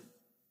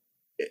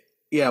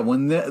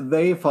 when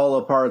they fall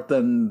apart,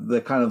 then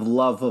the kind of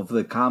love of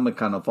the comic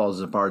kind of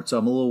falls apart. So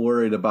I'm a little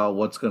worried about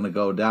what's going to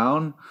go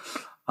down.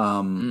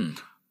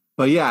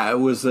 But yeah, it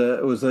was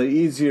an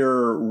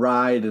easier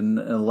ride and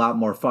a lot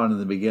more fun in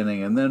the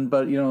beginning. And then,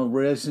 but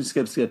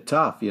relationships get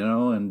tough,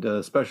 and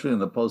especially in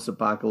the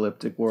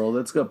post-apocalyptic world,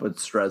 it's going to put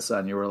stress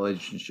on your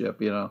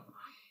relationship,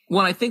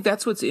 Well, I think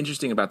that's what's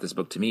interesting about this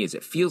book to me is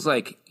it feels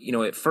like,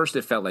 at first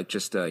it felt like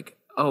just like,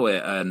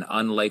 an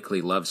unlikely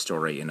love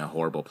story in a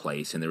horrible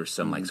place. And there was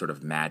some like sort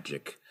of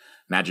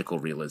magical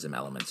realism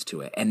elements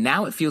to it. And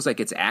now it feels like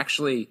it's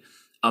actually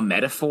a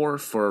metaphor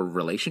for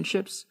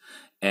relationships.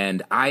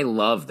 And I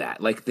love that.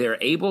 Like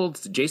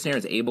Jason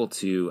Aaron's able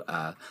to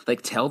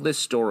tell this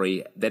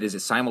story that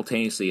is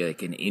simultaneously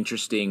like an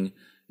interesting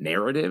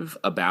narrative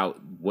about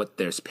what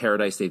there's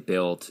paradise they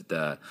built,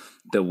 the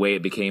way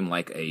it became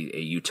like a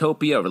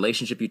utopia, a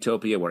relationship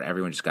utopia where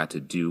everyone just got to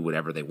do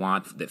whatever they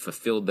want that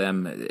fulfilled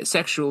them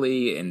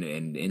sexually and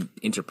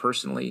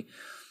interpersonally.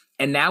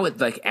 And now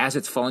as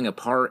it's falling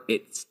apart,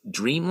 it's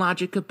dream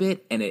logic a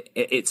bit, and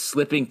it's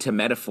slipping to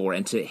metaphor,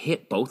 and to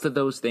hit both of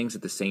those things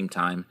at the same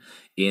time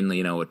in a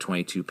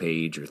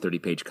 22-page or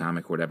 30-page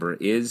comic or whatever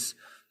is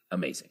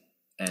amazing.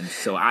 And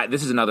so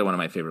this is another one of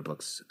my favorite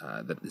books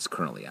that is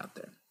currently out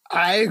there.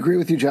 I agree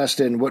with you,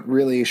 Justin. What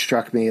really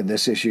struck me in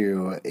this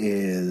issue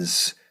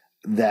is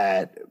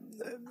that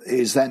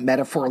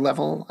metaphor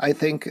level, I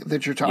think,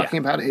 that you're talking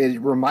about.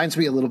 It reminds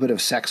me a little bit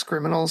of Sex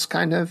Criminals,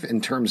 kind of,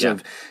 in terms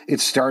of it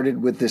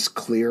started with this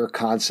clear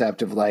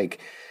concept of like,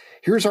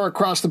 here's our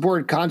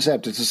across-the-board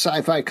concept. It's a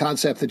sci-fi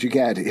concept that you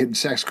get. In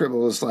Sex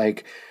Criminals,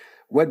 like,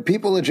 when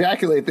people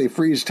ejaculate, they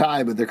freeze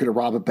time and they're going to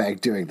rob a bank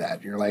doing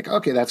that. You're like,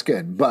 okay, that's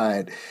good.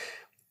 But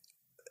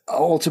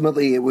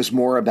ultimately, it was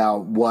more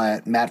about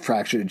what Matt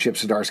Fraction and Chip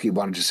Zdarsky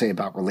wanted to say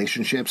about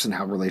relationships and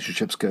how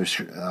relationships go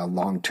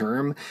long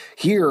term.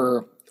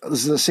 Here,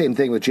 this is the same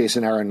thing with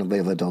Jason Aaron and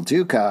Leila Del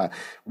Duca,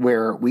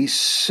 where we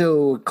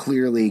so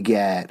clearly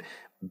get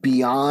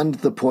beyond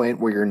the point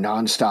where you're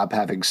nonstop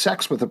having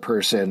sex with a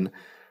person,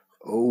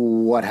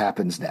 what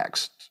happens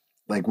next?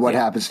 Like, what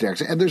happens next?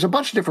 And there's a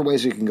bunch of different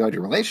ways you can go to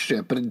a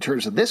relationship, but in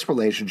terms of this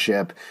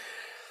relationship,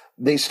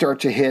 they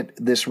start to hit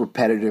this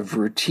repetitive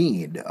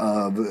routine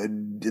of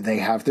they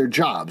have their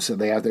jobs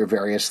and they have their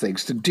various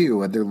things to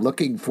do, and they're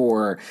looking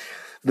for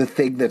the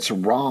thing that's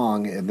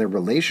wrong in their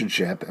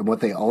relationship. And what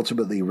they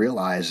ultimately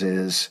realize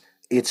is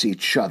it's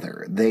each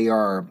other. They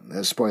are,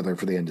 a spoiler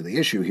for the end of the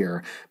issue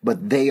here,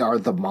 but they are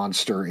the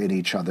monster in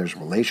each other's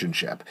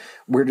relationship.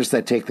 Where does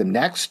that take them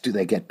next? Do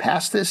they get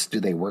past this? Do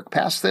they work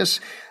past this?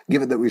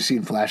 Given that we've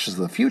seen flashes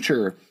of the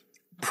future,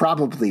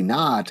 probably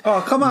not.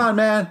 Oh, come on,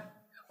 man.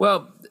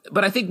 Well,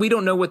 but I think we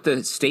don't know what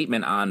the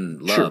statement on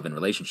love and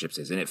relationships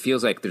is, and it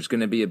feels like there's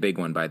going to be a big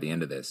one by the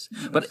end of this.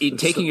 But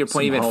taking your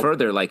point even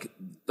further, like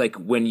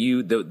when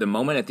you the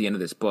moment at the end of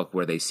this book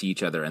where they see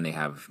each other and they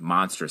have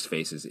monstrous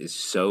faces is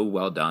so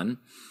well done.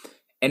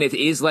 And it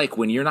is like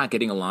when you're not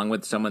getting along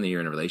with someone that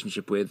you're in a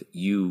relationship with,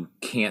 you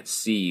can't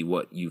see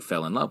what you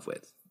fell in love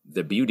with.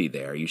 The beauty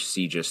there, you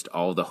see just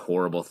all the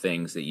horrible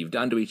things that you've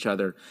done to each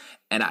other,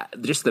 and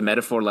just the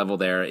metaphor level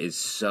there is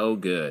so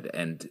good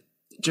and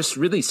just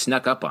really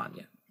snuck up on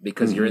you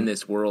because you're in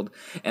this world.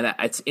 And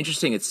it's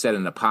interesting. It's set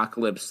in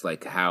apocalypse,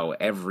 like how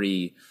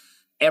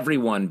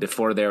everyone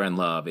before they're in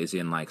love is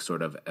in like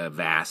sort of a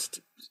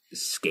vast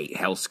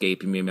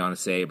hellscape, you may want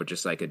to say, but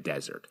just like a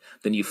desert.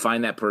 Then you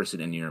find that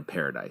person and you're in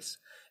paradise.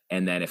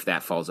 And then if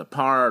that falls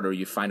apart or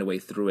you find a way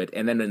through it,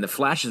 and then in the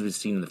flashes we've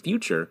seen in the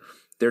future,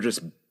 they're just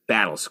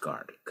battle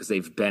scarred because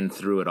they've been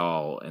through it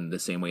all. In the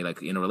same way,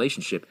 like in a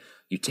relationship,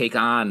 you take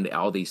on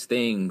all these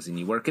things and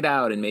you work it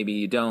out and maybe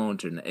you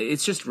don't. And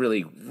it's just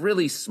really,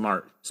 really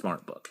smart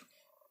book.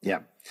 Yeah.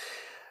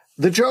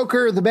 The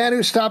Joker, The Man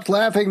Who Stopped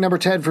Laughing, number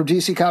 10 from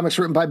DC Comics,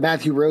 written by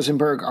Matthew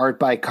Rosenberg, art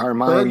by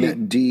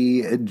Carmine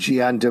Di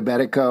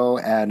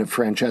Giandomenico and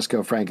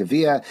Francesco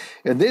Francavilla.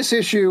 In this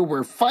issue,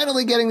 we're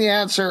finally getting the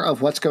answer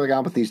of what's going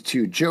on with these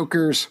two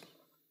Jokers.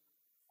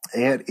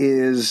 It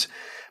is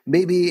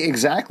maybe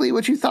exactly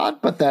what you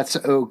thought, but that's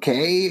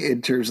okay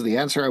in terms of the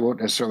answer. I won't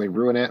necessarily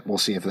ruin it. We'll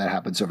see if that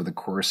happens over the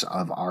course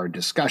of our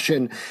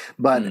discussion.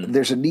 But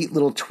there's a neat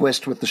little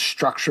twist with the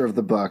structure of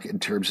the book in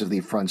terms of the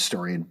front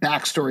story and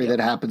backstory that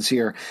happens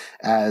here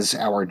as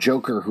our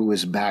Joker, who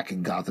is back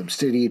in Gotham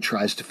City,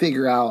 tries to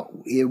figure out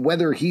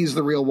whether he's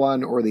the real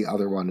one or the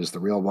other one is the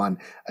real one.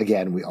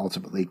 Again, we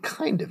ultimately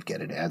kind of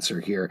get an answer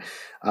here.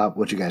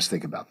 What do you guys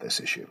think about this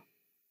issue?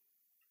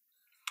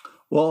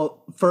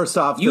 Well, first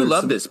off, you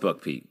love this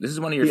book, Pete. This is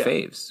one of your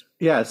faves.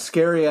 Yeah,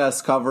 scary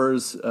ass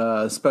covers,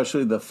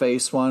 especially the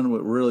face one,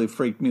 what really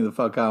freaked me the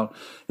fuck out.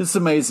 It's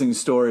amazing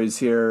stories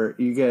here.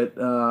 You get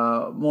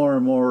more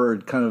and more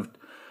kind of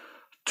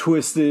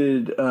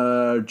twisted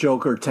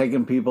Joker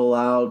taking people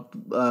out.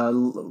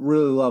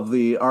 Really love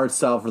the art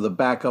style for the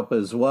backup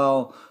as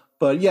well.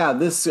 But yeah,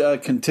 this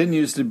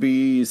continues to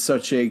be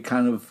such a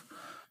kind of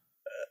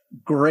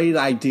great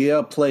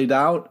idea played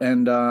out,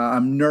 and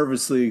I'm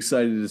nervously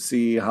excited to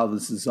see how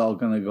this is all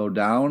going to go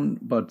down,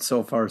 but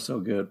so far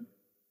so good.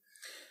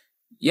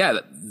 Yeah,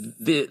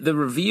 the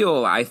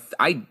reveal, I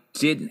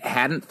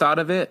hadn't thought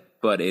of it,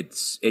 but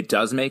it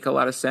does make a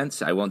lot of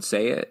sense. I won't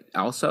say it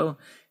also,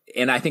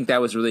 and I think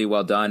that was really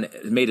well done.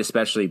 Made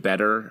especially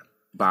better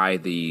by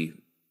the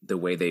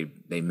way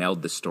they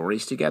meld the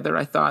stories together.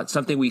 I thought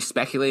something we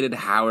speculated,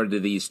 how do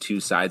these two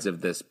sides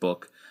of this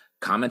book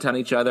comment on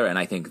each other, and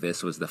I think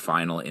this was the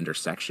final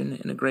intersection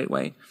in a great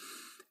way.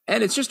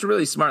 And it's just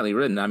really smartly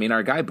written. I mean,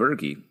 our guy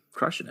Berge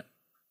crushing it.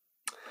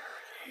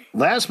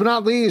 Last but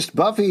not least,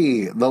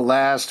 Buffy, The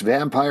Last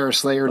Vampire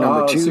Slayer,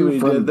 number 2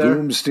 from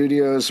Boom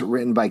Studios,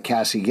 written by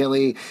Cassie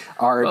Gilly.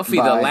 Art Buffy,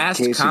 by the last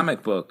Casey,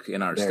 comic book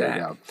in our stack.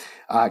 You go.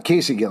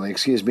 Casey Gilly,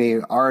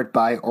 art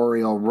by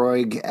Oriel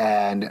Roig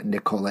and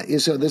Nicola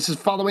Izzo. This is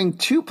following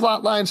two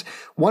plot lines.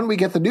 One, we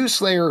get the new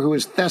Slayer, who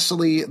is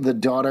Thessaly, the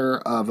daughter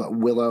of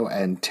Willow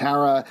and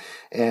Tara,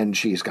 and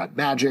she's got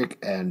magic,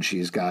 and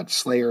she's got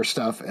Slayer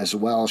stuff as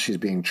well. She's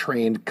being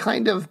trained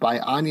kind of by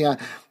Anya.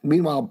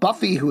 Meanwhile,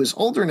 Buffy, who is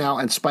older now,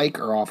 and Spike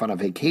are off on a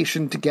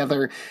vacation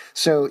together.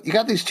 So you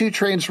got these two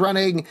trains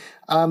running.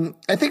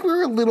 I think we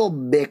were a little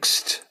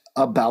mixed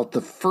about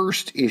the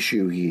first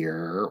issue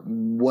here.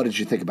 What did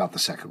you think about the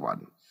second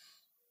one?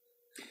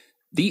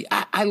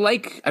 I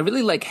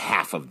really like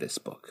half of this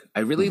book.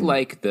 I really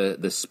like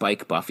the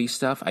Spike Buffy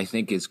stuff. I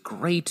think is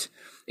great.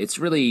 It's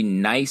really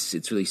nice.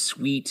 It's really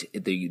sweet.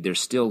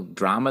 There's still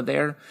drama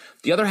there.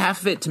 The other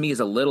half of it to me is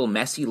a little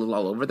messy, a little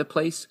all over the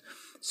place.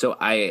 So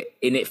and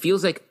it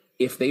feels like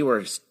if they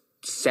were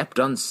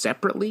done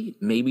separately,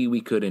 maybe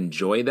we could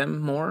enjoy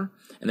them more.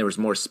 And there was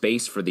more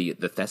space for the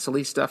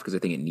Thessaly stuff because I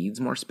think it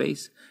needs more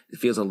space. It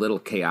feels a little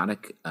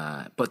chaotic,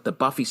 but the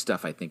Buffy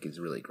stuff I think is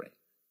really great.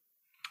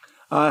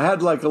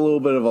 had like a little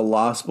bit of a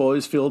Lost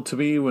Boys feel to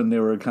me when they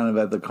were kind of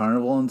at the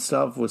carnival and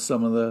stuff with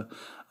some of the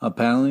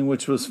paneling,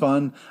 which was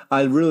fun.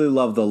 I really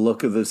love the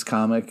look of this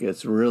comic.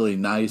 It's really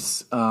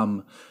nice.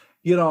 I'm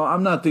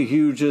not the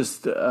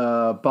hugest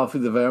Buffy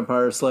the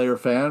Vampire Slayer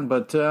fan,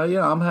 but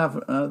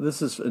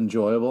this is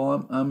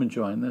enjoyable. I'm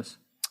enjoying this.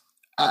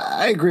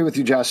 I agree with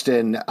you,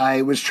 Justin.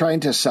 I was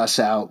trying to suss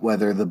out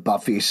whether the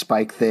Buffy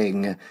Spike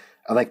thing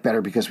I like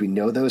better because we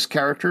know those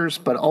characters,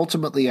 but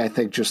ultimately I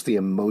think just the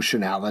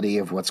emotionality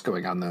of what's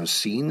going on in those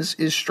scenes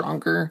is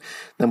stronger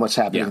than what's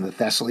happening in the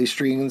Thessaly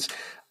scenes.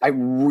 I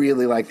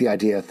really like the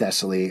idea of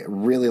Thessaly. I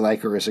really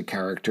like her as a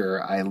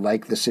character. I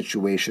like the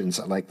situations.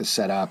 I like the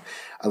setup.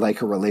 I like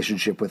her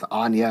relationship with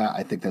Anya.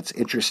 I think that's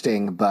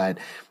interesting, but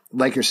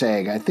like you're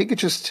saying, I think it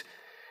just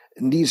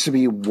needs to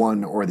be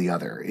one or the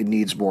other. It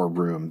needs more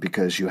room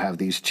because you have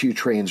these two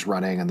trains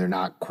running and they're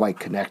not quite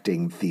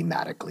connecting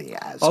thematically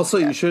as also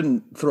yet. You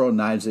shouldn't throw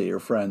knives at your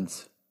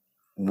friends.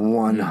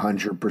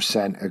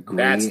 100% agree.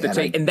 That's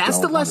the and that's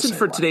the lesson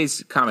for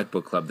today's comic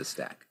book club, The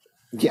Stack.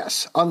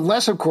 Yes,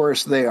 unless, of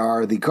course, they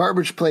are the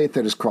garbage plate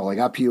that is crawling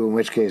up you, in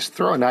which case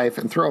throw a knife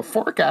and throw a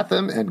fork at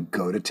them and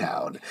go to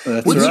town.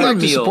 What's your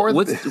meal?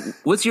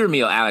 What's your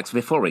meal, Alex,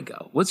 before we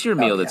go? What's your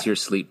meal that's your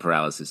sleep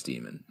paralysis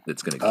demon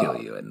that's going to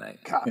kill you at night?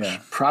 Gosh,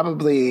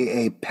 probably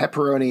a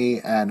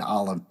pepperoni and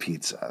olive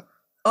pizza.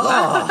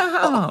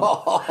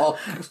 Oh,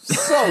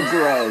 so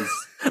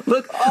gross.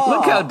 Look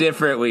how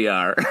different we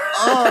are.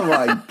 Oh,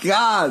 my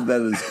God,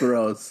 that is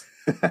gross.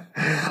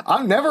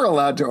 I'm never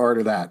allowed to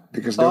order that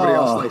because nobody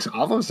else likes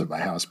olives at my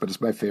house, but it's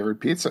my favorite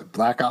pizza.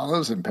 Black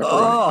olives and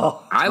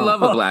pepperoni. I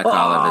love a black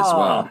olive as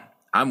well.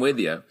 I'm with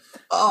you.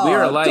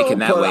 We're alike in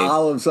that way.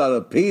 Olives on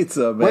a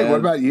pizza, man. Wait, what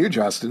about you,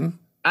 Justin?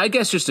 I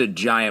guess just a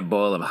giant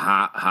bowl of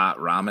hot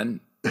ramen.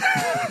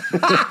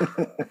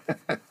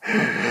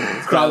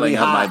 Crawling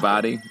up my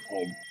body.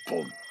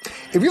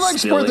 If you like to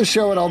support the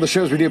show and all the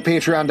shows we do,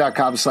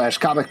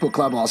 patreon.com/Comic Book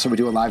Club. Also, we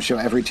do a live show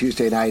every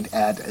Tuesday night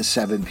at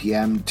 7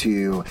 p.m.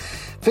 to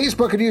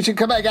Facebook and YouTube.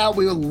 Come back out.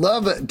 We would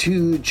love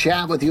to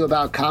chat with you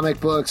about comic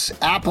books.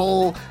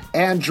 Apple,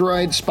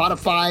 Android,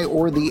 Spotify,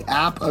 or the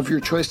app of your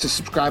choice to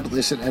subscribe,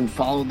 listen, and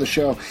follow the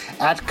show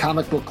at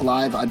Comic Book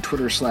Live on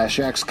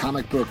Twitter/X,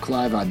 Comic Book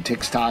Live on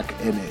TikTok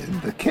and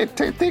the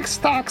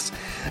TikToks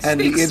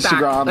and the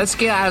Instagram. Let's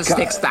get out of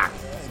TikTok.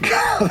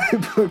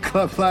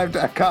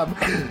 comicbookclublive.com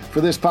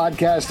for this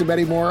podcast and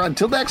many more.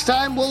 Until next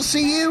time, we'll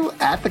see you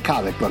at the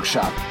comic book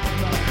shop.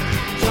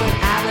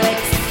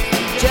 Alex,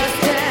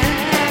 Justin,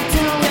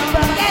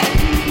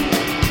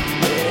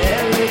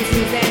 every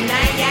Tuesday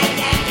night,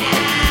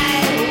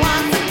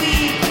 once a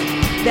week,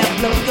 they'll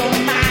blow your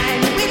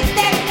mind with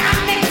their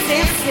comic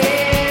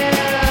senses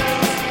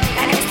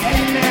and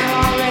extend their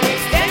already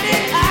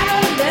extended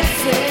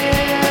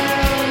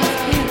adolescence.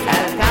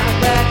 At a comic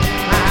book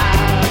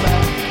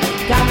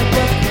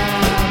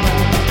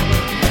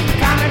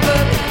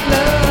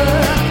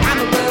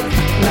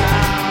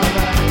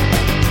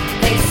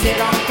sit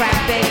on crap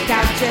big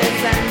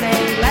couches and they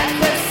let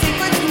their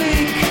secrets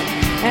leak.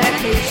 And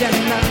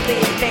occasionally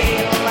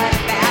they'll let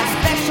their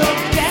special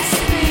guest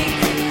speak.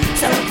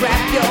 So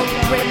grab your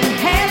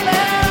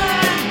inhaler,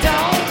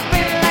 don't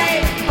be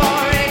late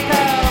for it,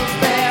 'cause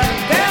their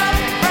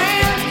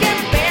girlfriends can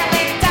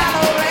barely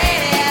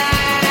tolerate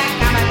it.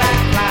 Comic book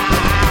club,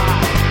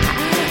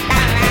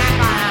 comic book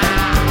club,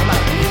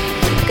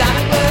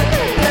 comic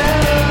book club.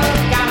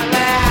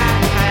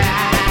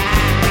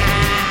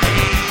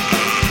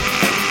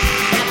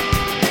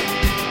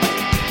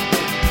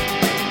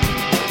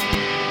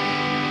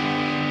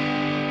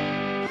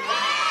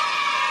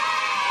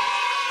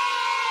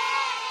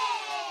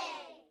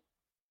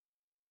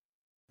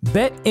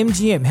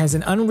 BetMGM has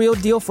an unreal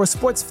deal for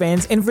sports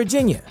fans in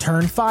Virginia.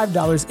 Turn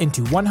 $5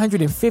 into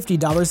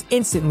 $150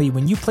 instantly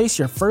when you place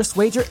your first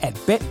wager at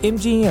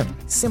BetMGM.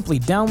 Simply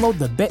download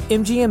the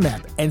BetMGM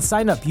app and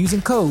sign up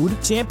using code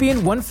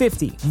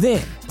Champion150.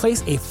 Then,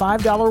 place a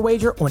 $5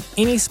 wager on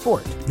any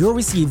sport. You'll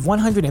receive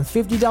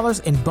 $150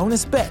 in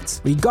bonus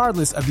bets,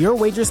 regardless of your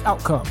wager's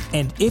outcome.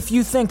 And if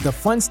you think the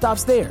fun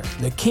stops there,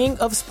 the king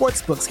of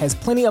sportsbooks has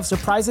plenty of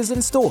surprises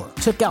in store.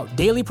 Check out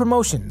daily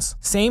promotions,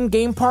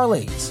 same-game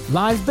parlays,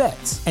 live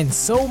bets, and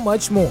so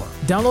much more.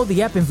 Download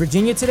the app in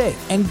Virginia today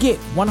and get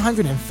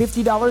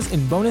 $150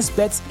 in bonus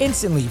bets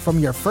instantly from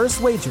your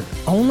first wager.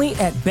 Only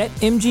at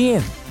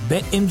BetMGM.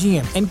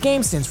 BetMGM and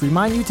GameSense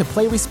remind you to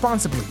play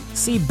responsibly.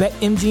 See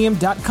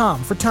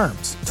BetMGM.com for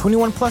terms.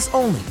 21 plus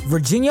only.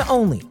 Virginia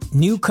only.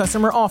 New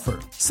customer offer.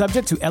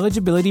 Subject to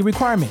eligibility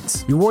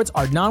requirements. Rewards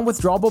are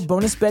non-withdrawable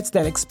bonus bets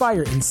that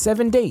expire in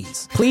 7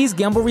 days. Please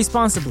gamble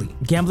responsibly.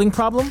 Gambling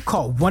problem?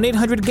 Call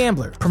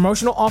 1-800-GAMBLER.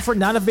 Promotional offer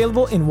not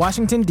available in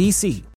Washington, D.C.